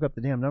social. Just look up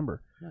the damn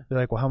number. Yeah. They're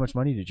like, well, how much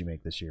money did you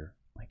make this year?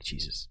 I'm like,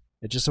 Jesus.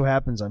 It just so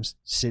happens I'm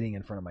sitting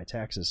in front of my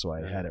taxes, so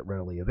I had it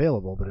readily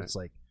available. But it's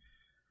like,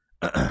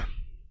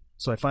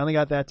 so I finally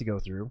got that to go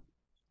through.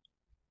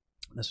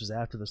 This was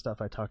after the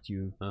stuff I talked to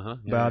you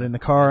about in the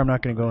car. I'm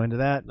not going to go into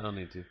that. No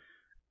need to.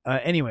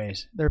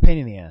 Anyways, they're a pain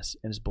in the ass,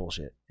 and it's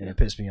bullshit, and it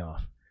pissed me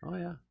off. Oh,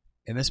 yeah.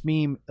 And this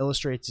meme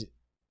illustrates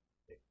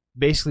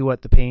basically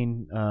what the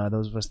pain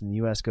those of us in the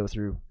U.S. go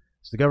through.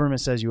 So the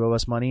government says you owe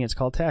us money. It's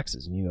called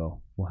taxes. And you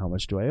go, well, how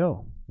much do I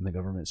owe? And the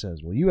government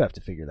says, well, you have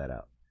to figure that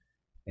out.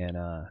 And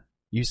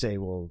you say,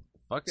 well,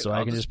 fuck it, so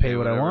I'll I can just pay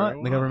what I want?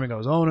 And the government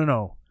goes, oh,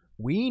 no.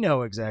 We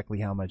know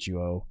exactly how much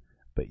you owe,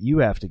 but you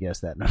have to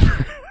guess that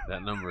number.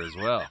 That number as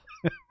well.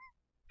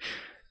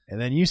 And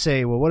then you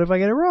say, well, what if I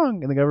get it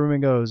wrong? And the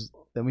government goes,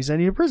 then we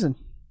send you to prison.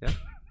 Yeah.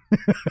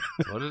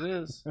 That's what it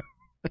is.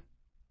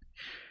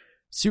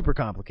 Super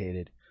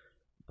complicated.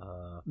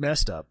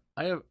 Messed up.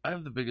 I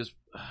have the biggest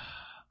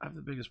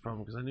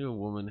problem because I knew a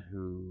woman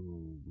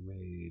who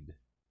made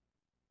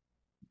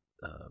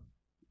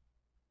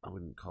I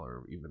wouldn't call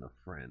her even a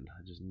friend.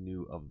 I just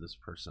knew of this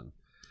person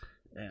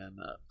and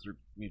through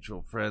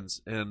mutual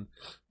friends, and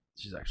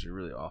she's actually a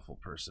really awful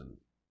person.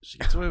 She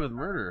gets away with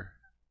murder.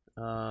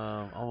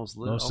 Almost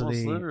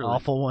literally.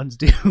 Awful ones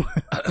do.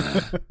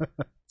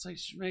 It's like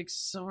she makes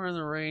somewhere in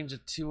the range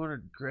of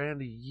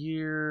 $200,000 a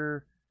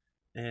year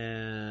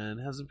and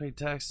hasn't paid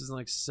taxes in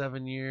like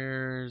 7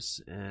 years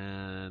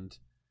and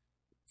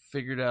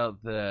figured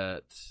out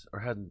that, or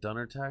hadn't done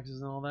her taxes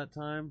in all that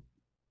time,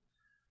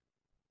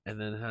 and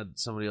then had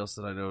somebody else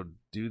that I know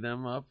do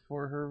them up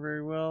for her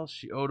very well.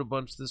 She owed a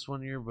bunch this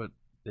one year, but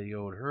they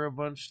owed her a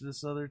bunch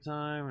this other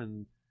time,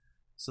 and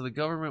so the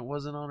government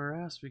wasn't on her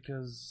ass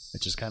because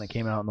it just kind of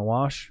came out in the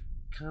wash.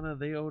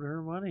 They owed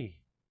her money.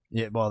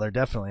 Yeah, well, they're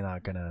definitely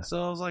not gonna.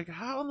 So I was like,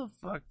 how in the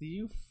fuck do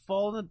you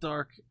fall in the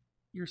dark?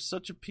 You're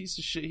such a piece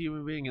of shit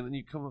human being, and then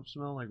you come up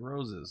smelling like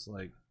roses,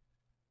 like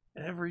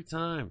every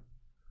time.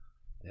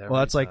 Well,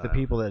 that's like the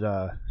people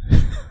that,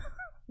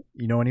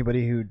 you know,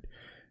 anybody who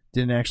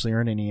didn't actually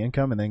earn any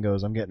income and then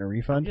goes, "I'm getting a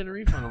refund."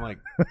 I'm like,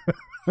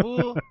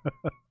 fool,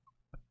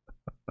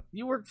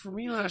 you worked for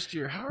me last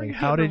year. How are you?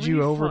 How did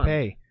you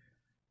overpay?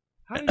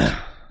 How did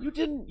you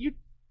didn't you?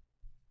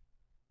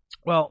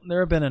 Well, there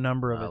have been a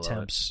number of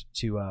attempts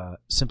to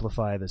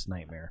simplify this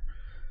nightmare.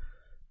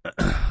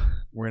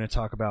 We're going to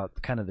talk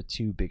about kind of the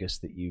two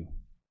biggest that you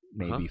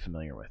may be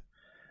familiar with.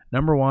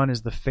 Number one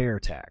is the fair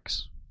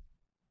tax.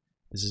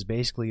 This is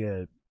basically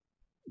a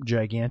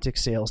gigantic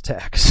sales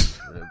tax.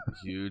 A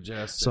huge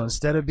ass. So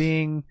instead of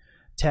being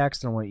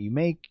taxed on what you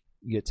make,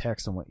 you get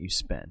taxed on what you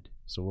spend.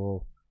 So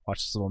we'll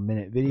watch this little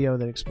minute video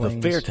that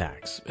explains. The fair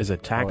tax is a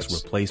tax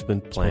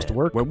replacement plan to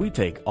work. where we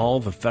take all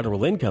the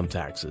federal income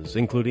taxes,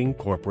 including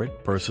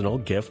corporate, personal,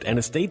 gift, and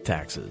estate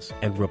taxes,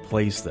 and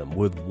replace them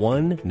with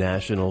one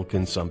national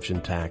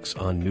consumption tax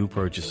on new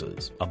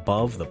purchases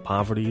above the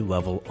poverty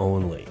level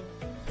only.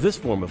 This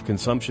form of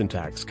consumption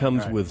tax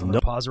comes with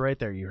no... Pause right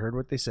there. You heard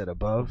what they said.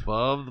 Above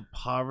the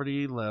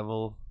poverty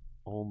level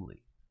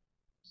only.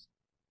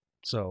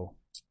 So,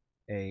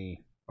 a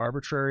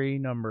arbitrary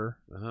number.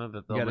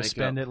 That you got to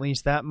spend at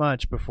least that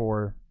much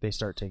before they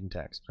start taking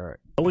tax. All right.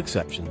 No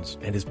exceptions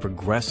and is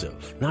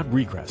progressive, not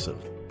regressive.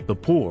 The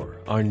poor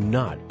are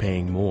not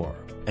paying more,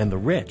 and the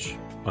rich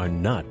are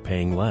not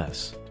paying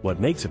less. What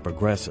makes it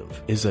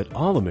progressive is that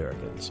all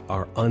Americans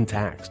are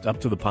untaxed up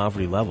to the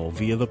poverty level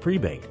via the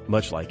prebate,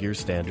 much like your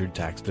standard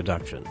tax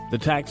deduction. The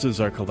taxes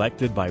are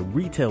collected by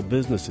retail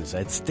businesses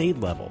at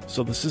state level,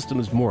 so the system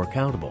is more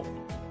accountable.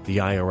 The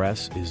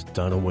IRS is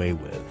done away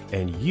with,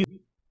 and you...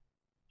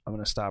 I'm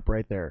going to stop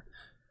right there.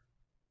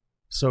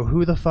 So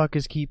who the fuck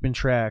is keeping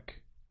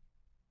track?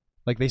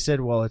 Like they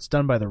said, well, it's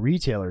done by the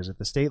retailers at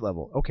the state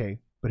level. Okay,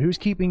 but who's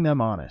keeping them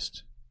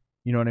honest?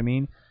 You know what I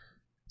mean?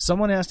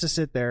 Someone has to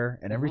sit there,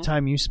 and every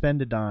time you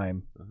spend a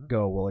dime,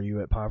 go, well, are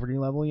you at poverty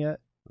level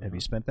yet? Have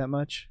you spent that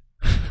much?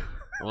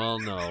 Well,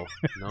 no.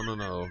 How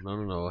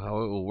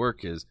it will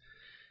work is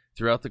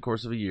throughout the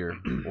course of a year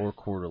or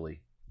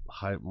quarterly,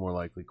 more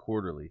likely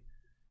quarterly,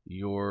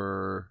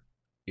 your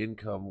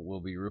income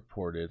will be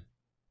reported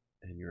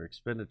and your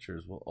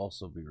expenditures will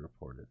also be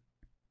reported.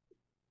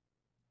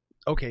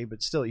 Okay,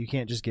 but still, you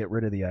can't just get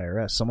rid of the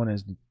IRS. Someone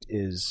has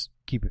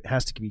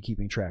to be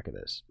keeping track of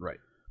this. Right.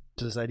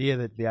 So this idea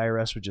that the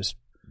IRS would just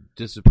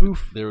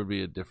poof, there would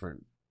be a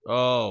different.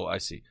 Oh, I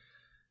see.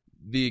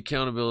 The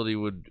accountability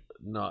would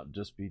not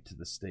just be to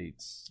the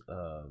state's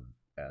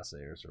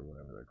assayers or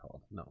whatever they're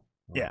called. No.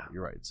 Yeah,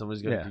 you're right.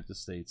 Somebody's got to keep the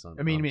states on.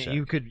 I mean, check.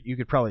 you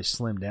could probably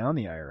slim down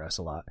the IRS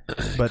a lot,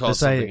 but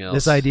this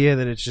idea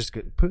that it's just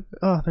good.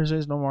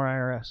 There's no more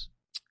IRS.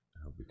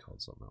 I hope we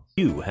called something else.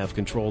 You have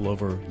control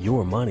over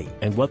your money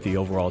and what the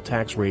overall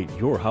tax rate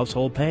your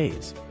household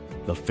pays.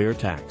 The fair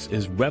tax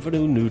is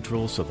revenue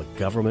neutral, so the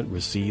government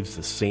receives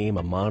the same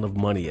amount of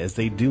money as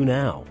they do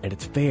now, and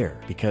it's fair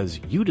because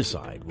you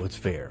decide what's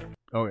fair.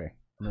 Okay,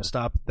 I'm gonna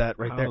stop that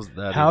right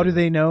there. How do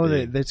they know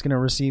that it's going to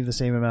receive the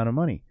same amount of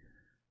money?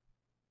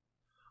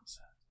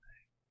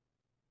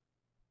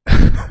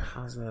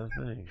 How's that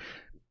a thing?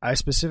 I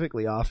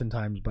specifically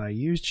oftentimes buy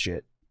used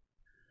shit,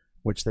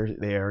 which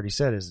they already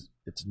said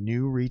it's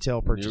new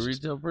retail purchases. New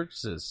retail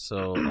purchases.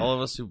 So all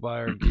of us who buy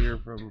our gear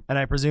from... And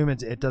I presume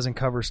it doesn't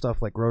cover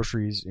stuff like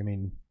groceries. I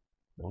mean...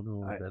 Oh,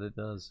 no, I bet it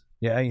does.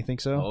 Yeah, you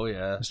think so? Oh,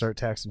 yeah. Start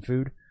taxing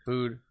food?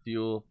 Food,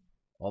 fuel,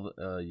 all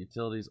the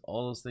utilities,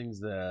 all those things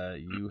that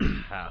you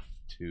have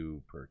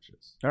to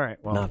purchase. All right,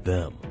 well... Not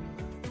them.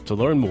 To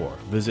learn more,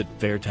 visit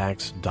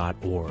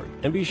fairtax.org.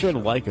 And be sure to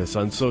like us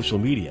on social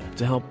media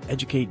to help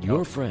educate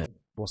your friends.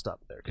 We'll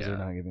stop there because they're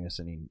not giving us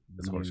any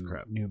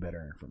new,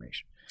 better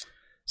information.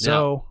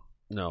 So...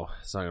 No,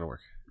 it's not going to work.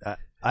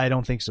 I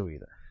don't think so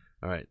either.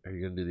 All right. Are you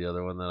going to do the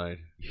other one that I...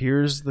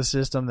 Here's the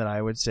system that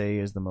I would say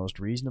is the most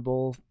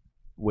reasonable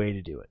way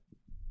to do it.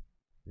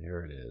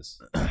 Here it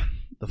is.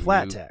 The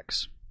flat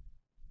tax.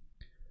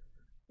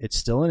 It's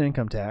still an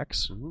income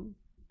tax,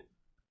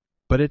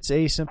 but it's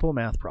a simple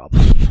math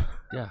problem.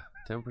 Yeah,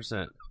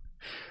 10%.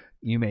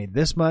 You made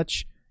this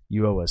much,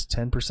 you owe us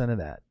 10% of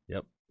that.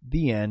 Yep.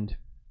 The end.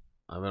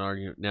 I'm going to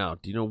argue. Now,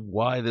 do you know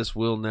why this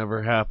will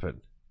never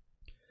happen?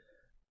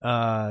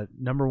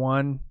 Number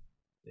one,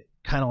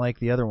 kind of like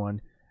the other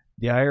one,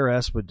 the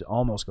IRS would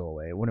almost go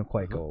away. It wouldn't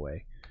quite go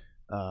away.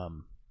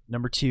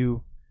 Number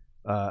two,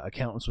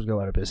 accountants would go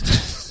out of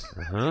business.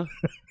 And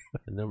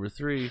number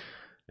three,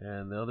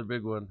 and the other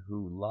big one,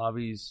 who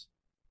lobbies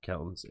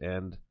accountants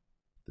and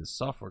the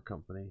software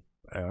company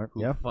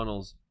who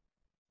funnels,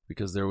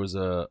 because there was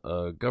a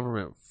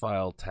government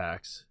file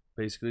tax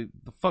Basically,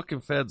 the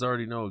fucking feds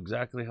already know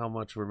exactly how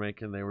much we're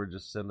making. They were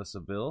just send us a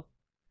bill.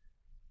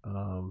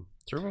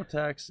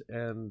 TurboTax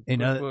and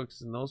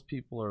QuickBooks and those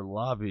people are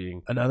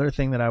lobbying. Another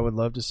thing that I would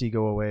love to see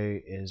go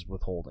away is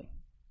withholding.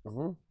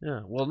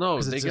 Yeah. Well,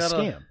 no, they got a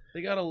scam.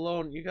 They got to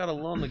loan. You got to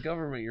loan the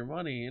government your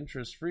money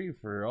interest free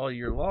for all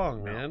year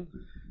long, man.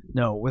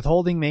 No,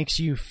 withholding makes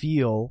you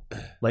feel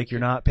like you're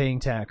not paying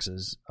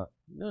taxes.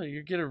 No,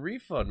 you get a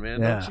refund,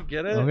 man. Yeah. Don't you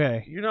get it?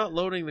 Okay. You're not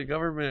loaning the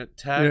government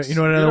tax. You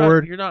know what another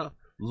word? You're not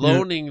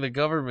loaning the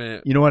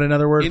government. You know what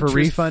another word for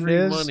refund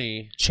is?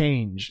 Money.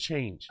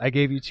 Change. I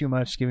gave you too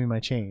much. Give me my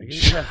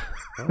change.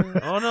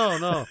 Oh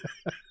no.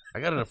 I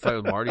got in a fight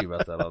with Marty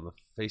about that on the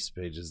face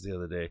pages the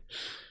other day.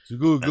 So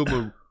go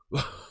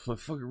my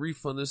fucking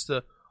refund. This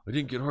stuff. I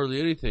didn't get hardly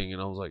anything,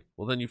 and I was like,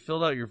 well, then you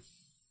filled out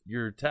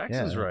your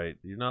taxes right.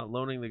 You're not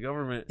loaning the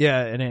government.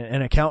 Yeah, and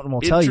an accountant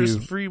will tell you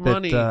interest-free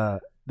money.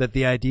 That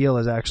the ideal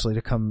is actually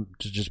to come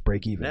to just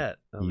break even. Net.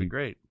 That'll be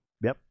great.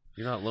 Yep.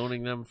 You're not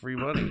loaning them free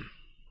money.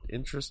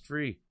 Interest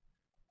free.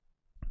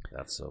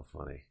 That's so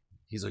funny.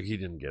 He's like, he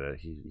didn't get it.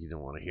 He didn't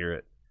want to hear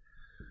it.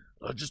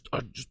 I just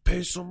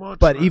pay so much.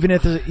 But even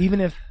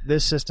if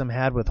this system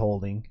had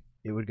withholding,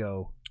 it would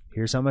go,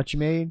 here's how much you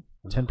made,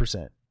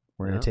 10%.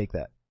 We're going to take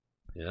that.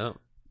 Yeah.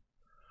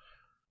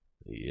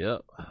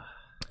 Yep.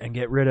 And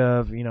get rid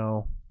of,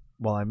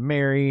 well, I'm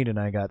married and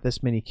I got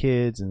this many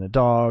kids and a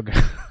dog.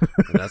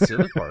 And that's the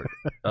other part.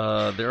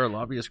 There are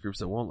lobbyist groups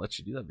that won't let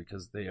you do that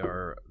because they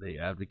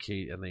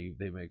advocate and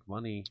they make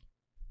money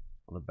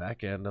on the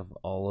back end of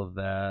all of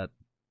that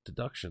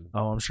deduction.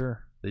 Oh, I'm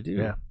sure they do.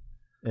 Yeah,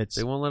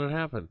 they won't let it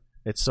happen.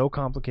 It's so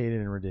complicated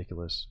and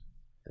ridiculous.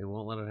 They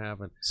won't let it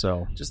happen.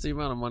 So just the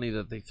amount of money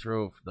that they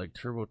throw, like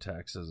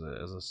TurboTax as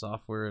a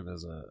software and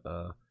as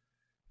a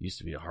used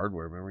to be a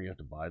hardware. Remember, you have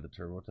to buy the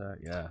TurboTax.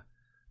 Yeah.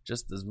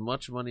 Just as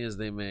much money as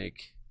they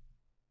make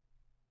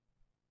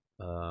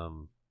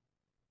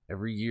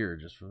every year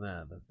just from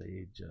that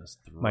they just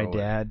throw. My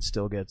dad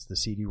still gets the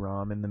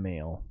CD-ROM in the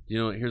mail.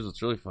 Here's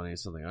what's really funny.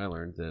 It's something I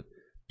learned, that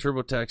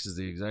TurboTax is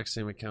the exact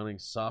same accounting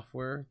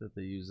software that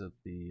they use at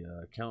the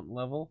accountant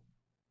level.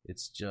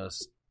 It's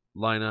just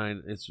line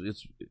item. It's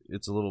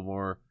a little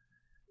more,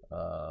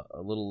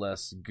 a little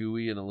less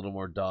gooey and a little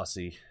more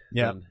DOSy.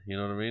 Yeah. You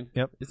know what I mean?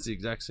 Yep. It's the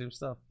exact same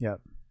stuff. Yep.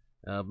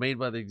 Made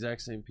by the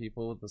exact same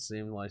people with the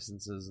same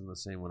licenses and the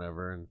same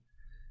whatever. And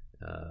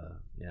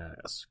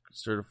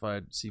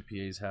certified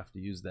CPAs have to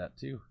use that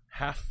too.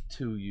 Have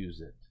to use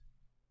it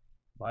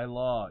by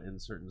law in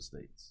certain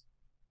states.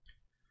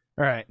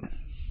 All right.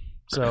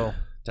 So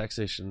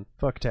taxation.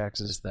 Fuck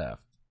taxes. Is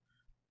theft.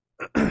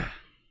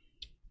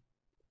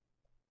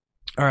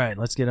 All right,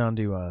 let's get on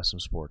to some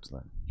sports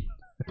then.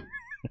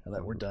 Now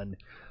that we're done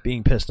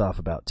being pissed off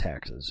about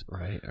taxes.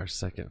 Right, our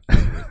second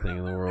favorite thing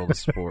in the world of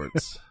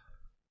sports.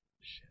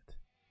 Shit.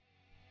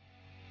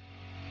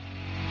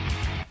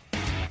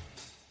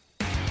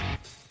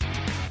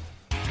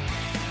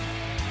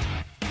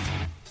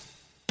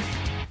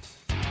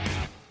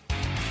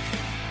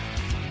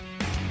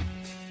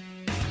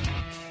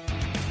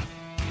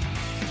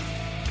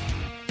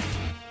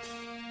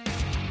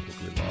 I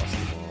think we lost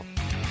the ball.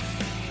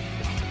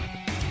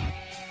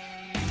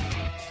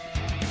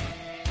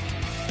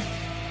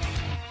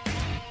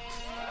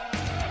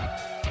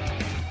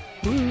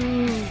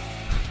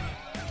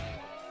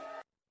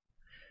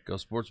 Go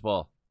sports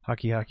ball.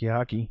 Hockey, hockey,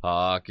 hockey.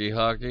 Hockey,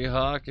 hockey,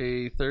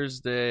 hockey.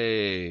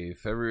 Thursday,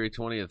 February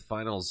 20th,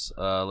 finals.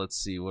 Let's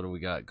see, what do we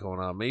got going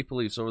on? Maple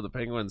Leafs over the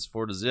Penguins,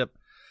 4-0.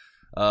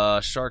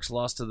 Sharks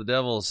lost to the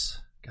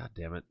Devils. God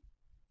damn it.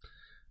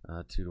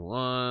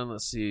 2-1.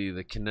 Let's see,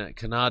 the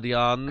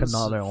Canadiens,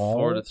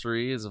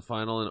 4-3 is a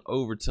final in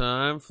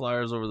overtime.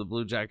 Flyers over the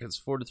Blue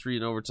Jackets, 4-3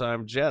 in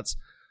overtime. Jets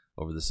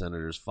over the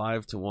Senators,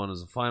 5-1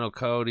 is the final.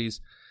 Coyotes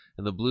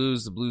and the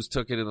Blues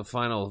took it in the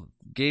final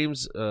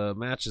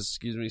matches,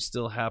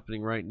 still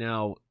happening right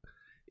now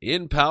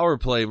in power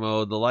play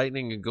mode. The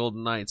Lightning and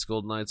Golden Knights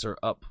are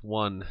up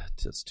 1.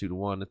 It's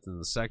 2-1. It's in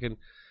the second.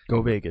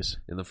 Go Vegas.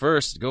 In the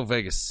first, go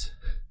Vegas.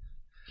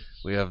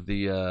 We have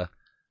the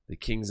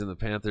Kings and the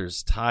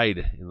Panthers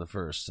tied in the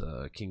first.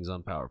 Kings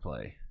on power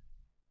play.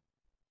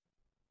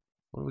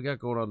 What do we got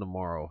going on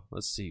tomorrow?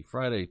 Let's see.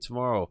 Friday,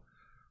 tomorrow.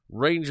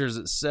 Rangers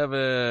at 7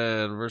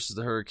 versus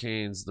the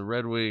Hurricanes. The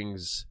Red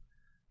Wings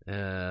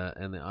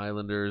and the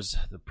Islanders,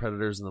 the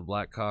Predators and the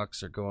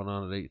Blackhawks are going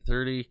on at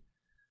 8:30.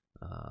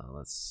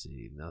 Let's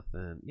see,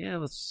 nothing. Yeah,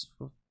 let's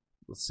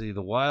see,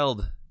 the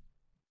Wild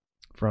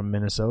from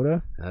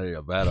Minnesota. There you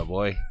go, bad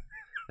boy.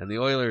 And the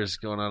Oilers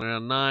going on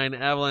around 9.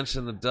 Avalanche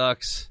and the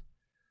Ducks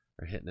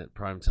are hitting it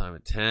prime time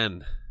at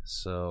 10.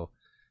 So,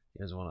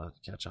 you guys want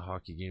to catch a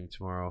hockey game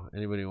tomorrow?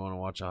 Anybody want to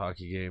watch a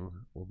hockey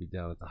game? We'll be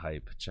down at the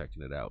Hype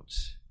checking it out.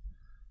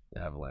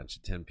 The Avalanche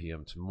at 10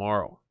 p.m.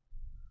 tomorrow.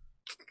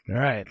 All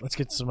right, let's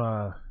get some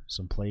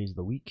plays of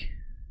the week.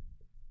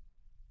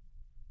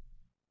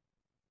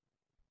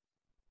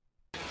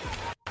 Or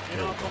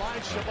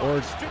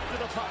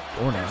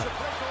not.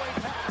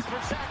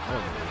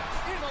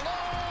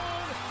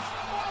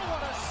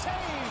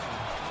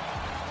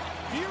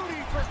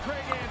 Beauty for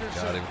Craig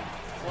Anderson. Got him.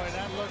 Boy,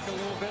 that looked a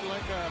little bit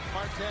like a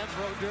Martin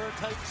Brodeur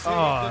type save.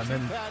 Oh, and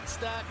then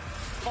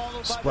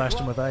splashed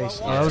him with ice.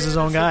 Oh, that was his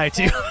own guy,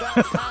 too.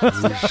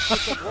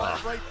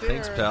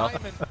 Thanks, pal.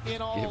 Gave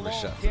him a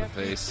shot to the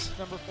face.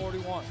 Number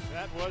 41.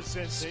 That was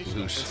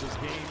sensational. Sploosh. This is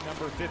game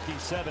number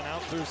 57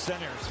 out through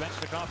center.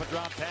 Svechnikov a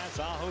drop pass.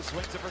 Aho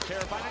swings it for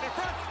Carolina in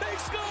front. They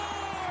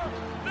score!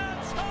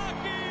 That's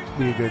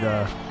hockey! Be a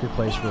good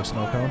place for a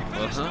snow cone.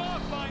 Finished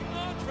off by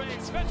Andrei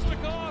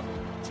Svechnikov.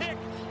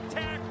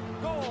 Tick-tack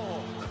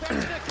goal.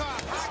 Svechnikov.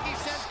 Hockey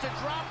says to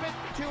drop it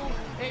to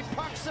a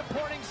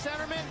puck-supporting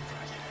centerman.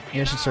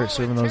 You should start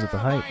serving those at the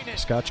height.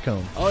 Scotch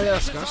cone. Oh, yeah,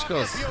 Scotch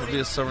cones. It'll be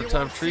a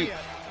summertime treat.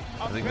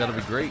 I think that'll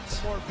be great.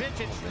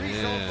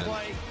 Man.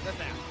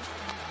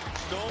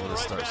 I'm going to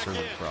start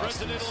serving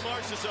Frosties.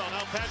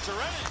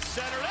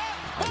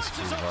 Ice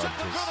cream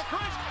vodkas.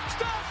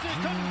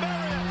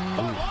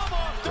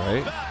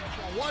 Right?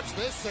 Watch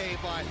this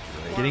save by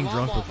Getting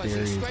drunk with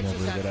dairy is never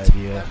a good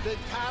idea.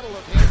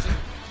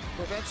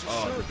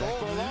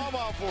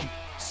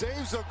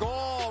 Saves a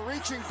goal,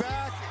 reaching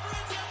back.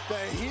 The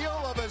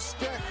heel of his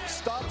stick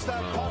stops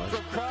that puck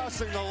from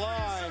crossing the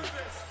line.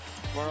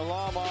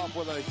 Varlamov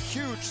with a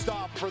huge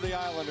stop for the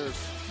Islanders.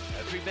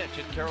 As we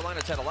mentioned,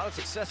 Carolina's had a lot of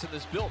success in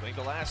this building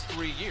the last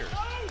 3 years.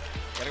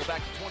 Got to go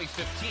back to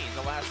 2015,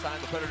 the last time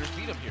the Predators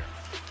beat them here.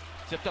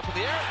 Tipped up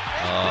in the air.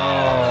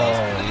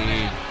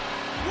 Clean.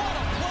 What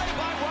a play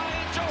by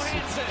Ryan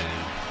Johansson.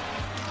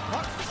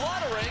 Puck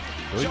fluttering.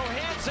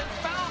 Johansson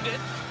found it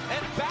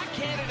and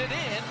backhanded it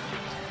in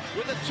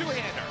with a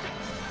two-hander.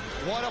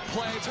 What a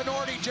play.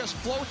 Tenorti just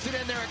floats it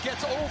in there. It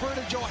gets over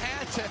to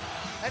Johansson,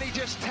 and he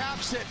just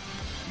taps it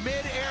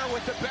mid-air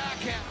with the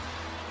backhand.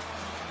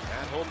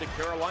 And home to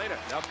Carolina.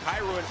 Now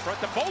Cairo in front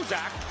to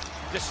Bozak.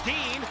 To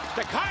Steen.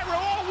 To Cairo.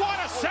 Oh, what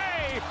a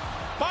save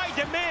by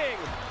Deming.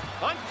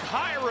 On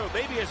Cairo.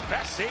 Maybe his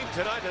best save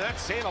tonight, and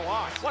that's saying a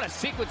lot. What a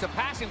sequence of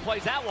passing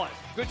plays that was.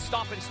 Good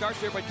stop and start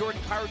there by Jordan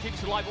Cairo,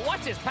 keeps it alive. But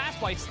watch this pass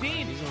by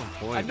Steen.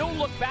 A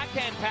no-look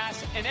backhand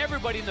pass, and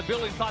everybody in the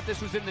building thought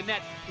this was in the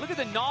net. Look at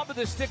the knob of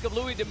the stick of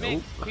Louis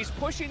Domingue. He's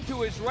pushing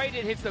to his right.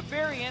 It hits the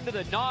very end of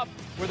the knob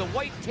where the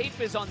white tape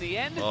is on the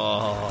end.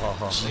 Oh,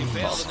 they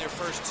failed in their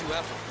first two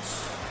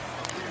efforts.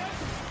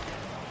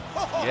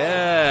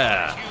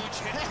 Yeah.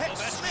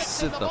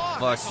 Sit the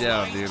fuck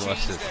down, dude.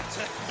 Watch this.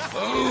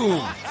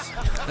 Boom.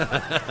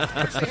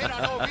 There's a hit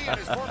on OB and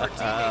his former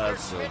teammate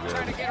so Smith good.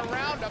 trying to get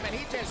around him, and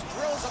he just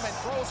drills him and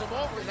throws him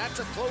over, and that's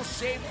a close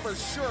save for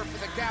sure for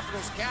the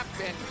Capitals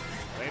captain.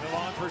 Played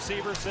along for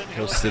Severson.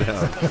 Go sit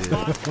down, dude.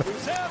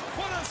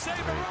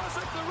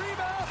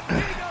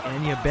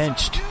 And you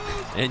benched.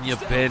 And you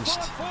benched.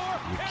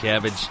 You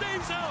cabbage.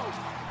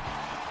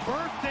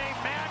 Birthday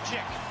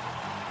magic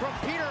from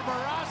Peter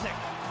Mrazek.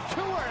 2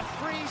 or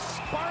 3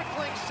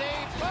 sparkling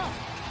saves. Oh.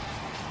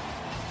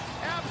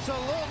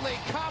 Absolutely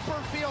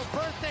Copperfield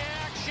birthday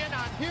action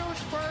on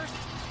Hughes first,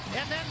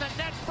 and then the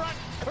net front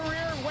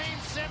career Wayne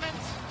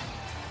Simmons,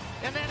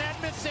 and then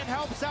Edmondson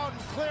helps out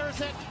and clears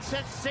it.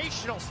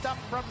 Sensational stuff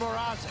from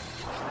Mrazek.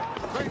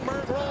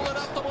 Greenberg rolling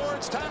up the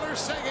boards. Tyler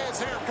Seguin is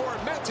there for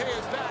it. Mete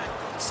is back.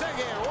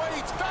 Seguin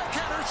waits.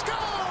 Backhander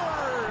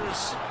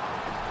scores!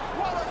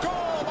 What a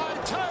goal by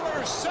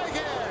Tyler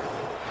Seguin!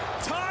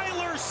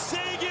 Tyler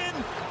Seguin,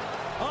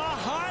 a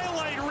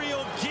highlight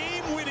reel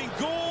game-winning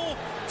goal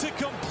to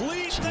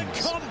complete the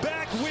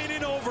comeback win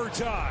in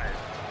overtime.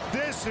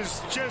 This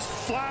is just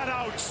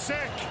flat-out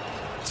sick.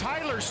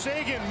 Tyler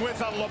Seguin with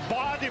a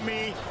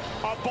lobotomy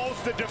of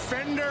both the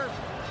defender,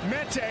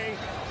 Mete,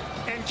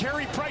 and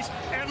Carey Price.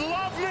 And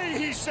love me,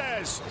 he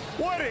says.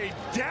 What a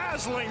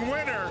dazzling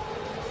winner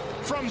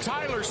from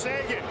Tyler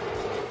Seguin.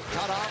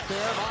 Cut off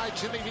there by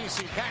Jimmy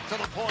Vesey. Back to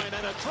the point,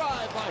 and a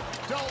drive by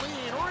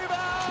Dahlin.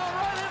 Rebound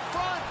right in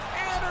front.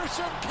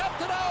 Anderson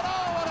kept it out.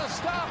 Oh, what a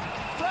stop.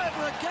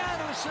 Frederick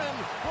Anderson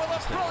with a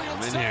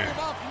brilliant save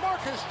off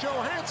Marcus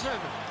Johansson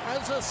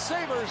as the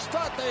Sabres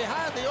thought they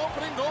had the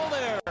opening goal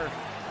there.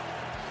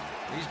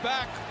 He's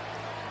back.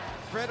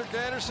 Frederick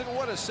Anderson,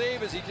 what a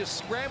save as he just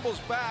scrambles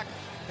back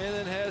and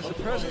then has the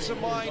presence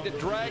of mind to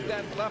drag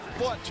that left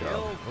foot.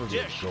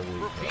 Dish for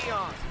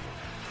Peon.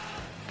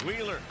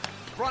 Wheeler,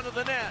 front of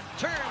the net,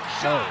 turn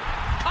shot.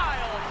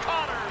 Kyle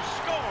Connor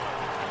scores.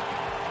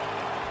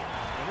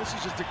 And this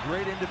is just a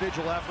great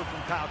individual effort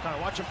from Kyle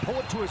Connor. Watch him pull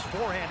it to his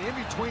forehand in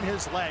between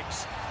his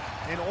legs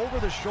and over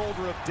the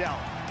shoulder of Dell.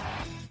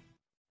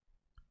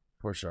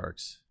 Poor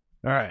Sharks.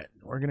 All right,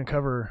 we're going to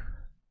cover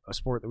a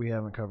sport that we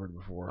haven't covered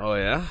before. Oh,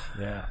 yeah?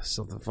 Yeah.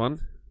 Something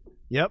fun?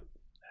 Yep.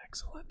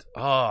 Excellent.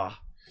 Oh.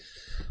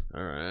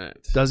 All right.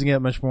 Doesn't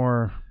get much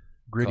more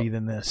gritty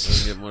than this.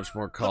 Doesn't get much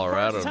more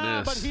Colorado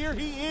than this. But here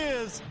he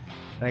is.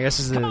 I guess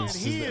this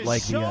is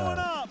like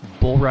the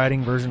bull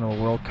riding version of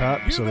the World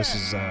Cup. So this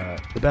is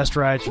the best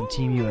rides from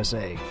Team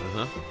USA.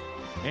 Uh-huh.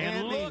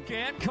 And look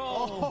at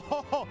Cole.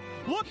 Oh,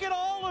 look Look at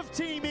all of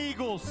Team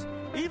Eagles.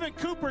 Even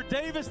Cooper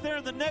Davis there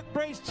in the neck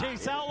brace,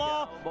 Chase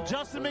Outlaw,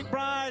 Justin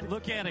McBride.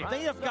 Look at him.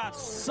 They have got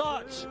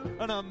such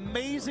an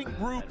amazing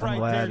group right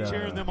there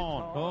cheering them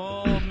on.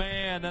 Oh,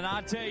 man, and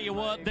I tell you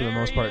what, there For the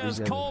most part, is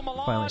these guys Cole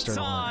have finally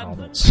started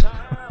Melanson.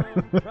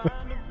 wearing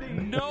helmets.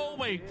 No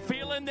way,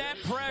 feeling that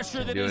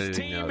pressure that his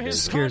team It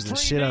has scares the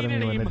shit out of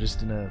me when they're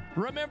just in a...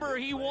 Remember,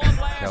 he won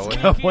last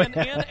weekend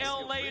in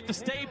L.A. at the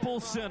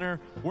Staples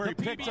Center, where he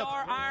picked up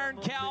Iron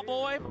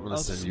Cowboy. A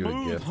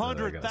smooth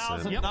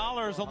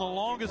 $100,000 on the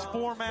longest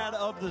format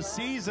of the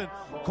season.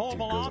 Cole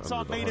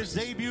Melanson made his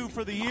debut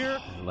for the year,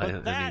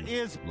 but that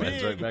is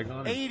big.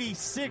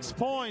 86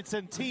 points,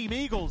 and Team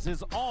Eagles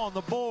is on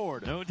the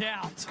board. No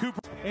doubt.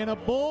 Cooper. And a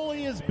bull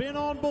he has been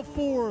on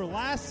before.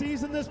 Last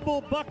season, this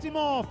bull bucked him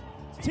off.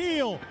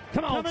 Teal,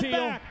 come on, coming Teal.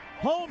 back.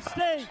 Home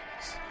state,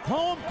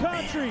 home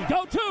country.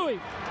 Go to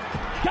him.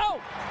 Go.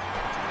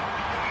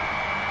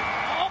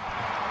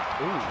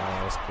 Ooh,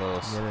 that was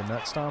close. Yeah, the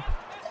nut stomp.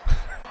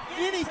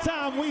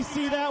 Anytime we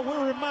see that,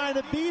 we're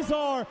reminded these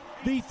are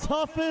the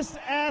toughest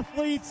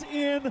athletes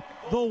in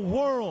the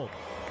world.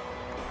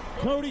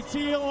 Cody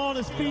Teal on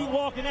his feet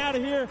walking out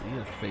of here.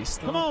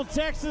 Come on,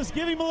 Texas,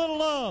 give him a little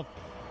love.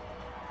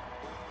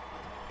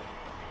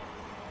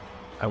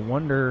 I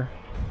wonder...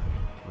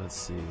 Let's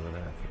see what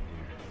happened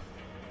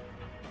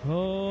here.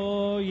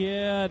 Oh,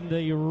 yeah,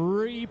 the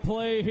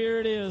replay. Here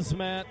it is,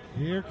 Matt.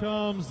 Here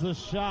comes the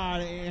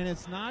shot, and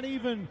it's not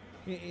even,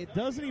 it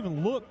doesn't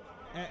even look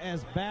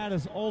as bad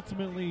as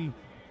ultimately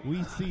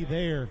we see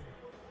there.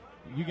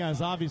 You guys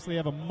obviously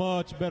have a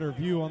much better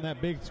view on that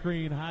big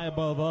screen high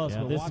above us.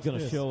 Yeah, but this is going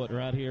to show it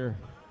right here.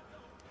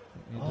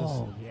 It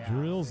just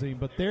drills him.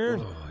 But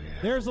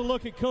there's a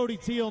look at Cody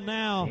Teal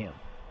now. Damn.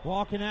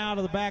 Walking out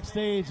of the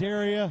backstage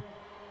area.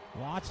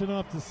 Watching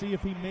up to see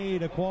if he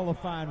made a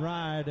qualifying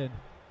ride, and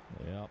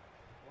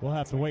we'll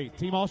have to wait.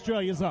 Team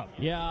Australia's up.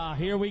 Yeah,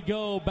 here we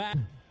go. Back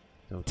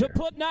to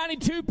put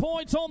 92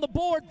 points on the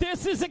board.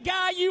 This is a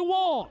guy you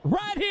want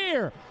right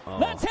here.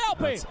 Let's help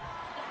him.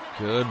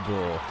 Good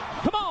bull.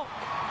 Come on.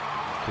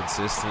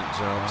 Consistent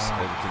jumps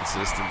and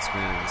consistent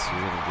spins.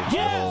 You're going to get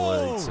your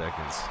whole 8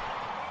 seconds.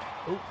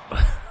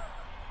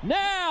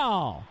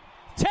 Now,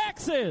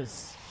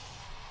 Texas.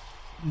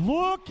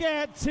 Look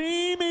at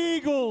Team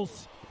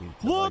Eagles.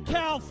 Look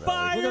how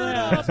fired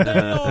up they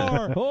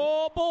are.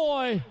 Oh,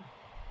 boy.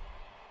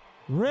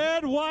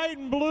 Red, white,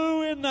 and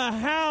blue in the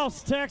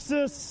house,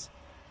 Texas.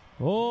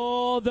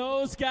 Oh,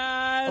 those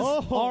guys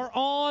are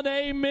on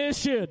a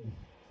mission.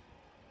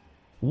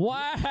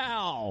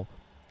 Wow.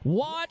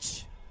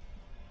 Watch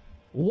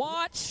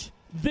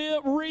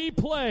the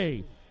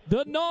replay.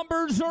 The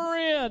numbers are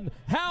in.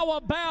 How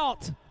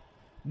about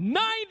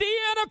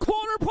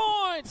 90.25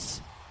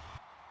 points?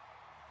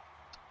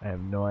 I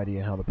have no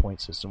idea how the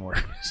point system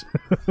works.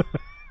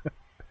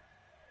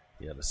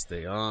 You got to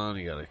stay on.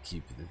 You got to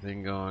keep the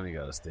thing going. You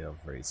got to stay on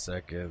for 8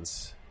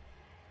 seconds.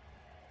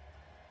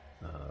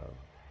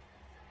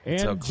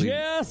 And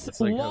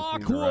Jess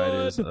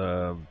Lockwood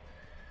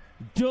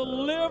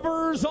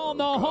delivers on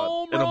the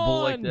home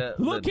run.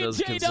 Look at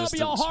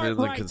J.W. Hart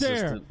right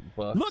there.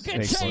 Look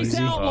at Chase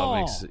Outlaw.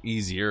 It makes it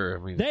easier.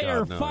 I mean, they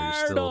are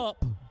fired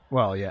up.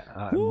 Well, yeah,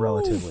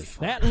 relatively.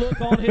 That look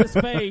on his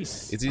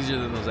face. It's easier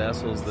than those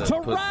assholes that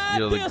put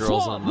the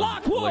girls on the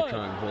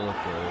electronic pole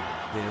at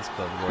the dance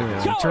club.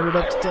 Yeah, turn it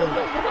up to 10.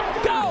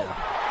 Go!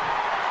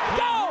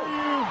 Go!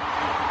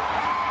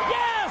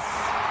 Yes!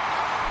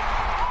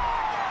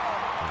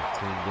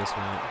 Clean this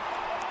one.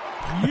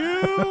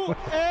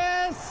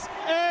 USA!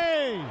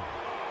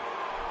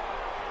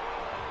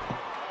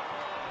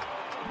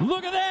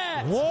 Look at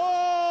that!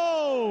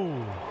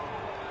 Whoa!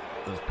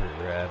 That's pretty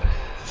rad.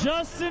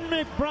 Justin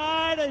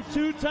McBride, a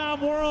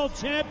two-time world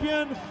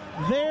champion,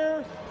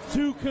 there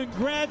to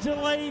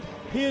congratulate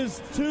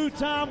his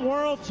two-time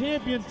world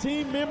champion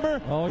team member.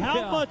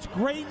 How much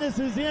greatness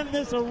is in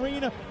this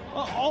arena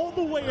all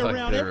the way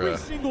around, every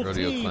single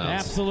team. Clowns.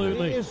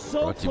 Absolutely. It is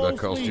so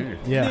closely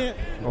knit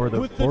or the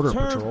with Border the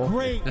term Patrol.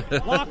 Great.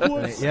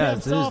 Lockwood yeah, it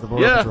is steps the up.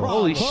 Border Patrol.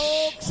 Holy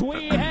Folks,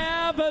 we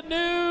have a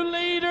new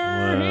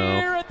leader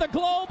here at the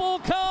Global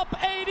Cup,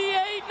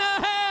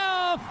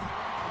 88.5.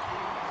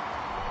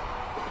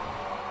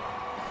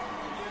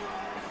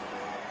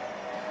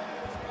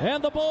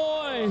 And the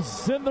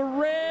boys in the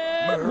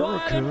red,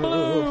 white, and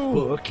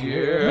blue. Fuck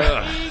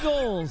yeah.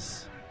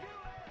 Eagles.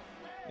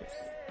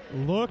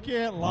 Look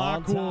at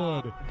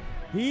Lockwood.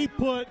 He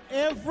put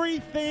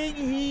everything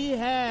he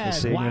had.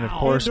 This segment, of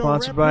course,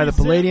 sponsored by the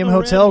Palladium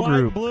Hotel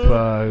Group.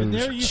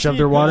 Shoved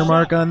their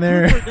watermark on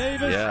there.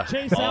 Yeah,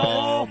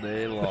 all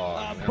day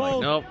long. Like,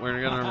 nope,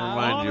 we're going to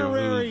remind you of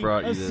who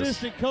brought you this.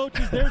 Assistant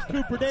coaches. There's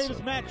Cooper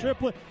Davis, Matt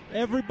Triplett,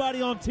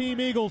 everybody on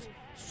Team Eagles.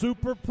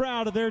 Super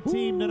proud of their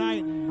team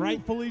tonight,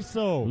 rightfully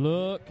so.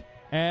 Look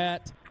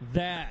at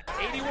that.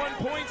 81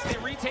 points, they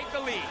retake the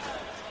lead.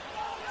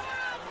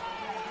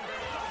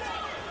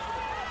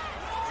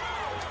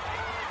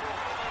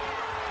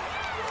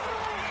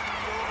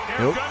 They're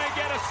going to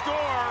get a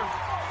score,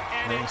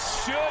 and it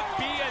should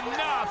be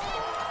enough.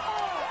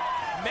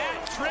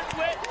 Matt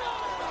Triplett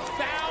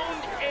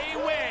found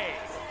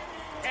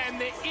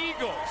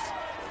Eagles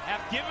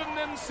have given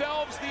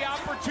themselves the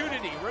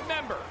opportunity.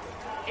 Remember,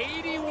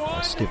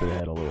 81. Skip it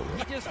ahead a little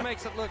bit. He just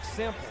makes it look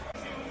simple.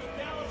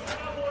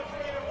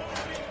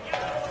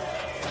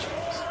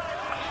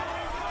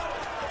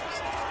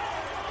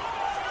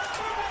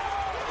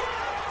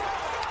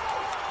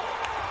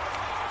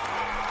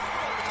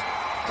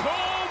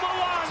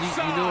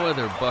 You know why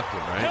they're bucking,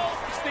 right?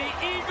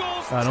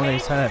 I don't think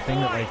it's kind of that thing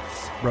that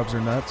like rubs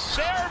their nuts.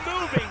 They're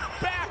moving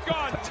back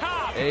on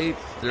top. A,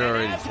 they're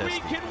already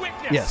tested.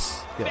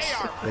 Yes,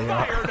 they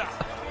are.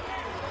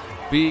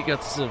 B,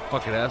 got this little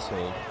fucking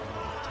asshole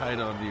tied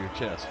onto your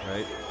chest,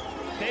 right?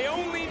 They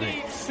only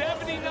need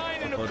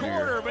 79 and a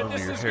quarter, but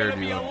this is going to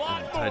be a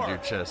lot more. Tied to your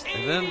chest,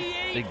 and then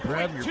they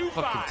grab your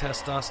fucking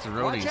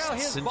testosterone and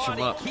cinch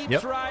them up.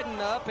 Keeps riding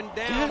up and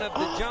down of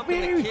the jump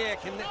and the kick,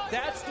 and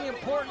that's the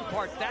important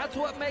part. That's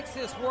what makes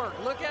this work.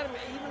 Look at him,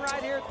 even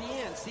right here at the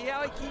end. See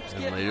how he keeps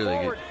and getting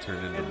forward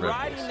and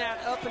riding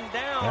that up and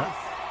down. Yeah.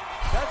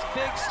 That's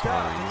big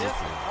stuff. And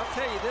I'll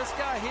tell you, this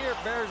guy here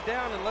bears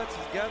down and lets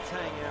his guts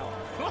hang out.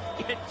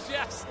 Look at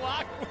Jeff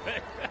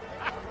Lockwood.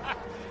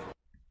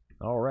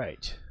 All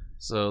right.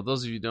 So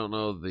those of you who don't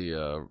know,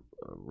 the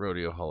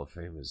Rodeo Hall of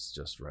Fame is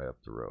just right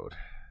up the road.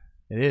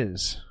 It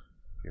is.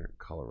 Here in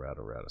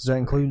Colorado. Does that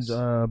include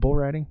bull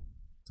riding?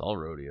 It's all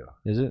rodeo.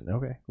 Is it?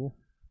 Okay, cool.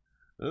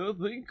 A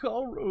thing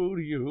called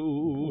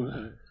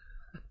rodeo.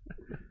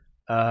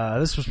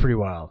 This was pretty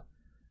wild.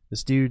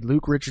 This dude,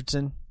 Luke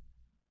Richardson,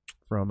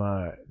 from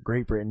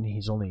Great Britain,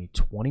 he's only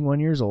 21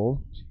 years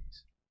old.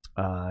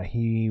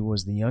 He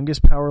was the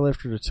youngest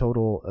powerlifter to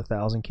total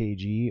 1,000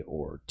 kg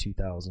or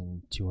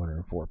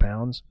 2,204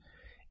 pounds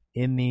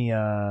in the,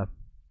 I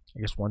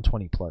guess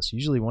 120 plus.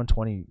 Usually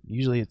 120.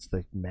 Usually it's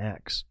the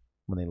max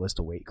when they list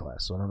a weight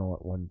class. So I don't know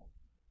what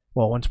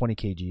 120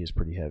 kg is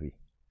pretty heavy.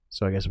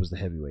 So I guess it was the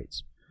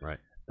heavyweights. Right.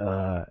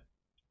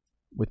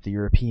 With the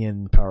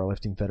European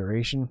Powerlifting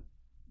Federation,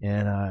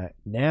 and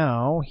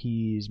now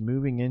he's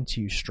moving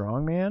into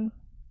strongman.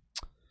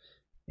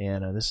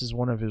 And this is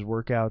one of his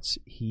workouts.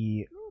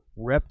 He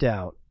repped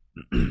out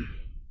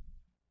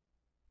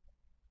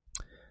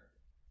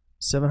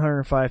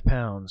 705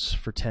 pounds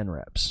for 10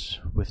 reps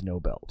with no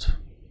belt.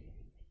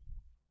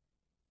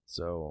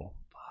 So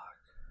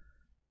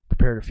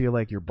prepare to feel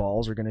like your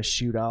balls are going to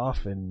shoot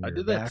off and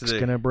your back's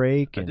going to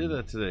break. I did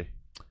that today.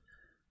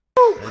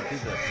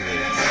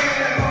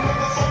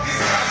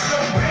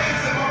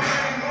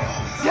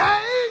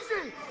 Yeah,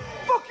 easy!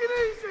 Fucking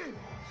easy!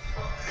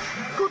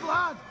 Good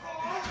lad!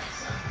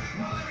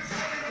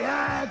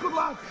 Yeah, good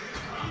lad!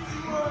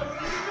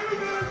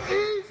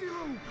 Easy,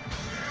 Luke!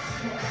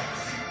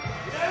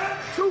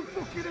 Too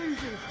fucking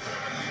easy!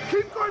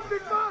 Keep going,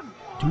 big man!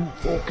 Too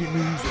fucking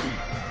easy!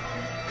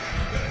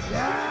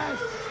 Yes!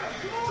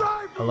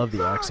 Drive, I love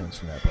the accents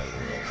from that part of the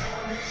world.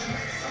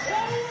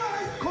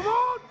 Come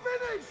on,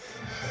 finish!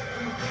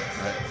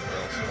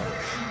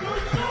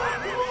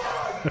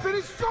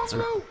 Finish strong,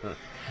 Luke!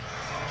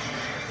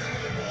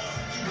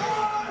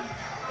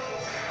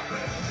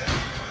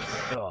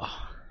 Oh.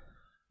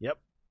 Yep.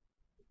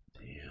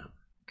 Damn.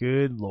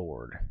 Good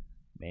Lord,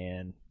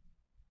 man.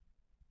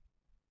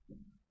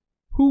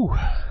 Whew.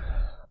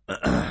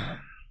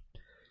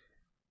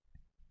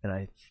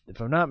 And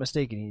if I'm not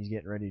mistaken, he's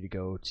getting ready to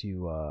go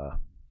to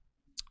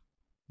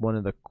one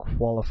of the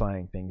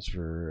qualifying things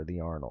for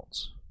the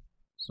Arnolds.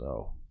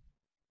 So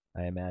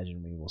I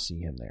imagine we will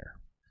see him there.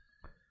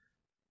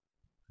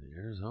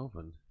 Here's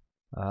hoping.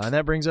 And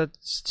that brings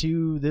us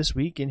to this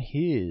week in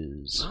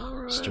his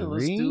history. Let's do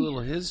a little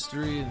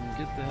history and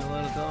get the hell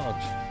out of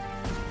Dodge.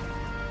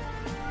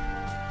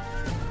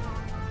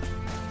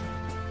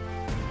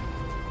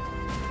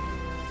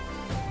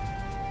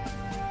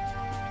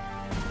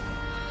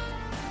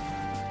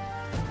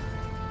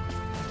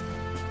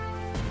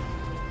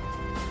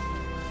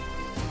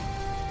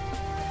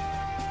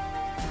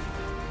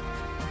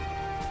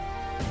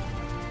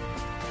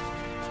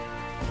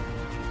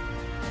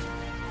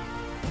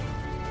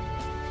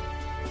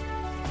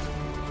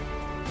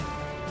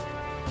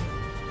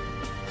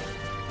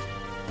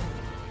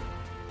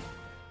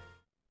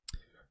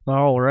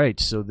 All right,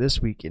 so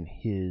this week in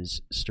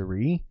his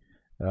story,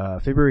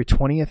 February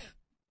 20th,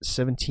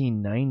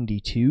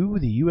 1792,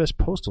 the U.S.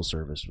 Postal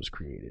Service was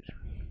created.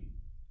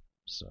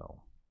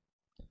 So,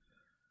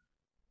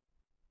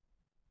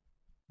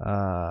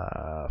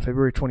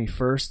 February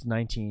 21st,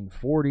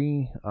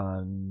 1940,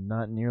 on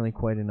not nearly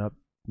quite an up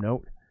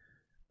note,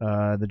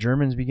 the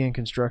Germans began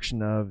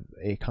construction of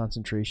a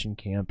concentration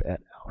camp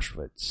at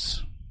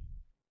Auschwitz.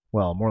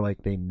 Well, more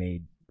like they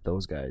made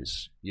those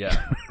guys.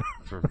 Yeah,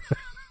 for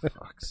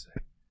fuck's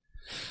sake.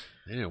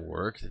 They didn't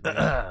work.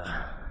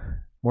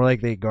 More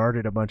like they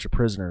guarded a bunch of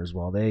prisoners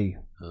while they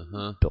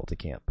built a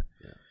camp.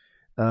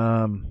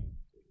 Yeah.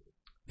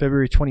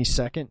 February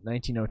 22nd,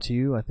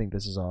 1902. I think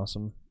this is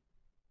awesome.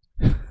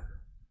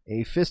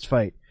 A fist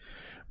fight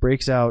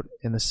breaks out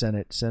in the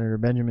Senate. Senator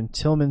Benjamin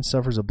Tillman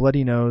suffers a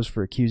bloody nose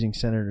for accusing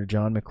Senator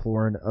John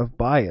McLaurin of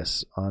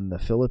bias on the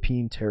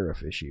Philippine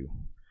tariff issue.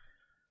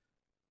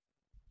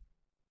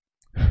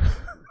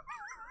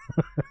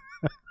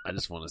 I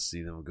just want to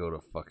see them go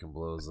to fucking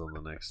blows on the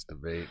next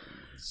debate.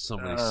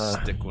 Somebody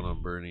stick one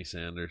on Bernie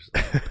Sanders.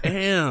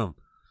 Bam!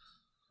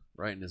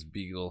 Right in his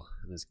beagle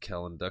and his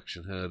Cal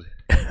induction hood.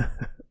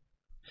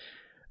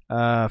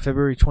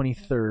 February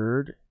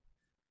 23rd,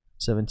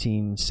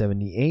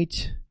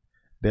 1778.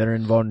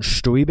 Baron von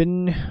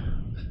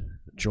Steuben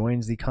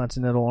joins the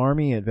Continental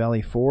Army at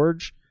Valley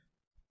Forge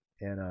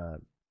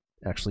and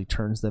actually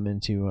turns them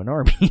into an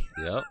army.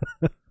 Yep.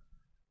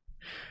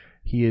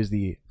 He is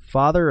the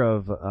father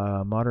of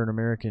modern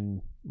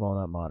American, well,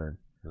 not modern,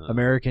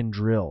 American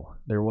drill.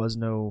 There was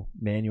no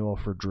manual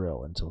for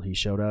drill until he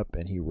showed up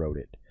and he wrote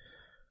it.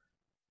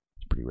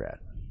 It's pretty rad.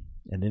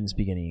 And didn't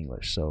speak any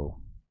English, and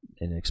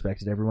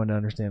expected everyone to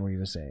understand what he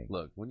was saying.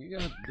 Look, when you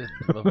got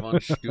the von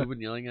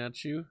Steuben yelling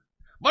at you,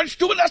 you're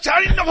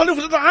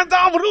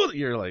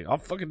like, I'll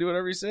fucking do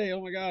whatever you say.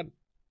 Oh my god.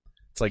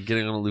 It's like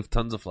getting on a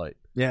Lufthansa flight.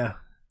 Yeah.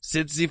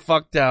 Sit the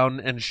fuck down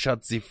and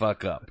shut the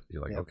fuck up.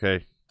 You're like,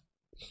 okay.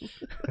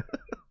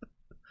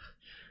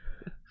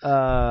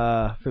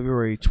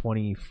 February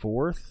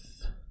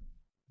 24th.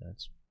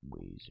 That's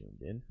way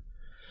zoomed in.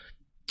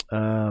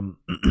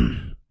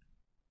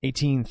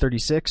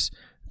 1836.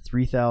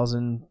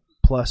 3,000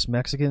 plus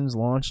Mexicans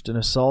launched an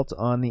assault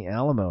on the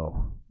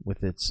Alamo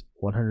with its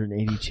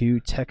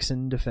 182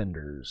 Texan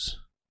defenders.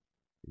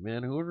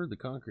 Man, who ordered the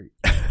concrete?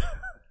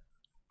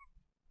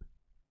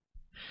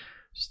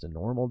 Just a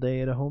normal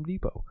day at a Home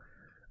Depot.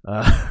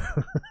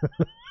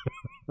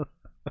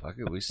 Fuck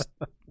it,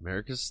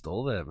 America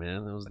stole that,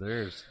 man. That was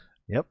theirs.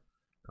 Yep.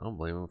 I don't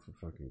blame them for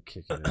fucking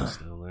kicking ass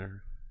down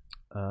there.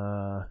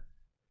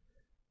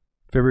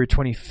 February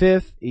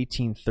 25th,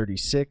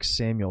 1836,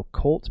 Samuel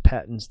Colt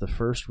patents the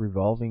first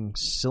revolving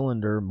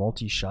cylinder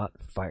multi-shot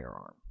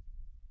firearm.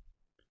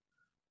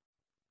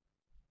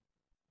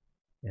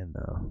 And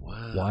the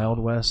Wild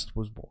West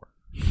was born.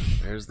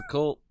 There's the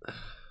Colt.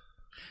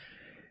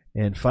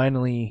 And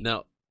finally...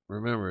 Now,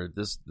 remember,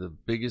 the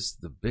biggest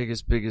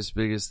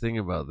thing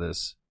about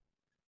this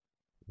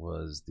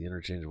was the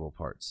interchangeable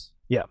parts.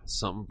 Yeah.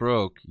 Something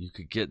broke, you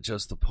could get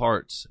just the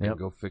parts and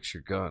go fix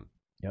your gun.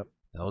 Yep.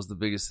 That was the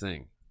biggest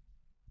thing.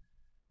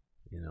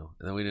 And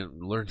then we didn't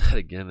learn that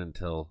again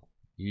until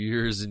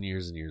years and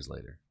years and years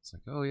later. It's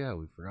like, oh yeah,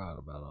 we forgot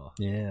about all.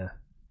 Yeah.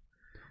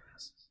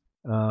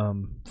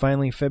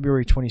 Finally,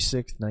 February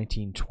 26th,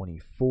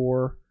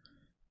 1924,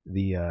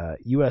 the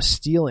U.S.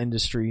 steel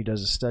industry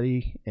does a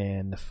study,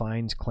 and the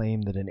finds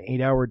claim that an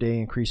 8-hour day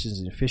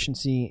increases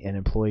efficiency and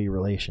employee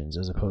relations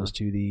as opposed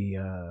to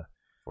the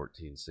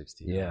 14,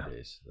 16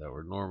 days that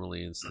were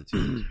normally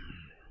instituted.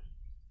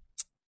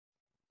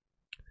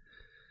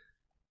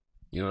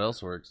 You know what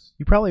else works?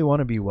 You probably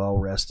want to be well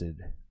rested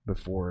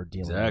before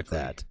dealing with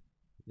that.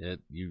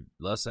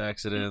 Less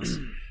accidents,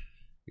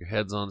 your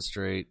head's on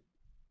straight.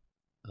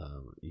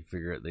 They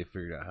figured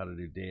out how to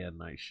do day and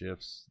night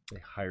shifts. They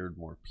hired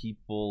more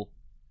people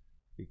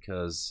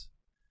because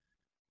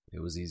it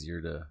was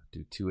easier to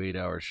do 2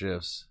 8-hour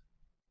shifts.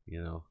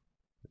 It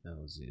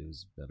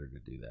was better to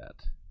do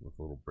that with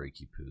little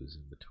breaky poos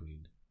in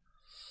between.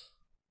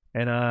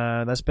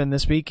 And that's been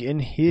this week in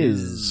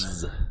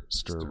his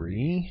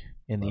story.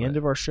 And the end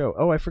of our show.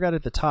 Oh, I forgot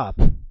at the top.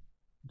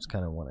 It's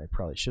kind of one I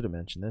probably should have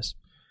mentioned this.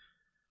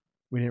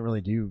 We didn't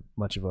really do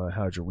much of a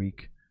How'd Your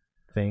Week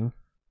thing.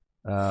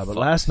 But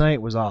last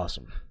night was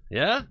awesome.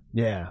 Yeah?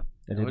 Yeah.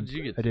 What did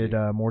you get? I did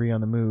Morty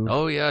on the Move.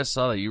 Oh, yeah, I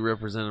saw that. You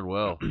represented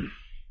well.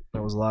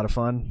 That was a lot of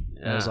fun,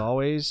 as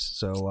always.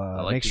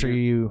 So make sure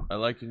I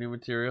like your new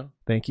material.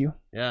 Thank you.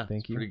 Yeah,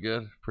 thank you.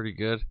 Pretty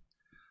good.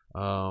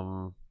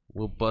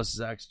 We'll bust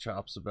Zach's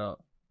chops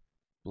about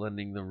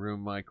blending the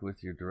room mic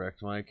with your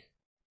direct mic.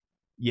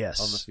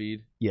 Yes. On the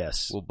feed?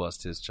 Yes. We'll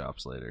bust his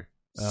chops later.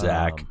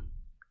 Zach.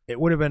 It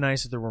would have been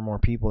nice if there were more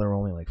people. There were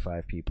only like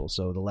 5 people,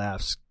 so the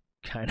laughs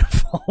kind of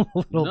fall a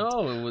little...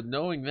 No, with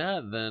knowing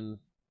that, then...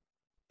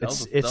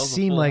 It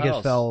seemed like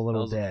it fell a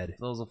little dead.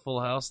 That was a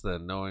full house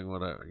then, knowing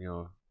what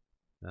I'm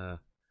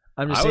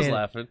I just saying, was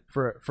laughing.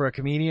 For a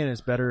comedian, it's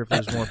better if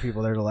there's more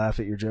people there to laugh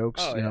at your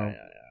jokes. Oh, yeah.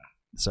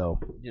 So...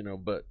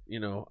 but,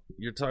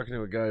 you're talking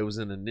to a guy who was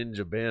in a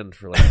ninja band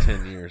for like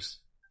 10 years.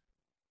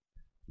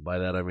 By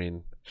that I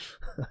mean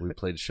we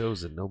played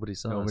shows and nobody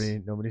saw us.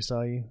 Nobody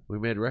saw you? We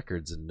made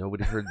records and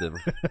nobody heard them.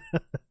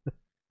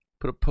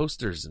 Put up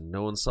posters and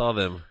no one saw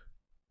them.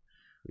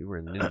 We were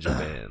a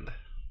ninja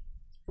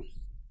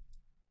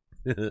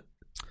band.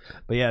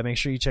 But yeah, make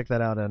sure you check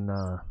that out on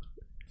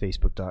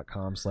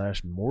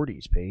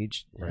Facebook.com/Morty's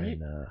page. Right.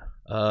 And,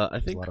 I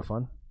think it's a lot of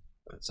fun.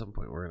 At some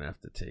point we're gonna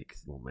have to take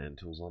little man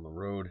tools on the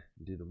road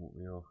and do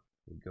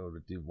we go to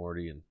do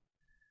Morty and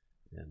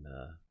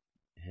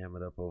ham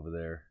it up over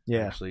there.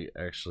 Yeah.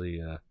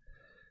 Actually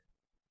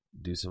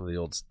do some of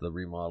the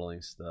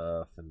remodeling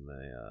stuff and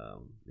the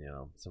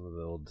some of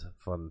the old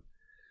fun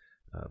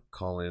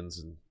call-ins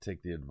and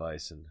take the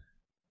advice and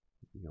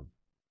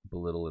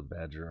belittle and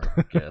badger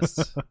our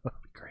guests.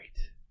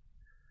 Great.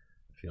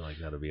 I feel like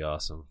that'll be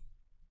awesome.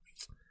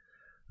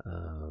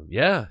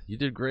 Yeah, you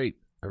did great.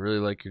 I really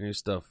like your new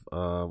stuff.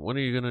 When are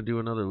you gonna do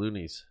another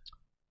Loonies?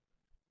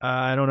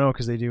 I don't know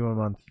because they do them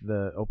on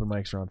the open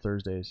mics are on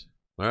Thursdays.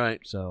 All right.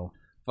 So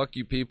fuck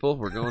you people.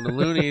 We're going to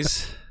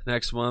Looney's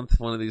next month,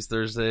 one of these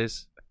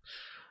Thursdays.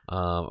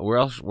 We're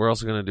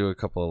also going to do a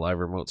couple of live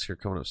remotes here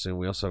coming up soon.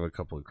 We also have a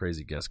couple of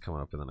crazy guests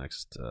coming up in the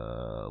next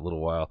little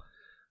while.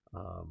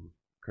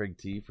 Craig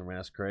T from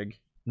Ask Craig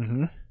is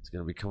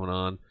going to be coming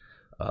on.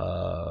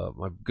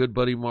 My good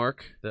buddy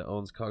Mark that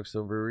owns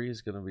Cogstone Brewery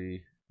is going to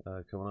be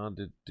coming on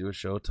to do a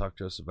show, talk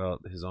to us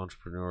about his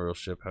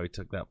entrepreneurship, how he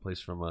took that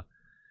place from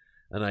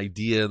an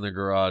idea in the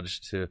garage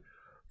to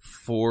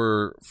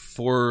four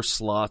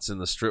slots in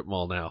the strip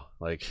mall now.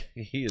 Like,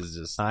 he is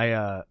just...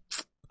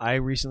 I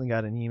recently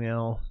got an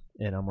email,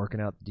 and I'm working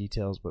out the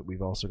details, but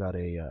we've also got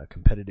a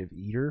competitive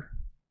eater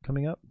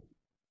coming up.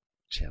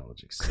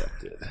 Challenge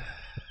accepted.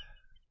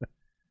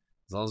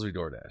 As long as we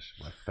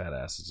DoorDash. My fat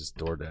ass is just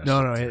DoorDash.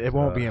 No, it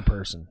won't be in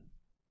person.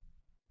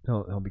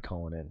 He'll be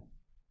calling in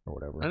or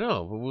whatever. I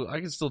know, but I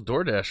can still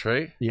DoorDash,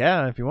 right?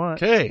 Yeah, if you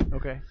want. Okay.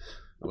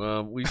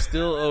 We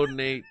still owe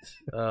Nate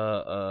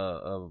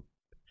what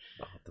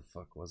the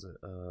fuck was it?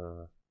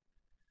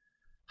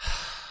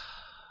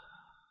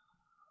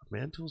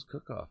 Man Tools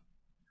Cook-Off.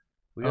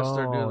 We gotta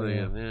start doing that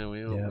again. Yeah,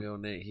 we owe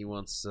Nate. He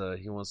wants to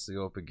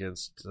go up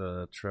against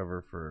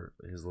Trevor for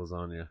his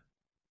lasagna.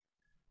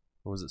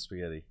 Or was it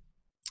spaghetti?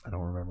 I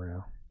don't remember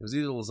now. It was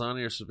either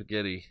lasagna or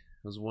spaghetti.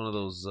 It was one of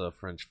those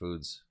French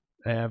foods.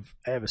 I have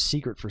a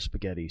secret for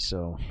spaghetti,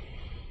 so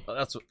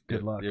that's what.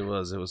 Good luck. It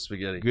was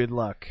spaghetti. Good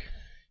luck.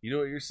 You know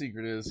what your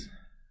secret is?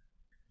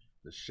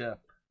 The chef,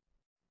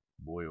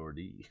 Boy or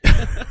D.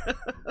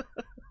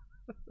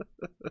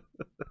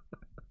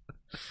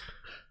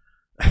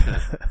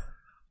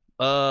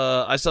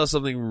 I saw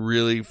something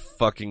really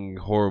fucking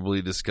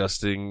horribly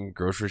disgusting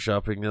grocery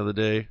shopping the other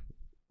day.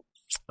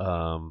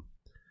 One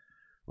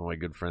of my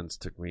good friends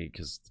took me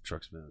because the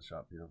truck's been in the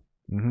shop,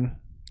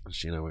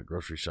 She and I went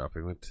grocery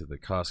shopping, went to the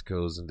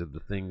Costco's and did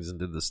the things and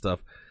did the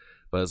stuff.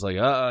 But it's like,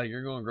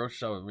 you're going grocery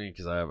shop with me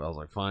because I was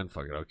like, fine,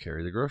 fuck it, I'll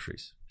carry the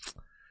groceries.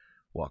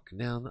 Walking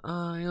down the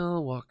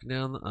aisle.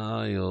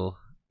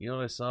 You know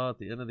what I saw at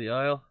the end of the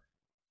aisle?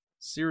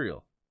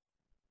 Cereal.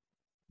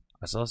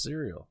 I saw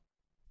cereal.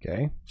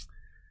 Okay.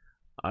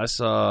 I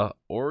saw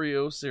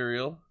Oreo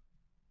cereal,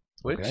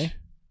 which okay.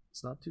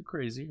 It's not too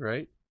crazy,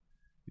 right?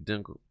 You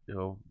dunk,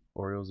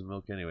 Oreos and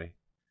milk anyway.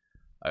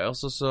 I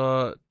also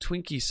saw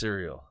Twinkie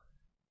cereal.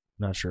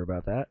 Not sure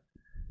about that.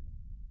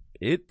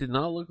 It did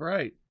not look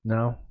right.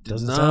 No,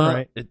 doesn't sound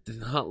right. It did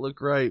not look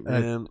right,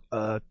 man.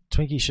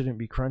 Twinkie shouldn't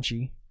be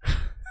crunchy.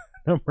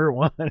 Number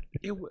one.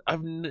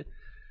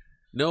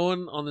 No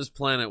one on this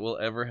planet will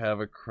ever have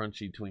a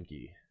crunchy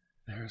Twinkie.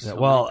 There's so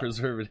many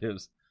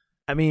preservatives.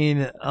 I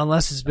mean,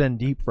 unless it's been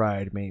deep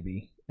fried,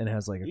 maybe, and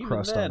has like a Even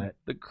crust then, on it.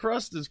 The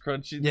crust is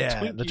crunchy.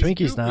 The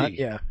Twinkie's not.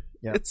 Yeah,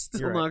 it's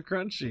still not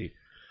crunchy.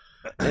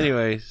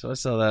 Anyway, so I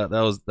saw that.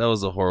 That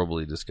was a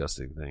horribly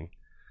disgusting thing.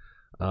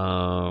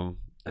 And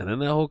then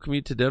that whole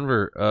commute to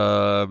Denver.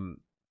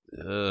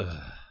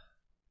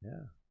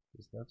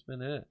 That's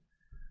been it.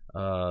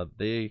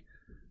 They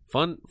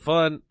fun.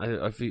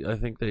 I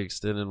think they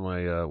extended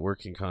my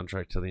working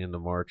contract to the end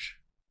of March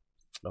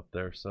up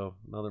there. So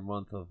another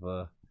month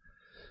of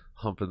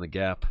humping the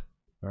gap.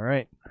 All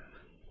right.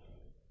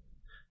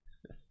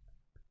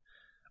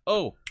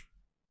 Oh,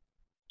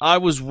 I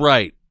was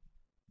right.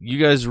 You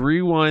guys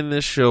rewind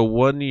this show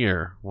 1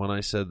 year when I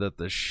said that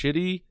the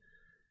shitty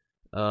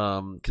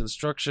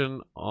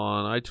construction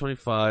on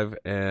I-25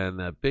 and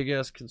that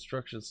big-ass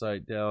construction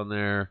site down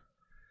there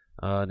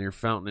near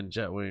Fountain and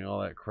Jetwing, all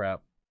that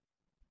crap,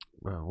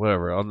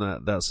 whatever, on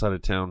that side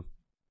of town,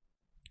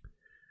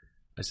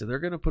 I said they're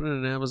going to put in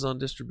an Amazon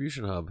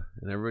distribution hub,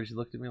 and everybody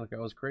looked at me like I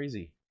was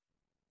crazy.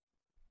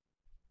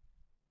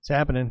 It's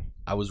happening.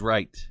 I was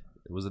right.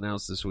 It was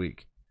announced this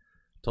week.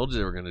 Told you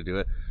they were going to do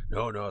it.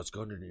 No, it's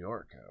going to New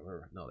York.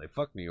 No, they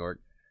fucked New York,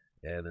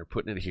 and they're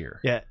putting it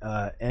here. Yeah,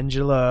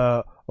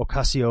 Angela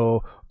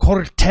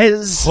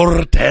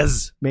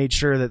Ocasio-Cortez made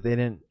sure that they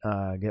didn't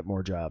get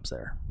more jobs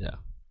there. Yeah.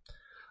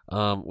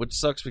 Which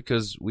sucks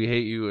because we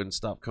hate you and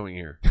stop coming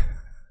here.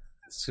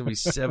 It's going to be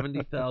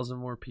 70,000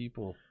 more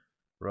people,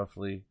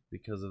 roughly,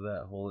 because of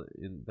that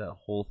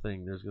whole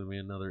thing. There's going to be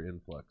another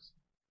influx.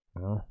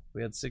 Well,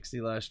 we had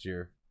 60 last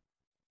year.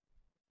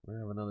 We're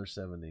going to have another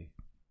 70.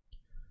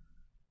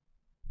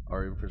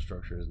 Our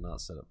infrastructure is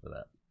not set up for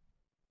that.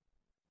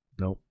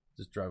 Nope.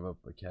 Just drive up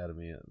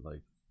Academy at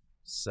like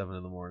 7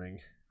 in the morning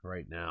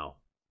right now.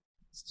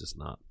 It's just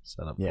not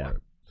set up for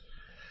it.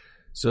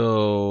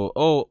 So,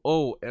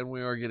 and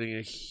we are getting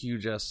a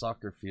huge ass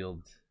soccer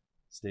field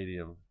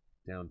stadium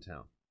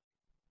downtown.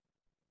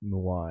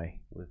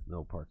 Why? With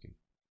no parking.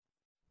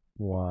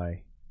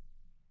 Why?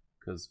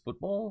 Because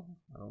football?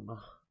 I don't know.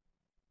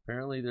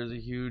 Apparently there's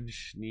a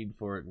huge need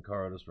for it in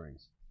Colorado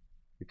Springs.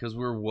 Because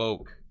we're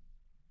woke.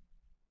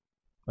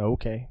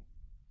 Okay.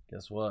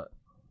 Guess what?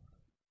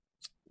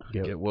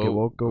 Get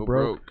woke, go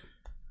broke.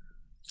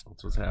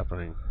 That's what's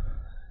happening.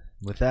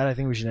 With that, I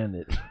think we should end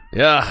it.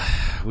 Yeah.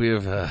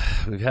 we've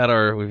had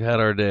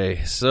our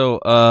day. So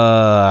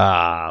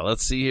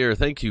let's see here.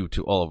 Thank you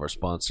to all of our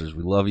sponsors.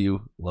 We love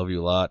you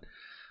a lot.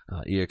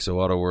 EXO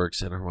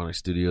AutoWorks, Enharmonic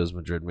Studios,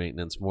 Madrid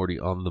Maintenance, Morty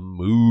on the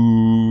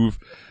Move.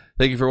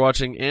 Thank you for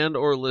watching and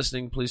or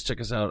listening. Please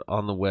check us out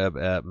on the web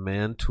at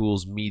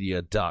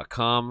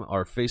mantoolsmedia.com.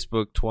 Our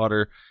Facebook,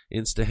 Twitter,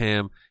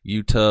 Instagram,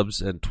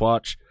 YouTubes, and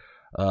Twitch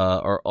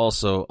are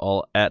also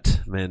all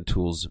at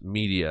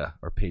mantoolsmedia.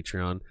 Our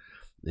Patreon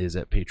is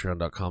at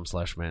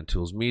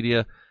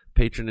patreon.com/mantoolsmedia.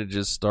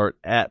 Patronages start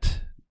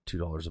at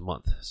 $2 a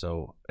month.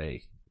 So,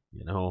 hey,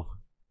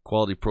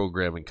 quality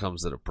programming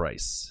comes at a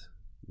price.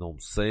 Know what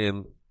I'm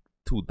saying?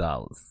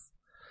 $2.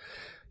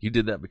 You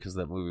did that because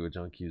of that movie with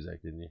John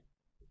Cusack, didn't you?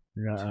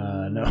 No.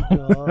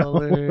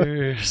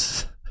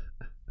 $2.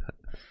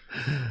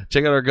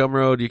 Check out our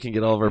Gumroad. You can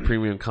get all of our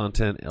premium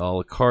content a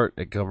la carte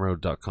at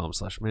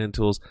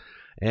gumroad.com/mantools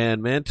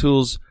and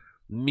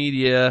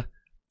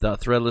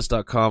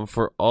mantoolsmedia.threadless.com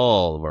for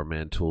all of our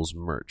Mantools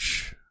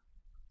merch.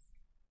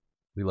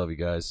 We love you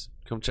guys.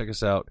 Come check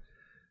us out.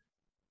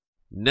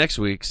 Next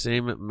week,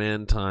 same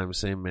man time,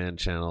 same man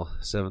channel,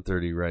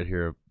 7:30 right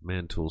here at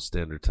Mantools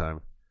Standard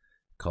Time,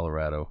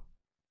 Colorado.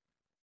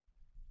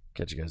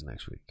 Catch you guys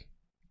next week.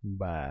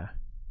 Bye,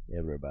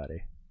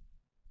 everybody.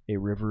 A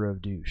river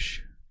of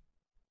douche.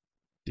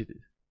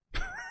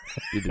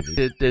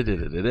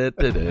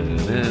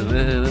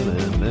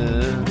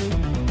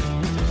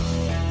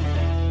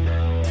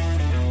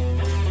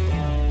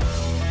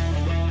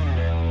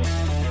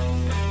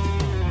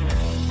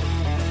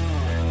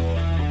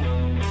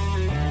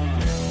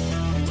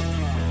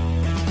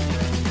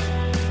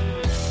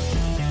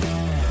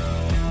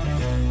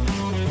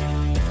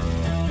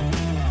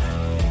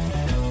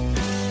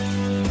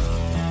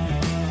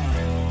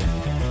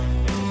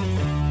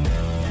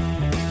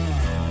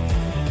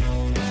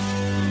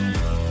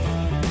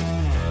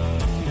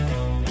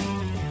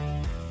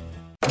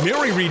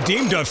 Mary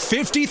redeemed a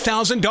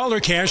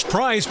 $50,000 cash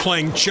prize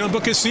playing Chumba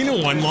Casino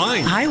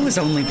online. I was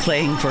only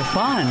playing for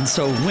fun,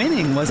 so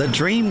winning was a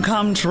dream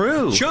come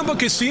true. Chumba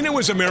Casino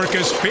is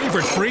America's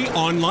favorite free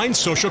online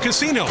social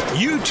casino.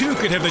 You, too,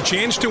 could have the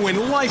chance to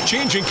win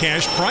life-changing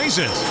cash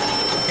prizes.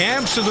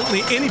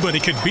 Absolutely anybody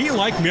could be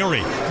like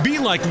Mary. Be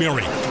like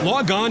Mary.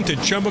 Log on to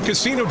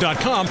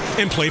ChumbaCasino.com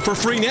and play for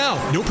free now.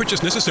 No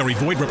purchase necessary.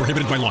 Void where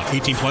prohibited by law.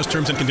 18+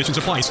 terms and conditions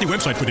apply. See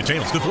website for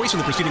details. The voice in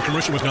the preceding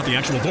commercial was not the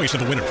actual voice of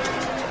the winner.